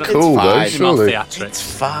 It'd look cool, though, surely. It's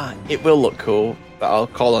fine. It will look cool, but I'll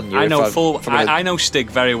call on you. I know Stig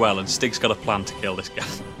very well, and Stig's got a plan to kill this guy.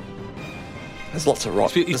 There's lots of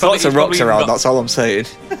rocks. There's lots of rocks around. That's all I'm saying.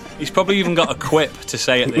 He's probably even got a quip to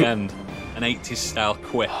say at the end, an 80s style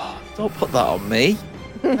quip. Don't put that on me.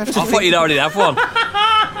 I thought you'd already have one.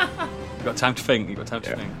 You've got time to think.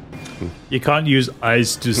 You can't use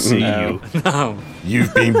eyes to see you. No.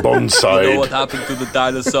 You've been bonsai'd. You know what happened to the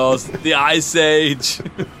dinosaurs? The Ice Age.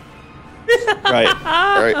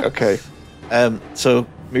 Right, okay. So,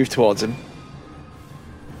 move towards him.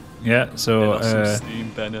 Yeah, so some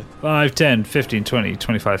steam, Bennett. 5, 10, 15, 20,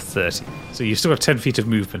 25, 30. So you've still got 10 feet of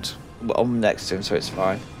movement. Well, I'm next to him, so it's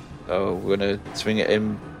fine. So we're going to swing at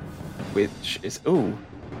him, which is... Ooh,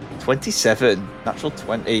 27. Natural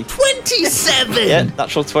 20. 27?! Yeah,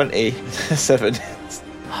 natural 27.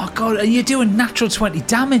 Oh, God, and you're doing natural 20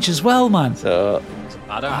 damage as well, man. So...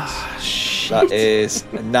 Badass. Shit. That is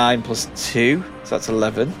 9 plus 2, so that's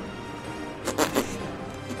 11.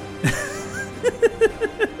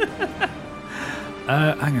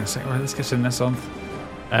 Hang on a second. Right, let's get in this on.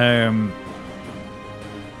 11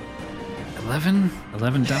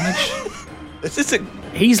 damage. This isn't.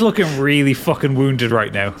 He's looking really fucking wounded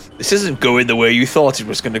right now. This isn't going the way you thought it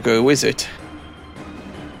was going to go, is it?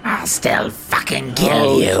 I'll still fucking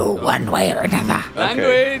kill you one way or another.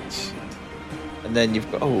 Language. And then you've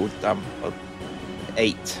got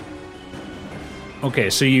 8. Okay,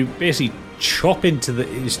 so you basically chop into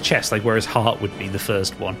his chest, like where his heart would be, the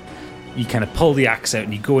first one. You kind of pull the axe out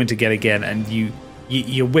and you go in to get again, and you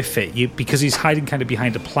whiff it. Because he's hiding kind of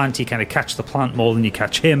behind a plant, you kind of catch the plant more than you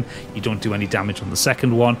catch him. You don't do any damage on the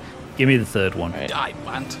second one. Give me the third one. Right. Die,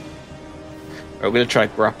 plant. Right, we're going to try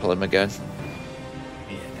grapple him again.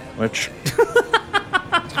 Yeah. I'm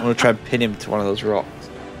going to try and pin him to one of those rocks.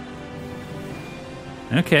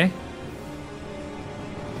 Okay.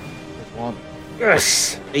 There's one.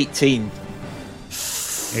 Yes! 18.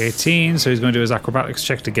 18, so he's going to do his acrobatics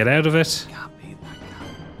check to get out of it.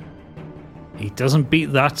 He doesn't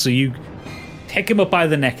beat that, so you pick him up by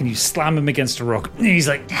the neck and you slam him against a rock. And he's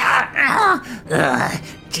like, get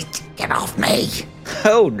off me.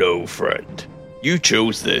 Oh no, friend. You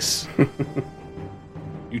chose this.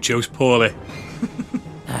 You chose poorly.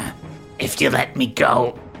 If you let me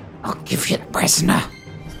go, I'll give you the prisoner.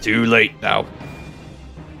 Too late now.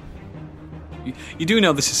 You do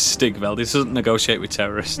know this is Stigveld. He doesn't negotiate with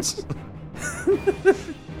terrorists.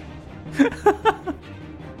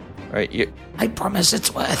 Right, you. I promise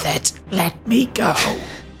it's worth it. Let me go.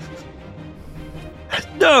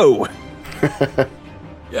 No!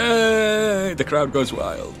 Yay! The crowd goes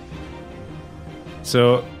wild.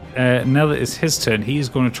 So now that it's his turn, he's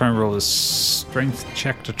going to try and roll a strength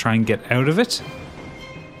check to try and get out of it.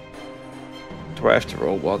 Do I have to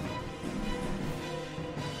roll one?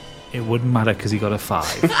 It wouldn't matter because he got a 5.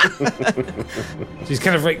 So he's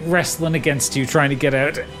kind of like wrestling against you, trying to get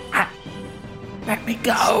out. Let me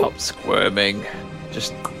go. Stop squirming.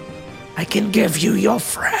 Just. I can give you your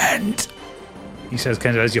friend. He says,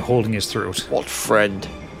 kind of as you're holding his throat. What friend?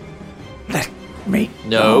 Let me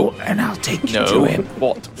No. go, and I'll take you No. to him.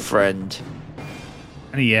 What friend?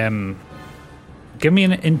 And he, give me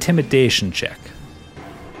an intimidation check.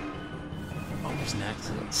 What was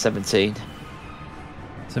next? 17.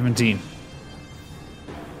 17.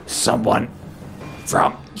 Someone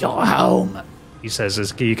from your home. He says,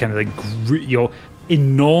 as you kind of like your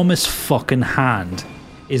enormous fucking hand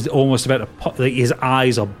is almost about to pop, like his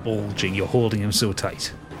eyes are bulging. You're holding him so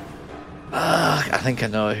tight. I think I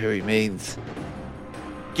know who he means.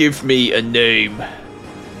 Give me a name.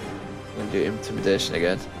 I'm going to do intimidation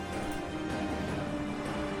again.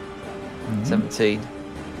 17.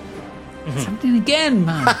 17 again,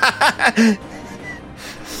 man.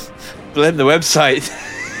 Blame the website.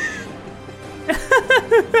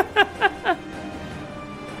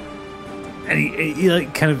 And he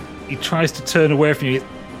like kind of he tries to turn away from you.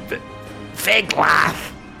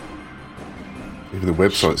 Viglath. Even the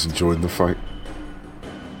website's enjoying the fight.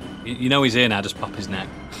 You know he's here now, just pop his neck.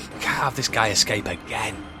 Can't have this guy escape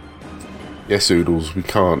again. Yes, Oodles, we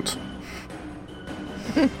can't.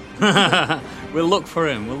 We'll look for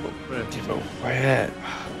him. Where?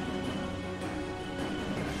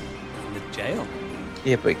 In the jail.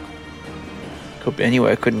 Yeah, but he could be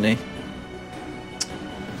anywhere, couldn't he?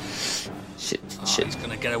 Shit. He's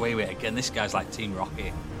gonna get away with it again. This guy's like Team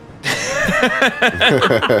Rocky.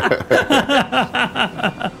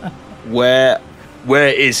 Where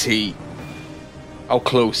is he? How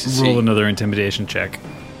close is Roll he? another intimidation check.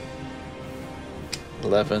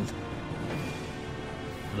 11.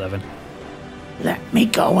 11. Let me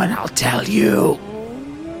go, and I'll tell you.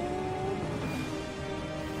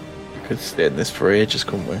 We could stay in this for ages,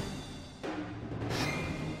 couldn't we?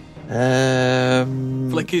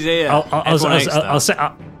 Flick his ear. I'll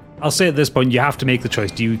say at this point, you have to make the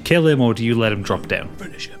choice. Do you kill him or do you let him drop down?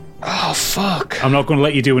 Finish him. Oh, fuck. I'm not going to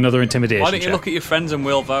let you do another intimidation Why don't you check. look at your friends and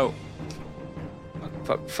we'll vote?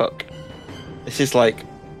 Fuck. This is like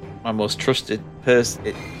my most trusted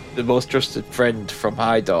person, the most trusted friend from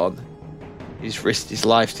High Dawn. He's risked his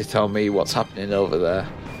life to tell me what's happening over there.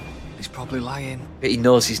 He's probably lying. But he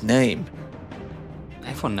knows his name.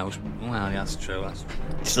 Everyone knows. Well, yeah, that's true.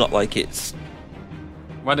 It's not like it's...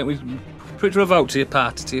 Why don't we put it to a vote to your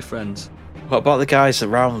party, to your friends? What about the guys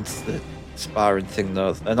around the sparring thing,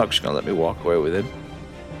 though? They're not just going to let me walk away with him.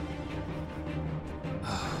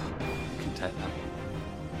 You can take that.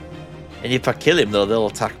 And if I kill him, though, they'll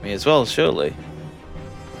attack me as well, surely.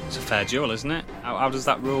 It's a fair duel, isn't it? How does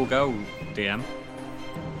that rule go, DM?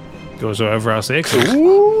 Goes wherever I say.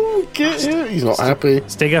 Ooh, get here. He's not happy.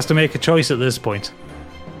 Stig has to make a choice at this point.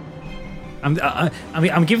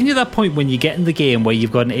 I'm giving you that point when you get in the game where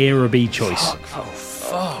you've got an A or a B choice.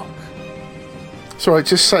 Fuck. It's alright,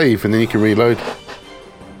 just save and then you can reload.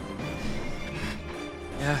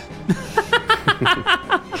 Yeah.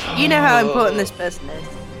 You know how important this person is.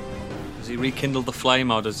 Does he rekindle the flame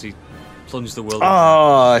or does he plunge the world?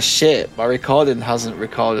 Oh, shit. My recording hasn't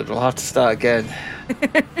recorded. I'll have to start again.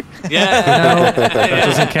 Yeah. No, that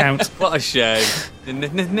doesn't count. What a shame. And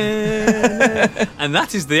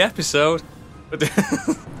that is the episode.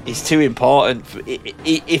 It's too important.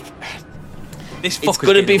 If this it's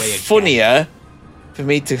going to be funnier for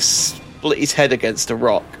me to split his head against a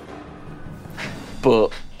rock,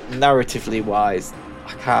 but narratively wise,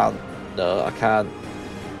 I can't. No, I can't.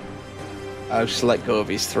 I'll just let go of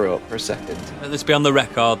his throat for a second. Let this be on the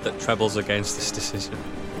record that Treble's against this decision.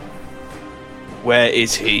 Where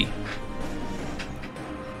is he?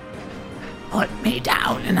 Put me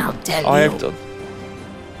down, and I'll tell you. I have done.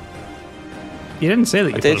 You didn't say that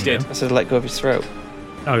you I put him did. down. I said let go of his throat.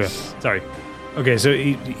 Okay, sorry. Okay, so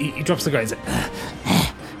he drops the guy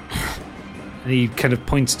and he kind of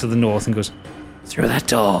points to the north and goes, Through that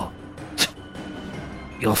door,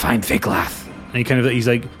 you'll find Viglath. and he's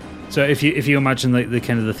like So if you imagine like the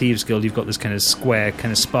kind of the Thieves Guild, you've got this kind of square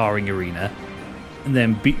kind of sparring arena, and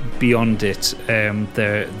then beyond it,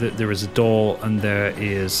 there is a door, and there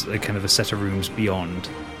is a kind of a set of rooms beyond.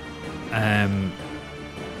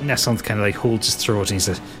 Nesonth kind of like holds his throat and he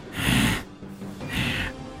says,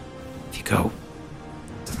 If you go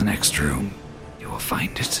to the next room, you will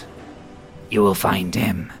find it. You will find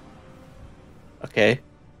him. Okay.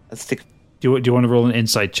 Let's take... Do you want to roll an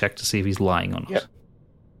insight check to see if he's lying or not? Yep.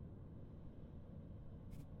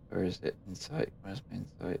 Where is it? Insight. Where's my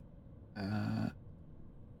insight?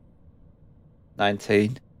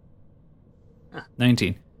 19.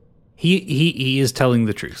 19. He is telling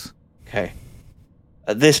the truth. Okay.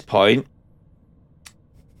 At this point,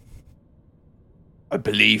 I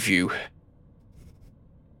believe you.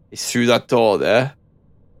 It's through that door there.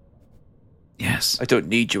 Yes. I don't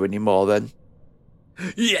need you anymore then.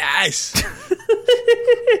 Yes!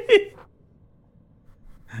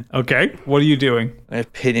 Okay, what are you doing? I'm going to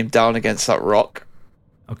pin him down against that rock.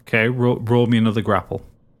 Okay, roll me another grapple.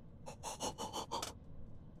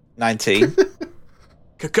 19.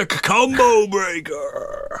 Combo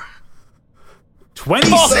breaker!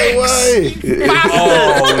 26!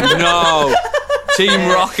 Oh no! Team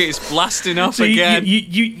Rocket's blasting off So again.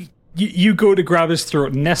 You go to grab his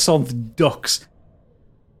throat, Nesonth ducks,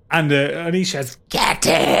 and he says, Get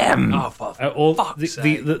him! Oh, for all fuck's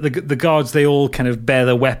sake. the guards, they all kind of bear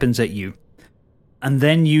their weapons at you, and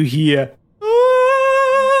then you hear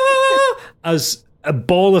as a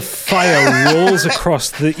ball of fire rolls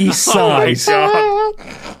across the east side,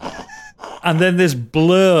 and then this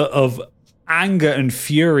blur of anger and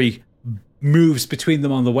fury moves between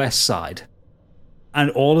them on the west side, and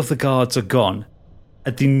all of the guards are gone.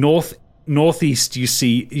 At the northeast, you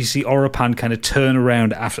see Oropan kind of turn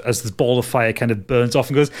around as this ball of fire kind of burns off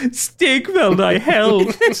and goes, Stigveld, I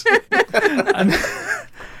held.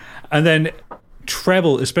 and then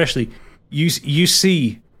Treble, especially, you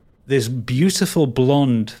see this beautiful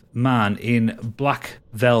blonde man in black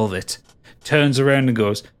velvet turns around and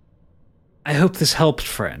goes, I hope this helped,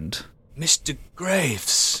 friend. Mr.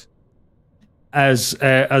 Graves. As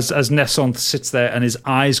Nesonth sits there and his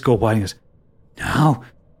eyes go wide and goes,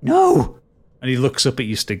 No. And he looks up at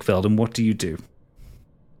you, Stigveld, and what do you do?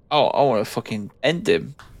 Oh, I want to fucking end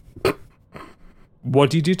him. What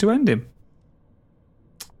do you do to end him?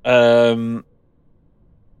 Pull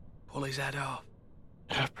his head off.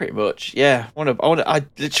 Pretty much, yeah. I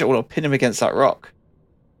literally want to pin him against that rock.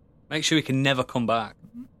 Make sure he can never come back.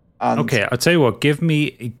 And Okay, I'll tell you what. Give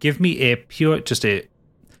me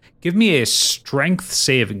a strength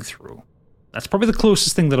saving throw. That's probably the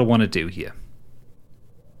closest thing that I want to do here.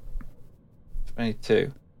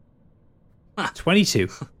 22. 22.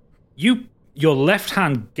 Your left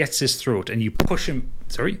hand gets his throat and you push him.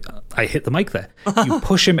 Sorry, I hit the mic there. You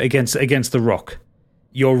push him against the rock.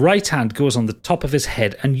 Your right hand goes on the top of his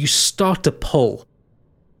head and you start to pull.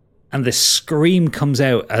 And this scream comes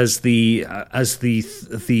out as the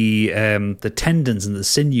tendons and the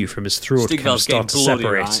sinew from his throat kind of start to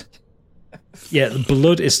separate. Right? Yeah, the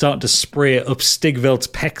blood is starting to spray up Stigveld's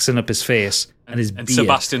pecs and up his face and his beard.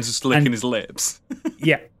 Sebastian's just licking his lips.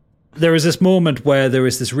 Yeah. There is this moment where there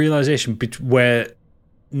is this realization where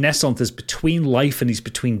Nesonth is between life and he's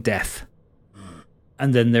between death.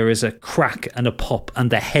 And then there is a crack and a pop and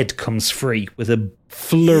the head comes free with a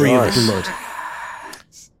flurry of blood.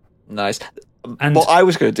 Nice. And what I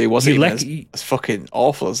was going to do wasn't you even as fucking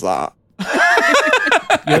awful as that.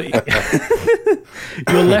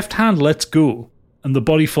 Your left hand lets go and the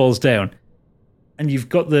body falls down. And you've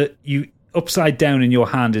got upside down in your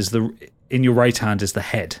hand in your right hand is the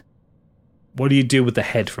head. What do you do with the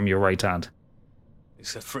head from your right hand?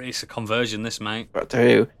 It's a conversion, this, mate. What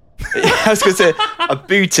do? I was going to say, I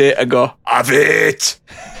boot it and go, have it!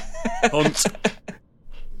 Hunt.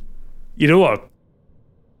 You know what?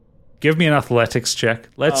 Give me an athletics check.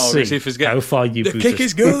 Let's see if how far you the boot kick it.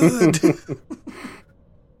 is good.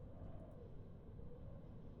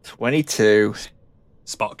 22.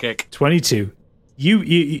 Spot kick. 22.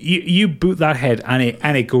 You boot that head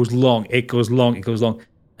and it goes long. It goes long. It goes long.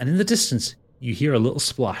 And in the distance, you hear a little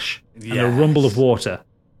splash and a rumble of water.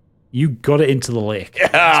 You got it into the lake.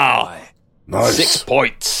 Yeah. Nice. 6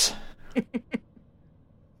 points.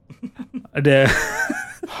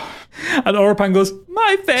 And Oropan goes,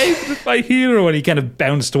 my favourite, my hero, and he kind of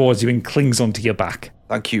bounds towards you and clings onto your back.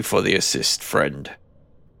 Thank you for the assist, friend.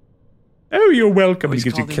 Oh, you're welcome. Oh, He he's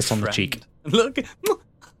gives you a called him kiss on the friend. cheek. Look.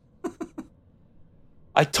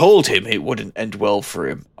 I told him it wouldn't end well for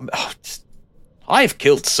him. I've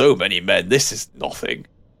killed so many men. This is nothing.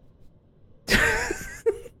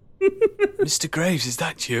 Mr. Graves, is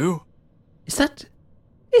that you? Is that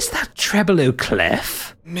Is that Treble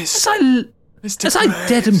O'Clef? Mr. As I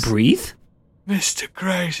dead and breathe? Mr.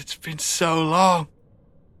 Grace, it's been so long.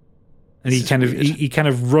 And he kind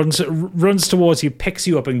of runs towards you, picks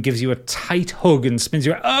you up, and gives you a tight hug and spins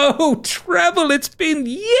you. Oh, Treble, it's been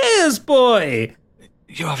years, boy.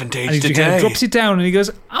 You haven't And aged he a kind day. of drops you down, and he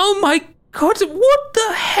goes, "Oh my God, what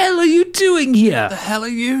the hell are you doing here? What the hell are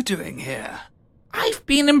you doing here? I've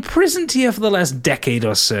been imprisoned here for the last decade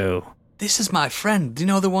or so." This is my friend. Do you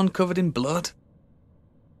know the one covered in blood?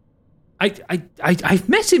 I've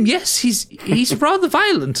met him. Yes, he's rather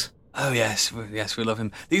violent. Oh yes, we love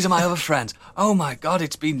him. These are my other friends. Oh my God,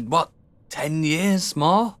 it's been 10 years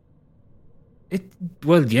more?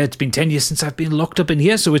 It's been 10 years since I've been locked up in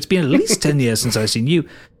here, so it's been at least 10 years since I've seen you.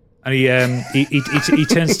 And he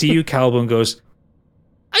turns to you, Calbo, and goes,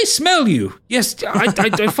 "I smell you. Yes,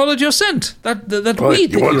 I followed your scent. That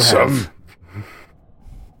weed that you have."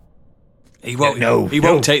 He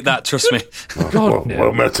won't take that. Trust me. God, no.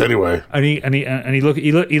 Well met anyway. And he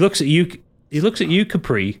looks at you. He looks at you,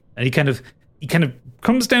 Capri, and he kind of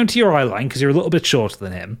comes down to your eye line because you're a little bit shorter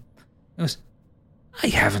than him. He goes, "I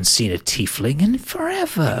haven't seen a tiefling in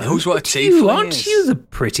forever. He knows what a tiefling is. Aren't you the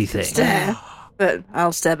pretty thing?" Stare, but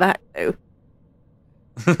I'll stare back though.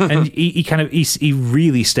 And he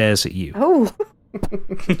really stares at you. Oh,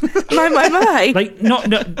 my! Like not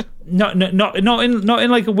in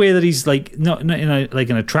like a way that he's like not in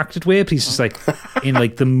an attracted way, but he's just like in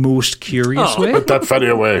like the most curious way. But that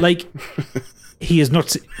funny way. Like he is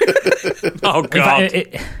not. Oh God!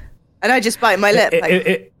 And I just bite my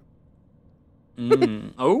lip.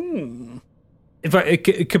 Oh.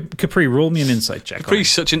 If Capri, roll me an insight check.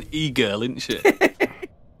 Capri's such an e-girl, isn't she?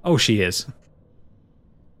 Oh, she is.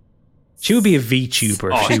 She would be a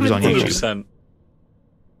VTuber if she was on YouTube. 100%.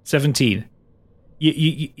 17.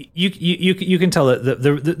 You can tell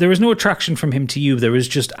that there is no attraction from him to you. There is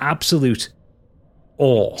just absolute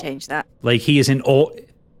awe. Change that. Like he is in awe.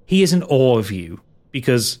 He is in awe of you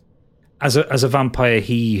because as a vampire,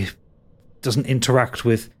 he doesn't interact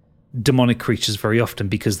with demonic creatures very often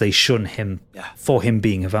because they shun him for him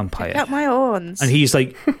being a vampire. Check out my horns. And he's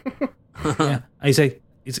like, he's like,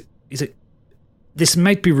 this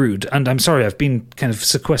might be rude, and I'm sorry, I've been kind of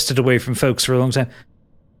sequestered away from folks for a long time.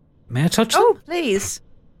 May I touch them? Oh, please.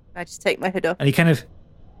 I just take my hood off. And he kind of,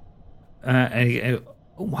 oh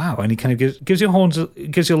wow, and he kind of gives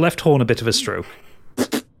your left horn a bit of a stroke.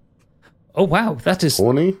 Oh wow, that is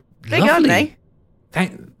horny. Big, aren't they?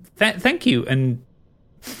 Thank you. And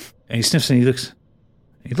he sniffs and he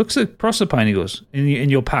looks at Proserpine. He goes, in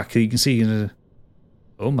your pack, you can see.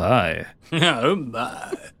 Oh my. Oh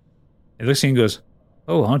my. He looks at you and goes,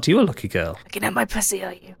 "Oh, aren't you a lucky girl?" Looking at my pussy,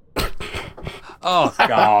 are you? Oh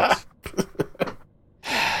God.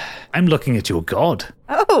 I'm looking at your god.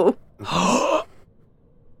 Oh.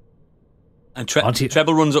 And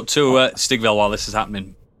Treble runs up to Stigveld while this is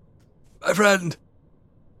happening. My friend.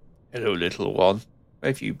 Hello, little one.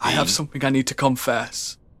 Where have you been? I have something I need to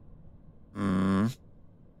confess. Mm.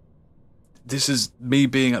 This is me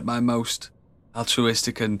being at my most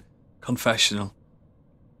altruistic and confessional.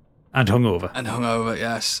 And hungover.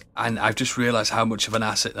 Yes. And I've just realised how much of an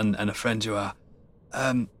asset and a friend you are.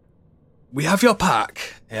 We have your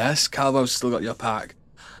pack. Yes, Calvo's still got your pack.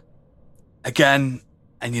 Again,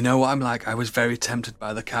 and you know what I'm like, I was very tempted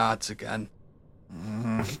by the cards again.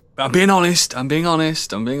 But I'm being honest.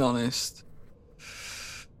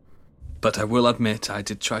 But I will admit, I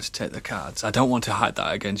did try to take the cards. I don't want to hide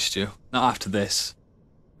that against you. Not after this.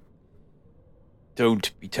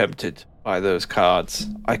 Don't be tempted by those cards.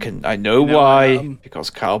 I know why.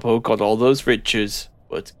 Because Calbo got all those riches,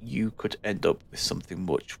 but you could end up with something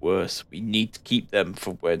much worse. We need to keep them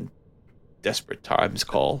for when desperate times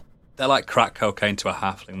call. They're like crack cocaine to a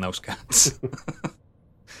halfling, those cards.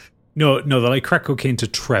 No, they're like crack cocaine to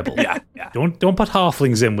Treble. Yeah. Don't put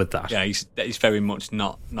halflings in with that. Yeah, he's very much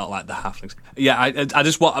not like the halflings. Yeah, I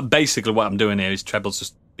just basically what I'm doing here is Treble's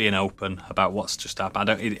just being open about what's just happened.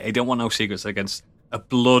 I don't want no secrets against a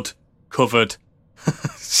blood-covered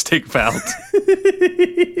Stigveld.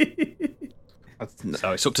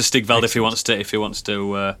 So it's up to Stigveld if he wants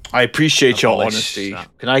to. I appreciate your honesty.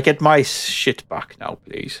 Can I get my shit back now,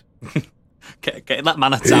 please? Get that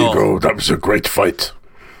man a Here towel. you go. That was a great fight.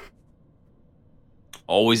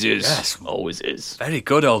 Always is. Yes. Always is. Very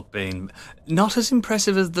good, old bean. Not as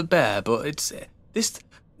impressive as the bear, but this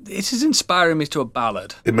is inspiring me to a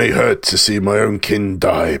ballad. It may hurt to see my own kin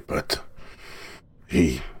die, but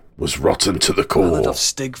he was rotten to the core. Ballad of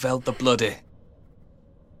Stigveld the Bloody.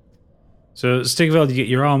 So Stigveld, you get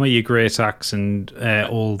your armor, your great axe, and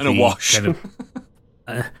all and a wash. Kind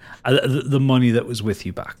of, the money that was with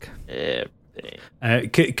you back.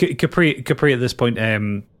 Capri at this point,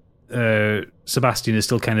 Sebastian is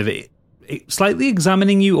still kind of slightly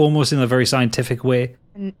examining you, almost in a very scientific way.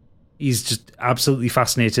 He's just absolutely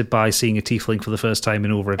fascinated by seeing a tiefling for the first time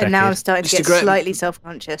in over a decade. And now I'm starting to get slightly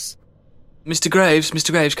self-conscious. Mr. Graves,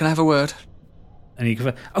 can I have a word? And he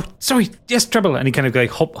goes, oh, sorry, yes, Treble. And he kind of like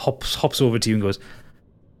hops over to you and goes,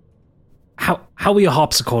 How were your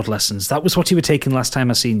harpsichord lessons? That was what you were taking last time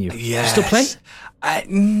I seen you. Yes. You still play?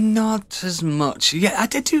 Not as much. Yeah, I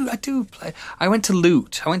do play. I went to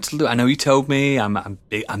Lute. I know you told me I'm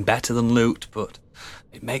better than Lute, but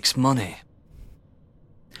it makes money.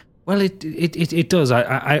 Well, it does.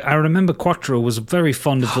 I remember Quattro was very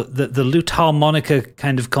fond of the lute harmonica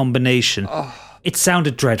kind of combination. Oh. It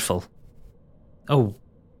sounded dreadful. Oh,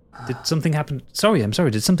 did something happen? I'm sorry.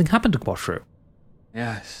 Did something happen to Quattro?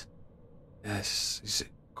 Yes.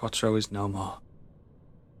 Quattro is no more.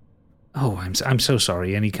 Oh, I'm so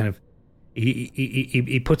sorry. And he kind of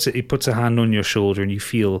he puts a hand on your shoulder, and you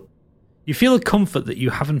feel a comfort that you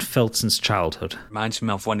haven't felt since childhood. Reminds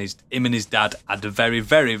me of when him and his dad had a very,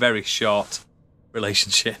 very, very short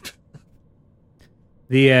relationship.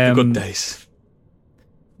 The good days.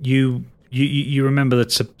 You remember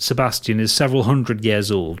that Sebastian is several hundred years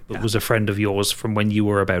old, but was a friend of yours from when you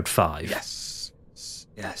were about 5.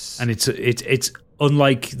 Yes. And it's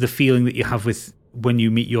unlike the feeling that you have with when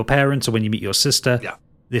you meet your parents or when you meet your sister. Yeah.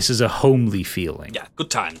 This is a homely feeling. Yeah,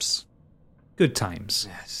 good times. Good times.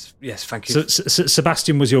 Yes, thank you. So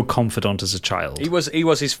Sebastian was your confidant as a child. He was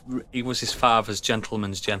his father's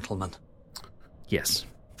gentleman's gentleman. Yes.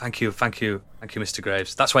 Thank you, Mr.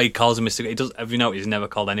 Graves. That's why he calls him Mr. Graves. He does. Have you noticed he's never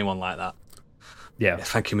called anyone like that? Yeah.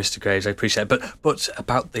 Thank you, Mr. Graves. I appreciate it. But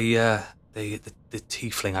about the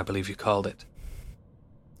tiefling, I believe you called it.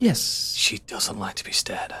 Yes. She doesn't like to be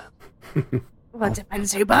stared at. Well, it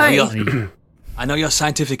depends who buys. I know your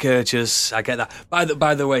scientific urges. I get that.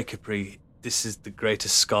 By the way, Capri, this is the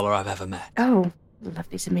greatest scholar I've ever met. Oh,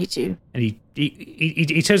 lovely to meet you. And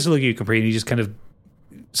he turns to look at you, Capri, and he just kind of...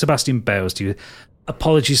 Sebastian bows to you.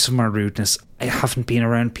 Apologies for my rudeness. I haven't been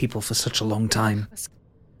around people for such a long time.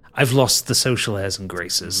 I've lost the social airs and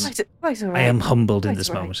graces. Quite all right. I am humbled in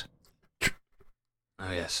this moment.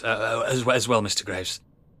 Oh, yes. As well, Mr. Graves.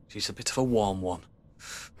 She's a bit of a warm one.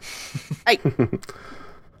 Hey.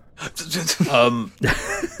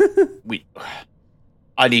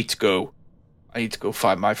 I need to go.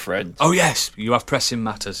 Find my friend. Oh, yes. You have pressing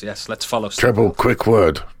matters. Yes, let's follow. Treble, quick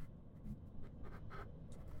word.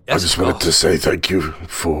 Yes, I just wanted to say thank you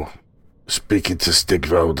for speaking to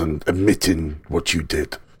Stigveld and admitting what you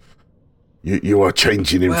did. You are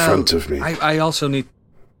changing in front of me. I also need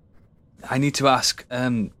to ask,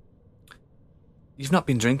 you've not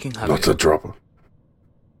been drinking, have you? Not a drop.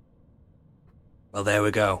 Well, there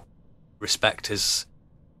we go. Respect is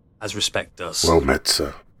as respect does. Well met,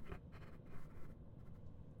 sir.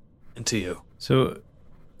 And to you. So,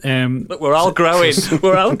 look, we're all growing.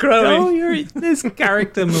 We're all growing. Oh, you're this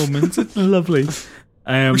character moments. It's lovely.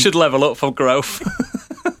 We should level up for growth.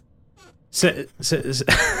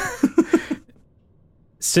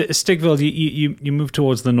 Stigveld, you move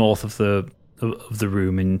towards the north of the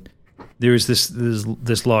room, and there is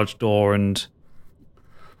this large door, and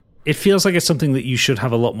it feels like it's something that you should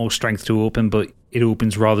have a lot more strength to open, but it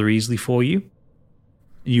opens rather easily for you.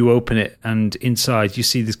 You open it, and inside you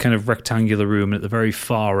see this kind of rectangular room, and at the very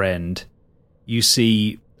far end, you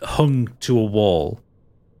see hung to a wall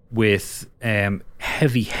with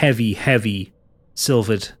heavy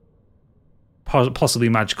silvered, possibly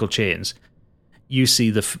magical chains. You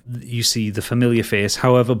see the familiar face,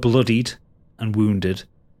 however bloodied and wounded,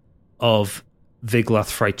 of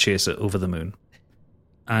Viglath Frightchaser over the moon.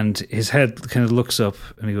 And his head kind of looks up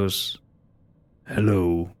and he goes,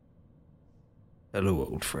 Hello,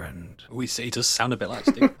 old friend. We see he does sound a bit like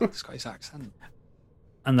Steve. It's got his accent.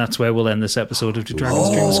 And that's where we'll end this episode of The Dragon's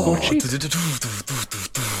Dream of Scorched Sheep.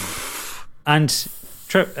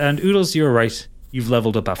 And Oodles, you're right. You've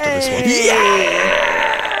leveled up after this one.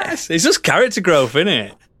 Yes! It's just character growth, isn't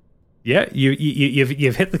it? Yeah,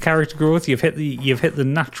 you've hit the character growth. You've hit the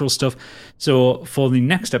natural stuff. So for the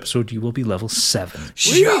next episode, you will be level 7.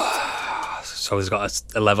 So he's got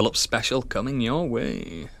a level up special coming your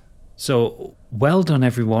way. So well done,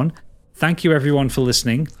 everyone. Thank you, everyone, for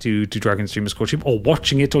listening to Dragon's Dream of Scorched Sheep or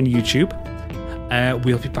watching it on YouTube.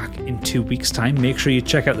 We'll be back in 2 weeks' time. Make sure you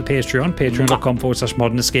check out the Patreon,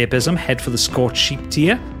 patreon.com/Modern Escapism. Head for the Scorched Sheep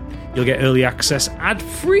tier. You'll get early access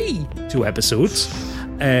ad-free to episodes.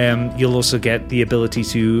 You'll also get the ability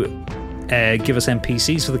to give us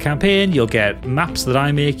NPCs for the campaign. You'll get maps that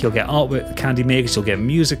I make. You'll get artwork that Candy makes. You'll get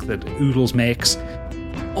music that Oodles makes.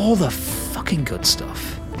 All the fucking good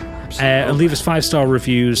stuff. And leave us 5-star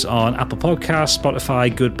reviews on Apple Podcasts,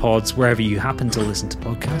 Spotify, Good Pods, wherever you happen to listen to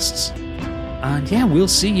podcasts. And yeah, we'll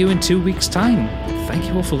see you in 2 weeks' time. Thank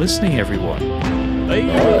you all for listening, everyone.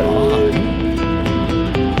 Bye.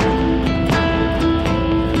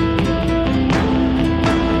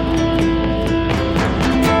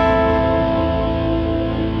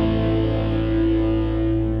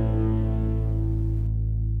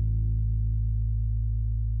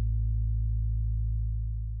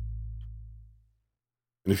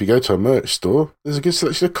 And if you go to a merch store, there's a good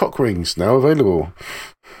selection of cock rings now available.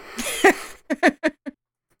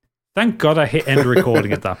 Thank God I hit end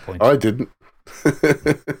recording at that point. I didn't.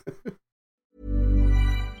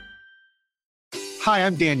 Hi,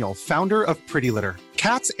 I'm Daniel, founder of Pretty Litter.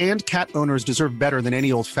 Cats and cat owners deserve better than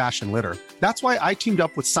any old-fashioned litter. That's why I teamed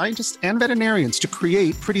up with scientists and veterinarians to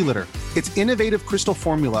create Pretty Litter. Its innovative crystal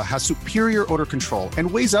formula has superior odor control and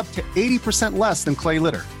weighs up to 80% less than clay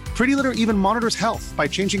litter. Pretty Litter even monitors health by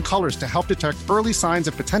changing colors to help detect early signs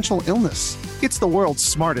of potential illness. It's the world's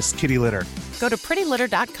smartest kitty litter. Go to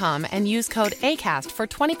prettylitter.com and use code ACAST for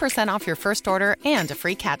 20% off your first order and a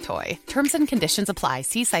free cat toy. Terms and conditions apply.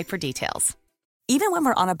 See site for details. Even when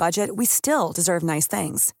we're on a budget, we still deserve nice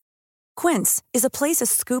things. Quince is a place to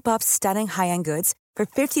scoop up stunning high-end goods for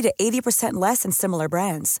 50 to 80% less than similar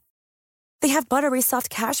brands. They have buttery soft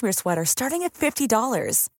cashmere sweaters starting at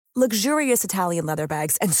 $50, luxurious Italian leather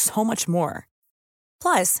bags, and so much more.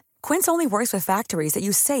 Plus, Quince only works with factories that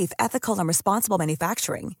use safe, ethical, and responsible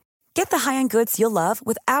manufacturing. Get the high-end goods you'll love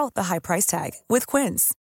without the high price tag with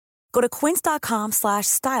Quince. Go to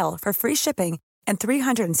quince.com/style for free shipping and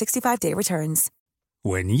 365-day returns.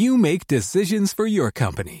 When you make decisions for your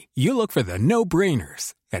company, you look for the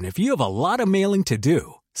no-brainers. And if you have a lot of mailing to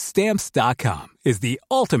do, Stamps.com is the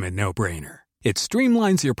ultimate no-brainer. It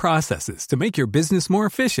streamlines your processes to make your business more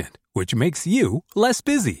efficient, which makes you less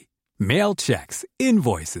busy. Mail checks,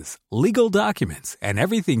 invoices, legal documents, and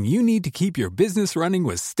everything you need to keep your business running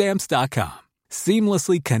with Stamps.com.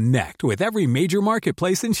 Seamlessly connect with every major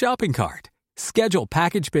marketplace and shopping cart. Schedule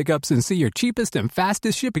package pickups and see your cheapest and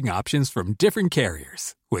fastest shipping options from different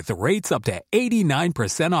carriers, with rates up to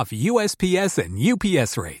 89% off USPS and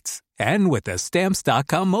UPS rates. And with the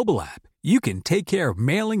Stamps.com mobile app, you can take care of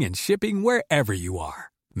mailing and shipping wherever you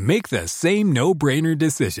are. Make the same no-brainer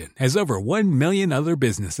decision as over 1 million other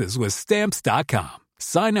businesses with Stamps.com.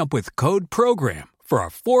 Sign up with code PROGRAM for a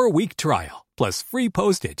 4-week trial, plus free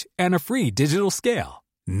postage and a free digital scale.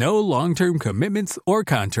 No long-term commitments or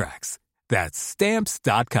contracts. That's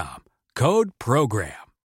Stamps.com. Code PROGRAM.